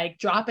to like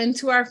drop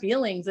into our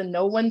feelings and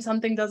know when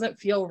something doesn't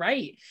feel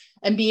right,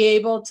 and be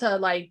able to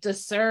like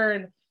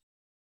discern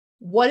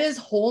what is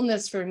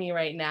wholeness for me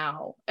right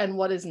now and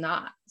what is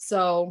not.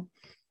 So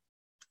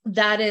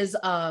that is,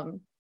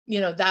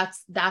 you know,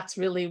 that's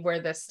really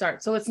where this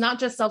starts. So it's not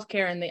just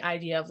self-care and the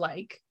idea of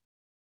like,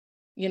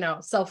 you know,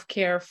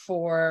 self-care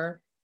for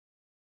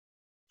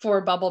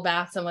bubble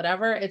baths and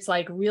whatever. It's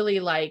like really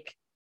like,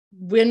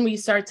 when we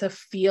start to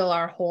feel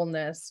our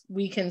wholeness,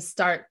 we can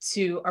start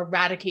to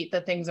eradicate the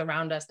things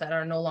around us that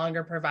are no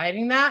longer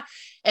providing that.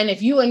 And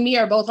if you and me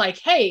are both like,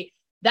 hey,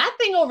 that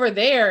thing over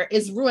there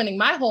is ruining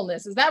my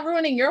wholeness, is that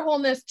ruining your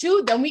wholeness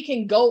too? Then we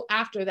can go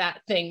after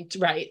that thing,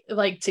 right?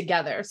 Like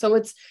together. So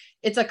it's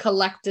a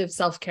collective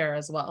self-care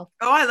as well.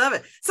 Oh, I love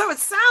it. So it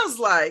sounds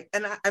like,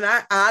 and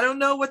I don't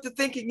know what the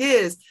thinking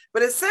is,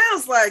 but it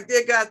sounds like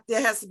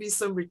there has to be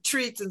some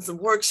retreats and some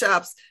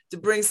workshops to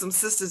bring some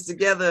sisters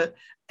together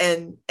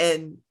and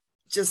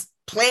just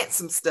plant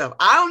some stuff.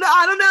 I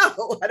don't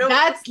know.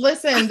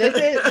 Listen, this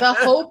is the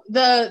hope.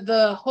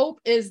 The hope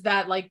is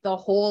that like the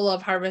whole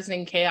of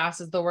Harvesting Chaos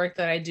is the work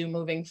that I do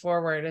moving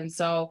forward. And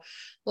so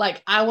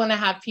like, I want to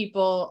have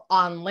people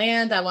on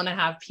land. I want to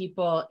have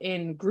people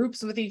in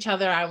groups with each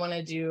other. I want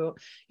to do,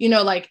 you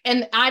know, like,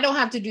 and I don't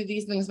have to do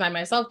these things by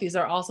myself. These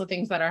are also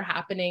things that are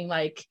happening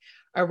like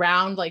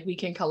around, like we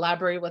can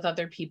collaborate with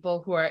other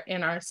people who are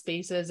in our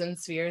spaces and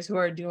spheres who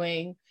are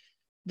doing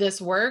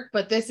this work.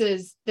 But this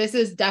is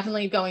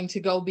definitely going to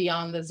go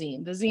beyond the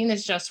zine. The zine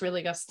is just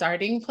really a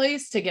starting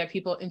place to get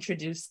people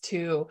introduced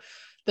to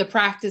the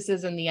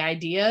practices and the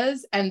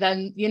ideas. And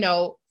then, you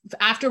know,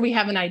 after we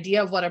have an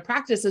idea of what a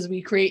practice is,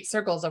 we create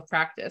circles of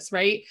practice,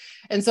 right?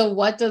 And so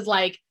what does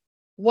like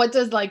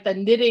the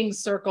knitting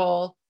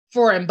circle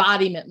for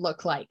embodiment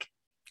look like?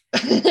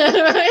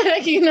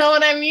 You know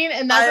what I mean?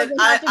 And that's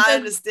I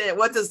understand.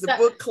 What does the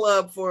book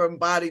club for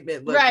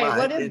embodiment look like?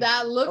 What does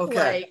that look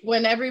like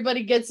when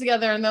everybody gets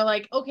together and they're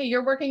like, okay,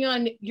 you're working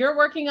on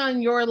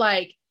your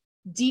like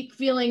deep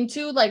feeling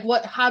too. Like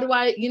how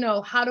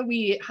do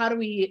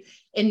we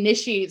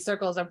initiate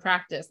circles of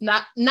practice?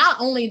 Not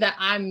only that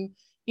I'm,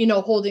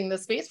 holding the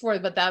space for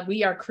it, but that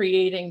we are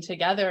creating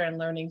together and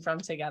learning from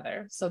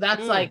together. So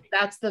that's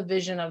that's the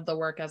vision of the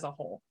work as a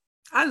whole.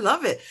 I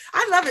love it.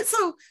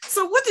 So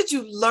what did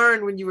you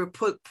learn when you were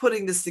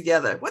putting this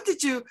together? What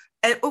did you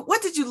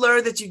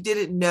learn that you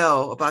didn't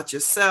know about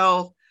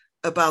yourself,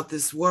 about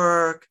this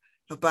work,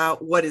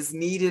 about what is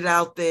needed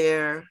out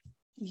there?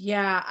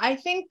 Yeah, I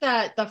think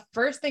that the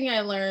first thing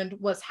I learned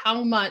was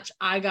how much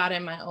I got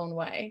in my own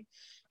way.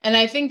 And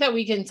I think that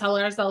we can tell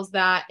ourselves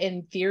that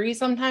in theory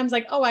sometimes,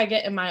 like, oh, I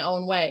get in my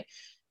own way.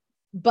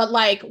 But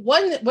like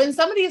when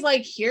somebody's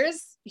like,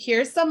 here's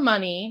some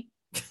money,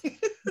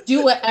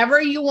 do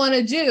whatever you want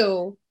to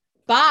do,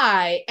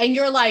 bye, and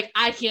you're like,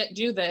 I can't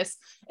do this,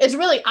 it's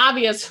really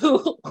obvious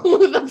who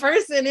the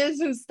person is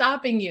who's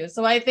stopping you.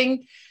 So I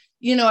think,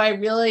 I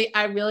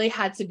really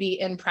had to be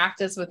in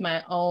practice with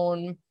my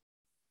own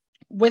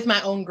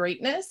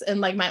greatness and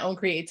like my own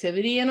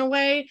creativity in a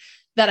way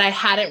that I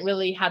hadn't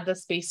really had the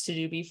space to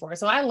do before.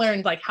 So I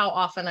learned like how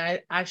often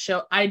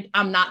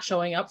I'm not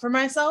showing up for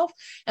myself,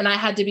 and I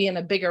had to be in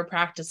a bigger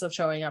practice of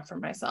showing up for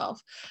myself.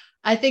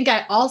 I think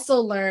I also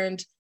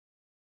learned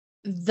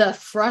the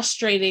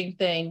frustrating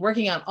thing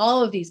working on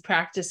all of these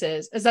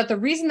practices is that the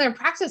reason they're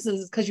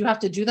practices is because you have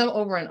to do them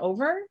over and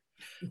over.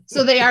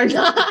 So they are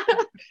not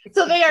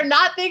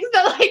things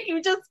that like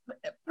you just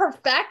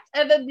perfect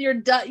and then you're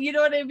done. You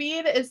know what I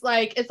mean? It's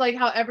like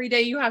how every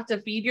day you have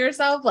to feed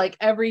yourself. Like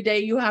every day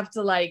you have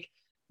to like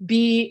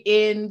be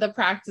in the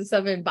practice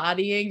of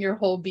embodying your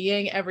whole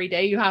being. Every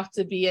day you have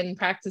to be in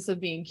practice of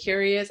being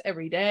curious.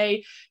 Every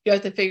day you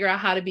have to figure out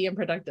how to be in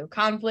productive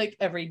conflict.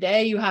 Every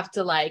day you have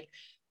to like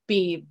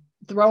be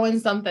throwing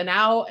something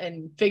out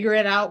and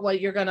figuring out what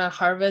you're going to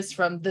harvest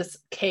from this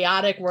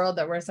chaotic world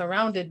that we're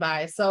surrounded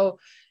by. So,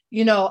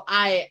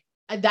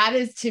 that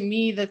is to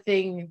me the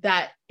thing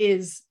that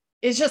is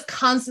just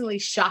constantly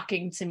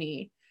shocking to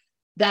me,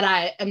 that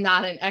I am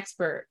not an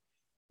expert.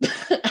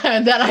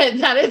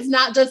 that it's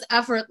not just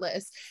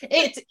effortless.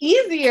 It's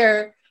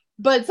easier,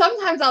 but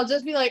sometimes I'll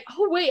just be like,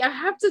 oh wait, I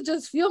have to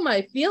just feel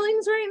my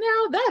feelings right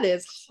now. That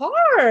is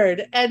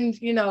hard. And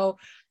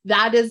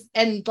that is,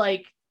 and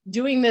like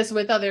doing this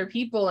with other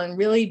people and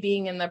really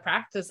being in the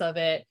practice of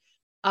it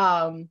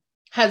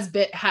has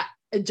been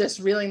just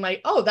really like,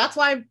 oh, that's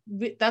why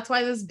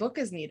this book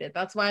is needed.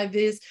 That's why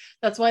this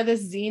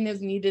zine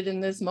is needed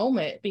in this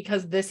moment,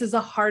 because this is a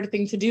hard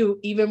thing to do.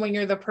 Even when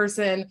you're the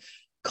person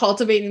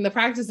cultivating the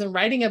practice and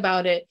writing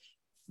about it,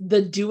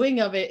 the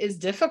doing of it is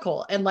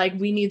difficult. And like,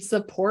 we need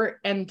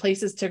support and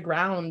places to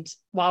ground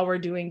while we're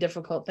doing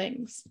difficult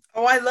things.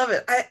 Oh, I love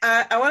it.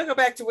 I want to go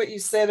back to what you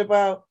said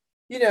about,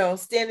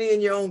 standing in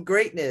your own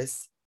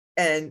greatness.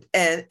 And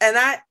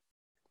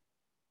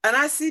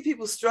I see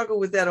people struggle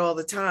with that all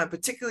the time,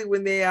 particularly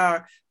when they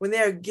are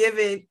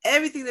given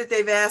everything that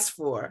they've asked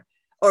for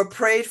or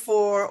prayed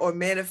for or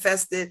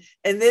manifested,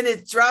 and then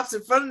it drops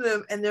in front of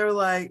them and they're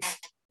like,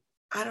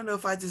 I don't know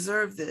if I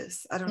deserve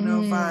this. I don't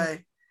know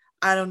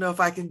if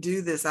I can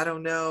do this. I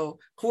don't know,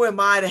 who am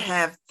I to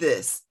have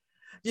this,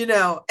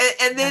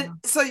 and then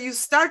so you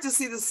start to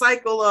see the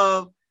cycle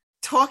of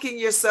talking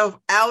yourself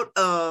out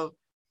of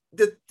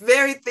the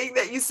very thing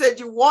that you said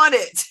you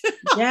wanted.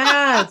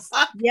 Yes.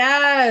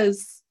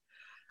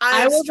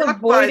 I was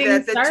struck by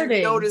that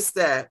you noticed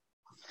that.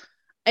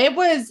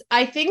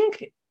 I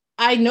think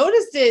I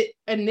noticed it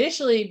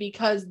initially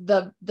because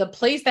the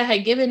place that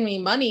had given me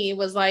money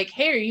was like,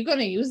 hey, are you going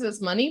to use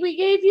this money we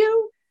gave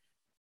you?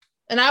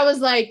 And I was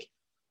like,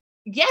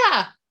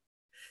 yeah,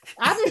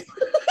 I'm going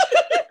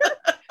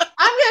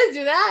to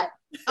do that.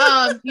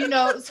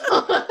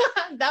 So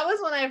that was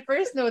when I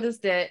first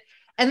noticed it.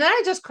 And then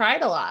I just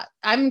cried a lot.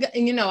 I'm just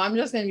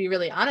going to be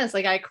really honest.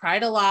 Like I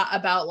cried a lot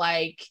about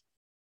like,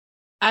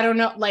 I don't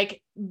know,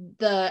 like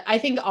I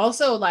think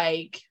also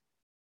like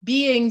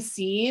being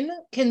seen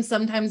can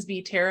sometimes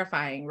be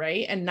terrifying,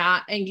 right? And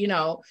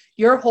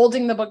you're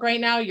holding the book right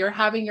now. You're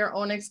having your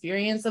own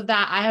experience of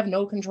that. I have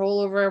no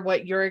control over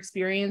what you're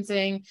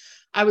experiencing.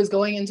 I was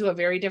going into a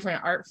very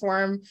different art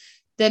form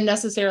than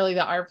necessarily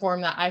the art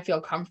form that I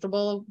feel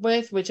comfortable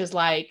with, which is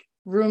like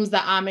rooms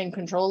that I'm in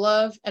control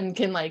of and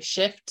can like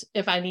shift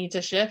if I need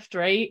to shift,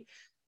 right?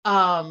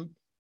 And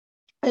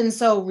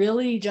so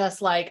really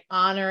just like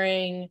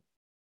honoring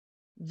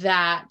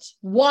that,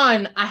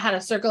 one, I had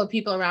a circle of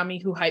people around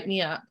me who hyped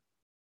me up,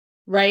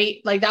 right?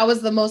 Like that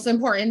was the most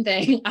important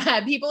thing. I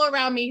had people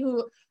around me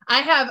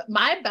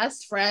my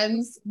best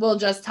friends will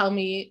just tell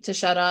me to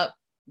shut up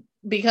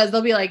because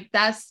they'll be like,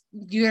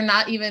 you're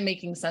not even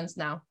making sense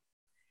now.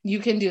 You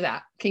can do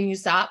that. Can you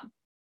stop?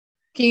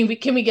 Can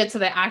we get to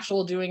the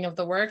actual doing of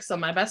the work? So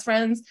my best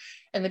friends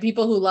and the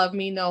people who love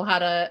me know how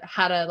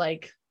to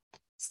like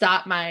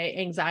stop my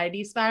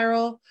anxiety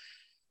spiral.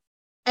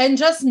 And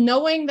just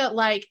knowing that,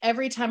 like,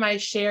 every time I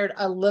shared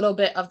a little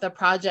bit of the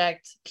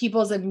project,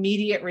 people's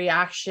immediate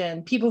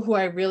reaction, people who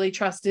I really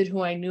trusted,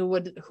 who I knew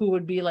who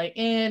would be like,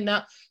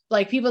 no,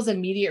 like, people's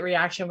immediate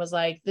reaction was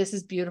like, this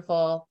is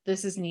beautiful.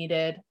 This is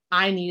needed.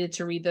 I needed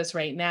to read this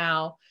right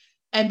now.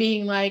 And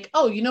being like,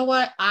 oh, you know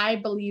what? I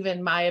believe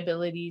in my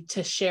ability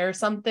to share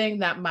something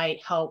that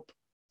might help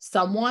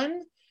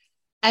someone.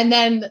 And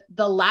then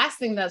the last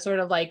thing that sort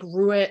of like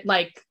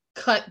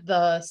cut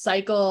the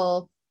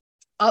cycle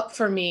up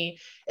for me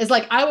is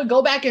like, I would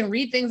go back and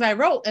read things I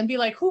wrote and be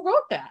like, who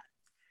wrote that?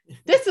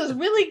 This is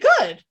really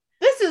good.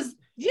 This is,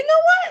 you know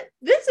what?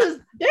 There's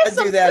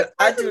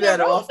I do that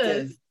often.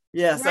 This,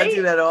 yes, right? I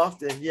do that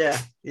often. Yeah.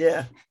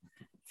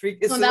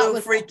 It's a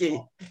little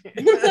freaky.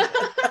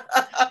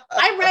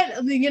 I read,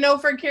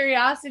 for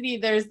Curiosity,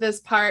 there's this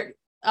part,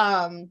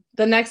 the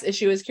next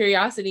issue is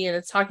Curiosity, and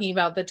it's talking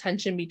about the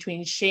tension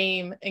between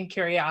shame and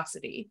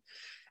curiosity.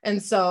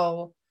 And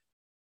so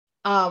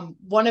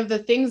one of the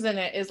things in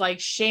it is like,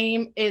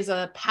 shame is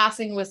a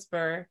passing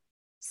whisper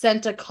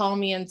sent to call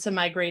me into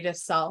my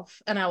greatest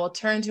self, and I will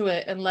turn to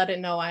it and let it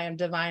know I am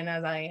divine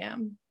as I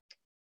am.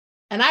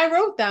 And I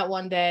wrote that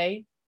one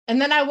day, and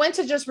then I went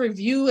to just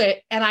review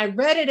it, and I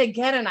read it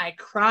again, and I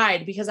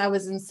cried because I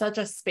was in such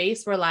a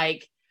space where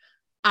like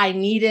I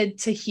needed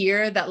to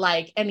hear that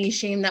like any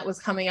shame that was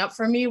coming up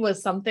for me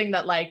was something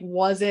that like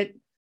wasn't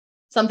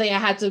something I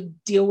had to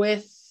deal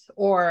with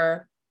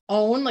or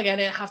own. Like, I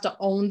didn't have to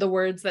own the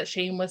words that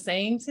shame was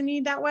saying to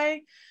me that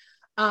way.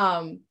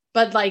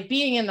 But like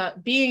being in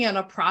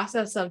a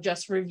process of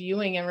just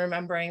reviewing and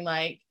remembering,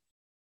 like,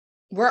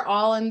 we're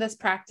all in this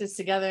practice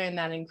together, and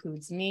that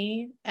includes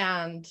me.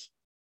 And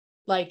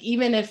like,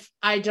 even if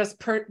I'm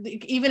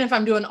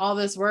doing all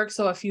this work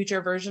so a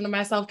future version of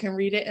myself can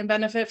read it and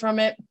benefit from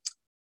it,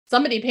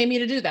 somebody pay me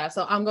to do that.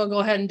 So I'm going to go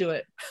ahead and do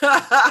it.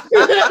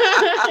 I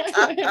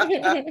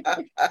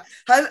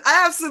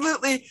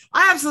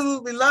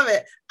absolutely love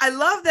it. I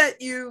love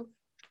that you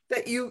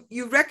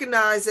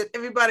recognize that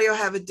everybody will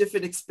have a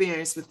different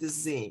experience with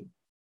this zine.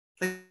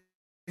 Like,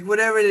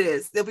 whatever it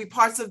is, there'll be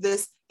parts of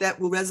this that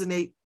will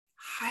resonate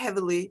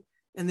heavily,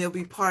 and there'll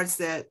be parts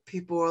that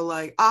people are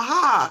like,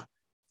 aha,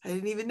 I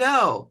didn't even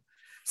know.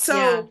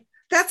 So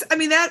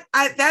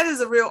that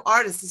is a real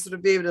artist, to sort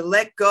of be able to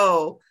let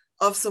go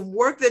of some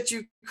work that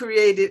you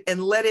created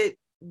and let it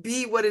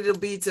be what it'll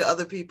be to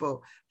other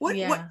people.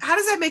 How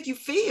does that make you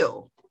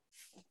feel?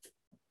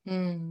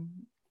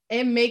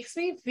 It makes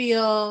me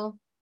feel,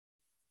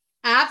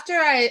 after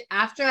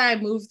I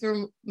move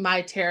through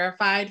my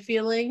terrified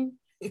feeling,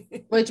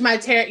 which my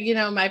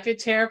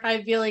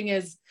terrified feeling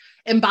is,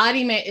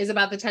 embodiment is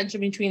about the tension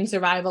between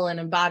survival and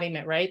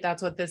embodiment, right?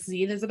 That's what this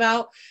zine is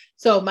about.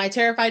 So my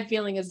terrified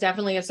feeling is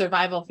definitely a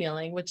survival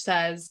feeling, which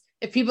says,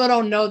 if people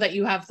don't know that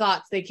you have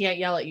thoughts, they can't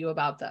yell at you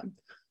about them,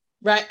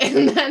 right?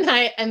 And then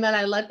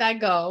I let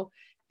that go.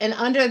 And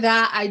under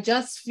that, I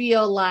just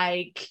feel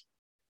like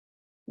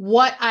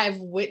what I've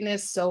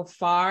witnessed so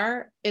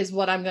far is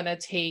what I'm going to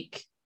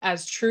take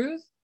as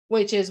truth,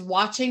 which is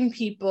watching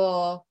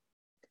people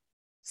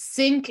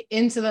sink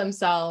into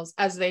themselves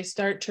as they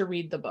start to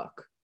read the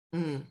book,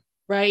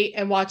 right?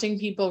 And watching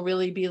people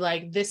really be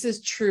like, this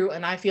is true,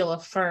 and I feel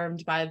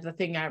affirmed by the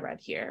thing I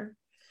read here.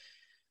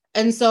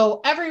 And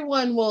so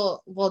everyone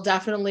will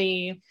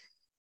definitely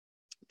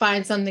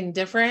find something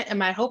different. And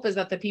my hope is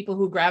that the people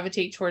who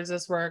gravitate towards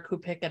this work, who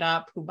pick it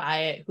up, who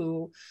buy it,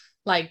 who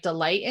like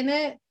delight in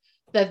it,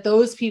 that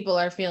those people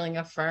are feeling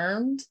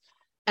affirmed.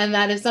 And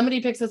that if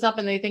somebody picks this up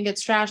and they think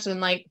it's trash, then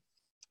like,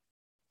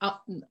 I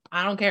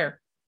don't care.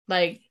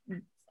 Like,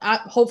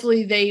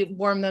 hopefully they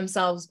warm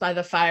themselves by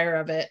the fire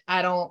of it.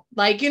 I don't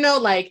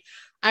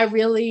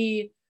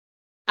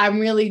I'm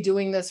really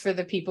doing this for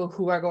the people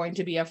who are going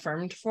to be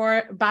affirmed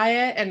by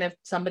it. And if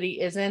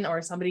somebody isn't,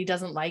 or somebody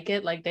doesn't like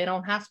it, like, they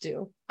don't have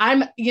to.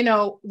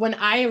 When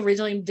I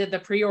originally did the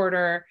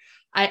pre-order,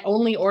 I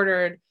only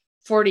ordered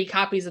 40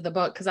 copies of the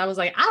book because I was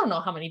like, I don't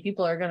know how many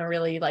people are going to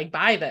really like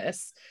buy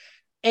this.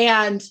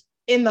 And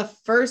in the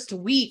first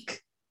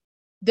week,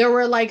 there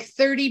were like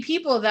 30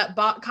 people that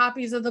bought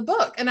copies of the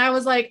book. And I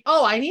was like,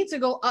 oh, I need to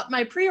go up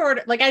my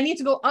pre-order. Like, I need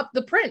to go up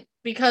the print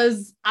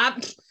because I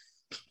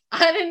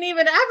didn't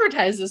even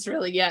advertise this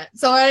really yet.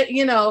 So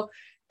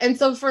and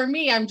so for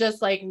me, I'm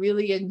just like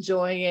really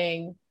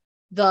enjoying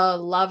the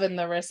love and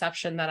the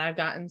reception that I've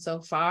gotten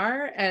so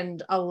far,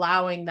 and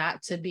allowing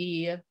that to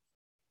be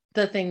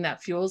the thing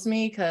that fuels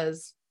me,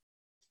 because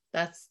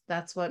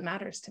that's what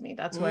matters to me.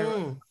 That's what I'm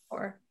looking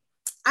for.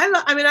 I've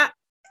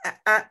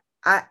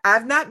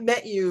not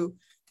met you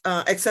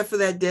except for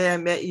that day I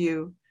met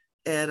you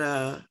at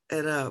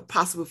a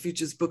Possible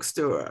Futures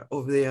bookstore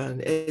over there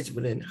on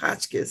Edgewood and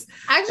Hotchkiss.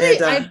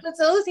 Actually, I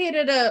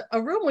facilitated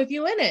a room with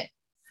you in it.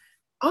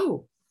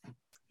 Oh,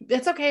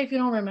 it's okay if you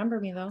don't remember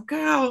me though.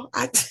 Girl,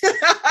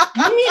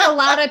 you meet a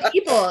lot of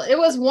people. It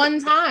was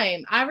one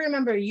time. I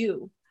remember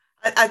you.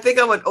 I think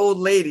I'm an old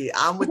lady.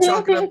 I'm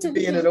chalking up to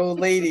being an old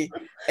lady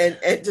and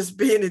just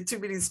being in too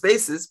many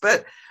spaces.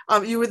 But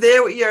you were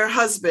there with your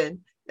husband,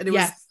 and it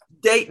was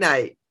date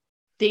night.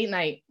 Date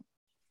night.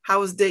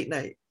 How was date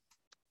night?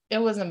 It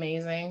was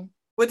amazing.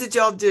 What did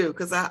y'all do?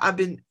 Because I've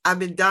been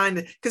dying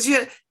because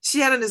you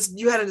had on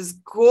this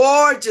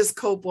gorgeous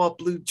cobalt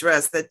blue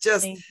dress that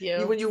just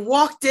when you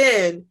walked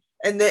in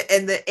and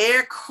the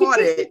air caught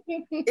it,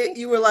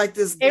 you were like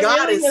this goddess. It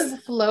really was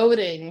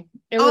floating.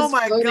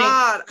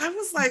 God. I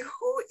was like,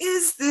 who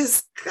is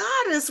this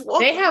goddess?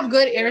 They have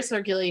good air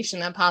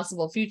circulation at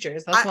Possible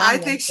Futures. That's I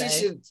think she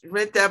should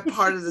rent that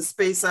part of the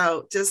space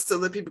out just so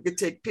that people could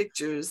take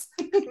pictures.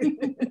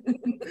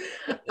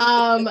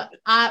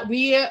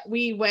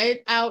 We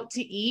went out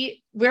to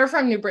eat. We're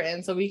from New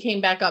Britain, so we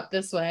came back up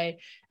this way,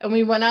 and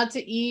we went out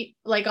to eat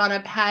like on a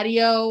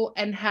patio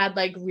and had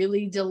like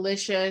really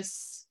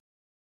delicious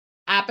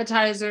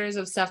appetizers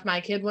of stuff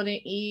my kid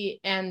wouldn't eat,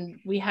 and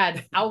we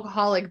had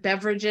alcoholic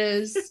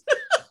beverages.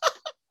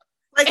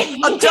 Like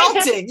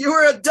adulting. You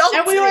were adulting.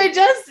 And we were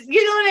just,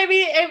 you know what I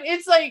mean?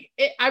 It's like,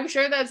 I'm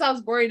sure that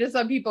sounds boring to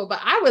some people, but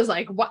I was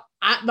like, what?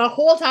 The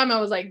whole time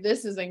I was like,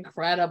 this is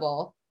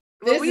incredible.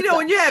 Well,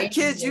 when you have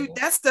kids,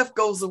 that stuff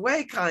goes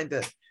away, kind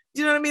of.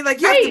 You know what I mean?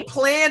 Like you have to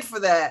plan for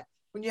that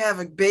when you have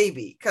a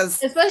baby,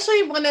 because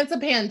especially when it's a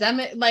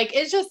pandemic, like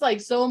it's just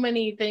like so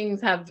many things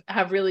have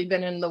really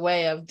been in the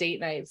way of date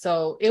night.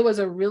 So it was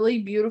a really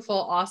beautiful,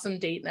 awesome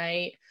date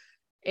night,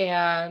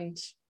 and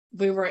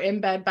we were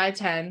in bed by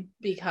 10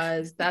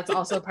 because that's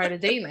also part of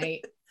date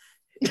night.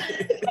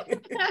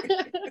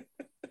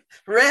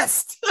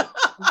 Rest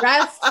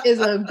is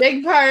a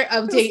big part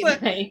of date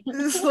night.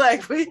 It's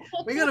like we're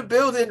gonna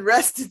build in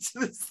rest into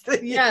this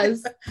thing.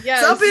 Yes.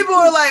 Some people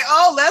are like,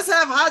 oh, let's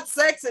have hot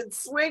sex and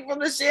swing from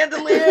the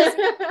chandeliers.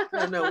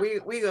 No,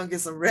 we gonna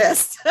get some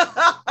rest.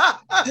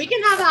 We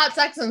can have hot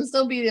sex and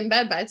still be in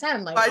bed by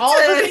 10. Like by all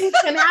 10. the things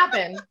can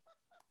happen.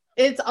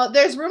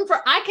 There's room for,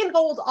 I can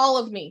hold all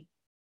of me.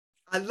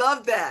 I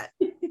love that.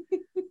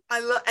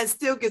 And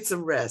still get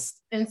some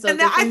rest. And so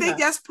I think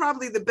that's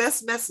probably the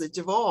best message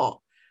of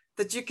all.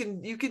 That you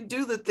can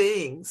do the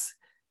things,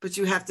 but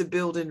you have to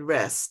build in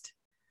rest.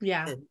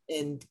 Yeah.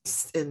 And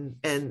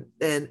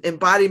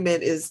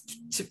embodiment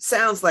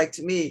sounds like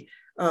to me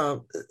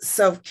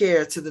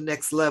self-care to the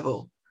next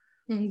level.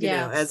 Yeah. You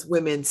know, as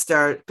women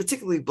start,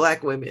 particularly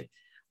Black women.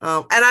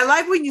 And I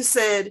like when you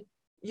said,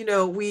 you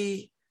know,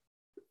 we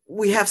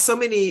have so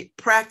many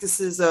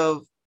practices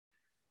of,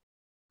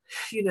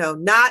 you know,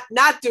 not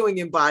doing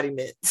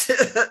embodiment,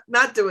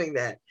 not doing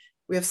that.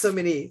 We have so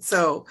many.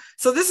 So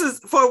this is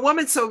for a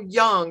woman so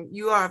young.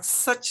 You have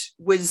such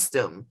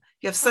wisdom.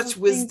 You have such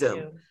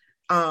wisdom.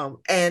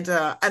 And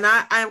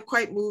I am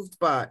quite moved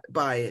by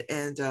it.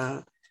 And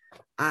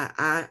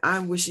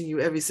I'm wishing you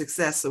every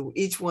success. So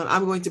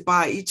I'm going to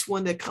buy each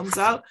one that comes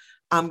out.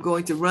 I'm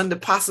going to run the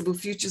Possible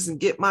Futures and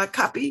get my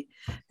copy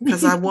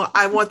because I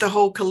want the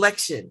whole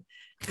collection.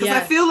 Because I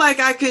feel like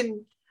I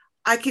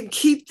can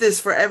keep this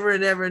forever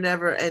and ever and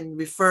ever and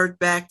refer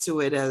back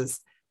to it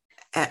as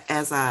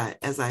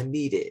I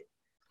need it,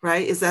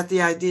 right? Is that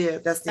the idea?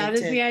 That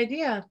is the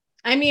idea.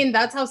 I mean,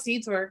 that's how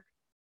seeds work.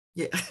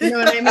 Yeah. You know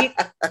what I mean?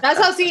 That's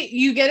how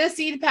you get a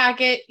seed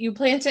packet, you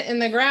plant it in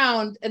the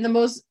ground, and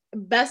the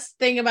best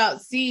thing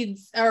about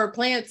seeds or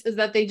plants is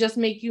that they just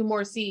make you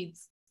more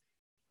seeds.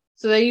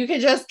 So that you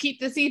can just keep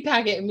the seed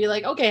packet and be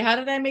like, okay, how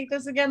did I make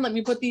this again? Let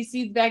me put these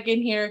seeds back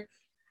in here,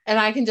 and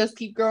I can just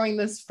keep growing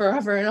this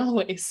forever and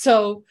always.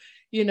 So,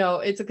 you know,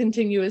 it's a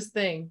continuous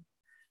thing.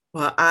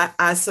 Well,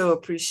 I so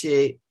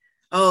appreciate.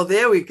 Oh,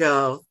 there we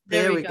go.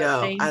 There we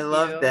go. I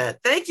love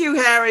that. Thank you,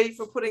 Harry,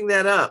 for putting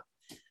that up.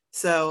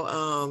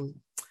 So,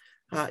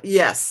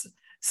 yes.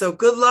 So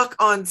good luck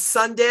on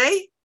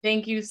Sunday.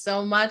 Thank you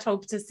so much.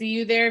 Hope to see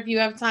you there if you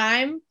have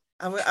time.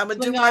 I'm gonna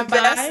do my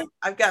best.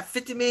 I've got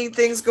 50 million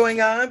things going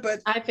on,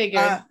 but I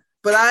figured.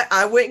 But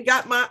I went and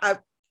got my.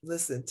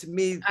 Listen to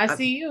me. I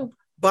see you.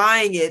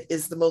 Buying it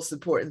is the most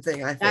important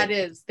thing, I think. That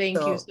is. Thank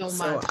you so much.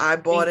 So I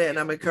bought it, and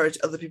I'm encouraged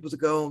other people to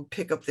go and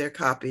pick up their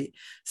copy.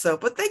 So,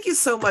 but thank you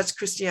so much,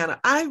 Christiana.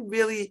 I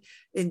really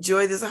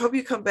enjoy this. I hope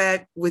you come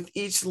back with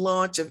each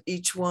launch of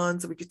each one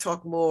so we could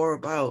talk more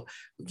about,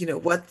 you know,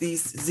 what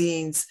these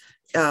zines,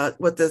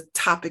 what the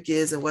topic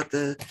is and what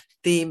the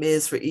theme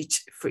is for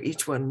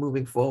each one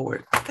moving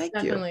forward. Thank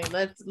you.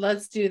 Definitely.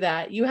 Let's do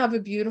that. You have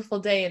a beautiful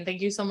day, and thank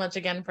you so much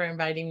again for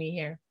inviting me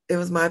here. It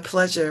was my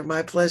pleasure.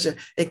 My pleasure.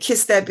 And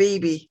kiss that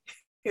baby.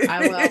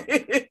 I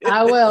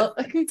will.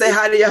 Say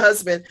hi to your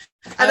husband.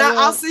 And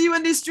I'll see you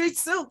in these streets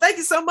soon. Thank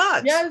you so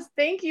much. Yes,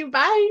 thank you.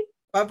 Bye.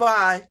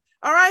 Bye-bye.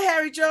 All right,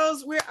 Harry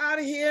Jones, we're out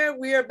of here.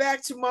 We are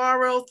back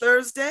tomorrow,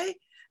 Thursday.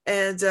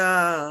 And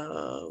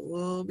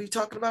we'll be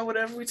talking about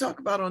whatever we talk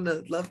about on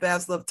the Love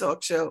Babz Love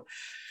Talk show.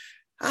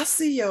 I'll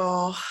see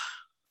y'all.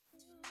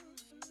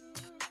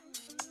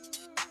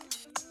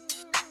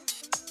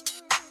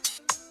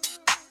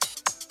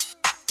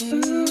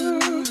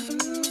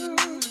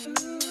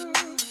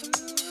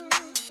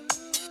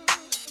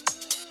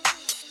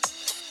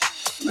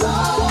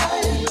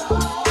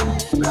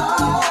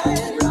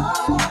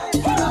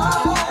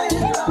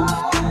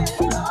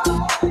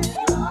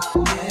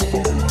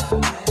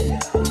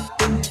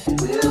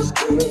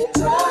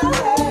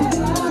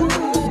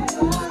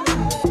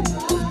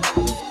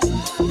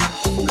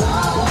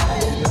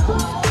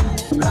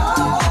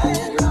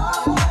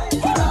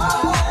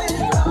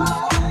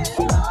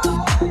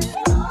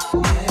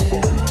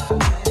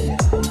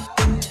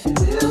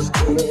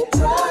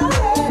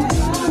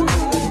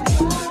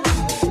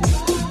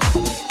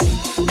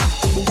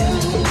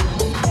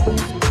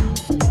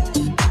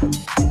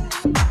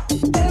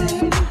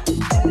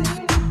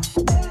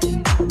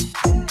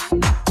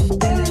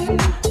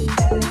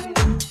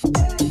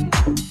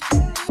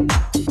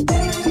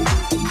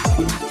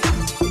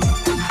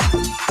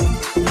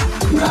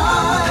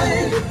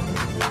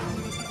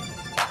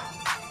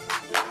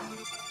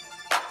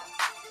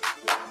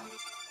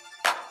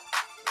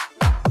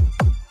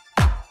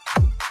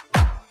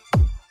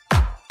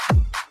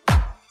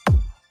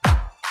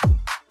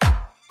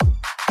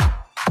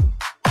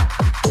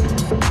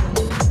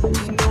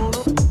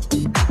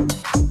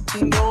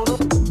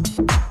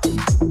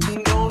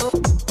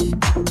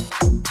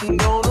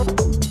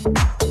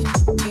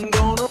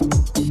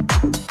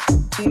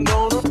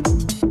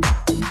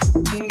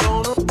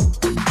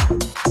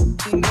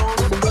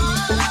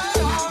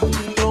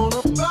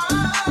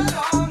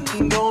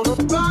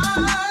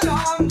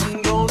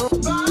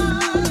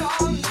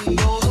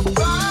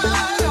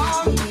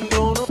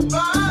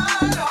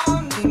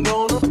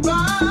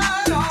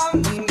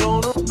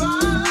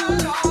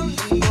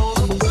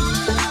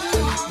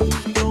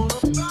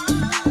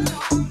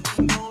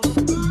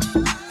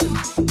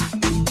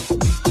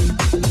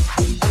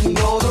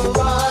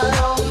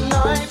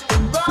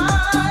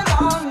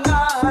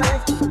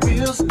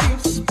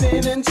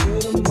 spinning till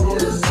the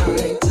morning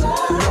light.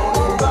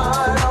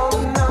 Ride all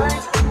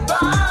night,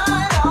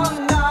 ride all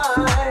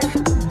night.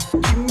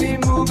 Keep me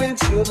moving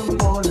till the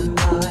morning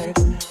light.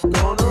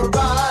 Gonna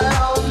ride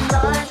all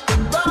night,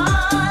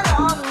 ride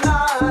all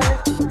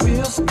night.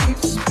 Wheels keep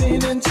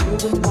spinning till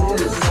the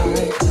morning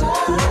light.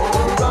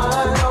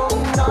 Ride all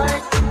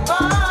night,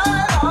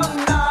 ride all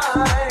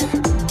night.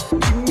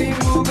 Keep me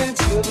moving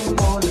till the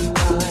morning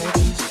light.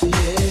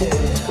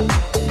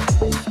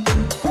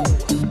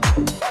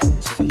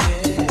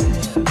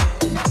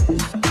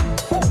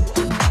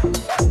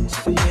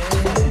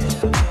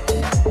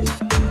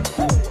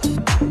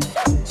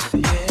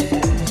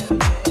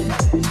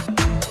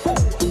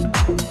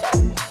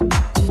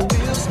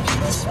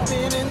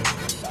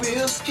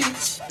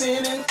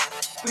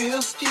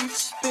 Wheels keep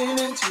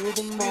spinning till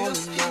the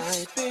morning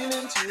light.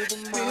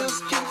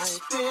 Wheels keep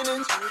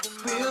spinning,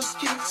 wheels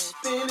keep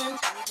spinning,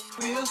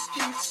 wheels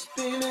keep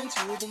spinning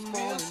till the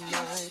morning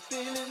light.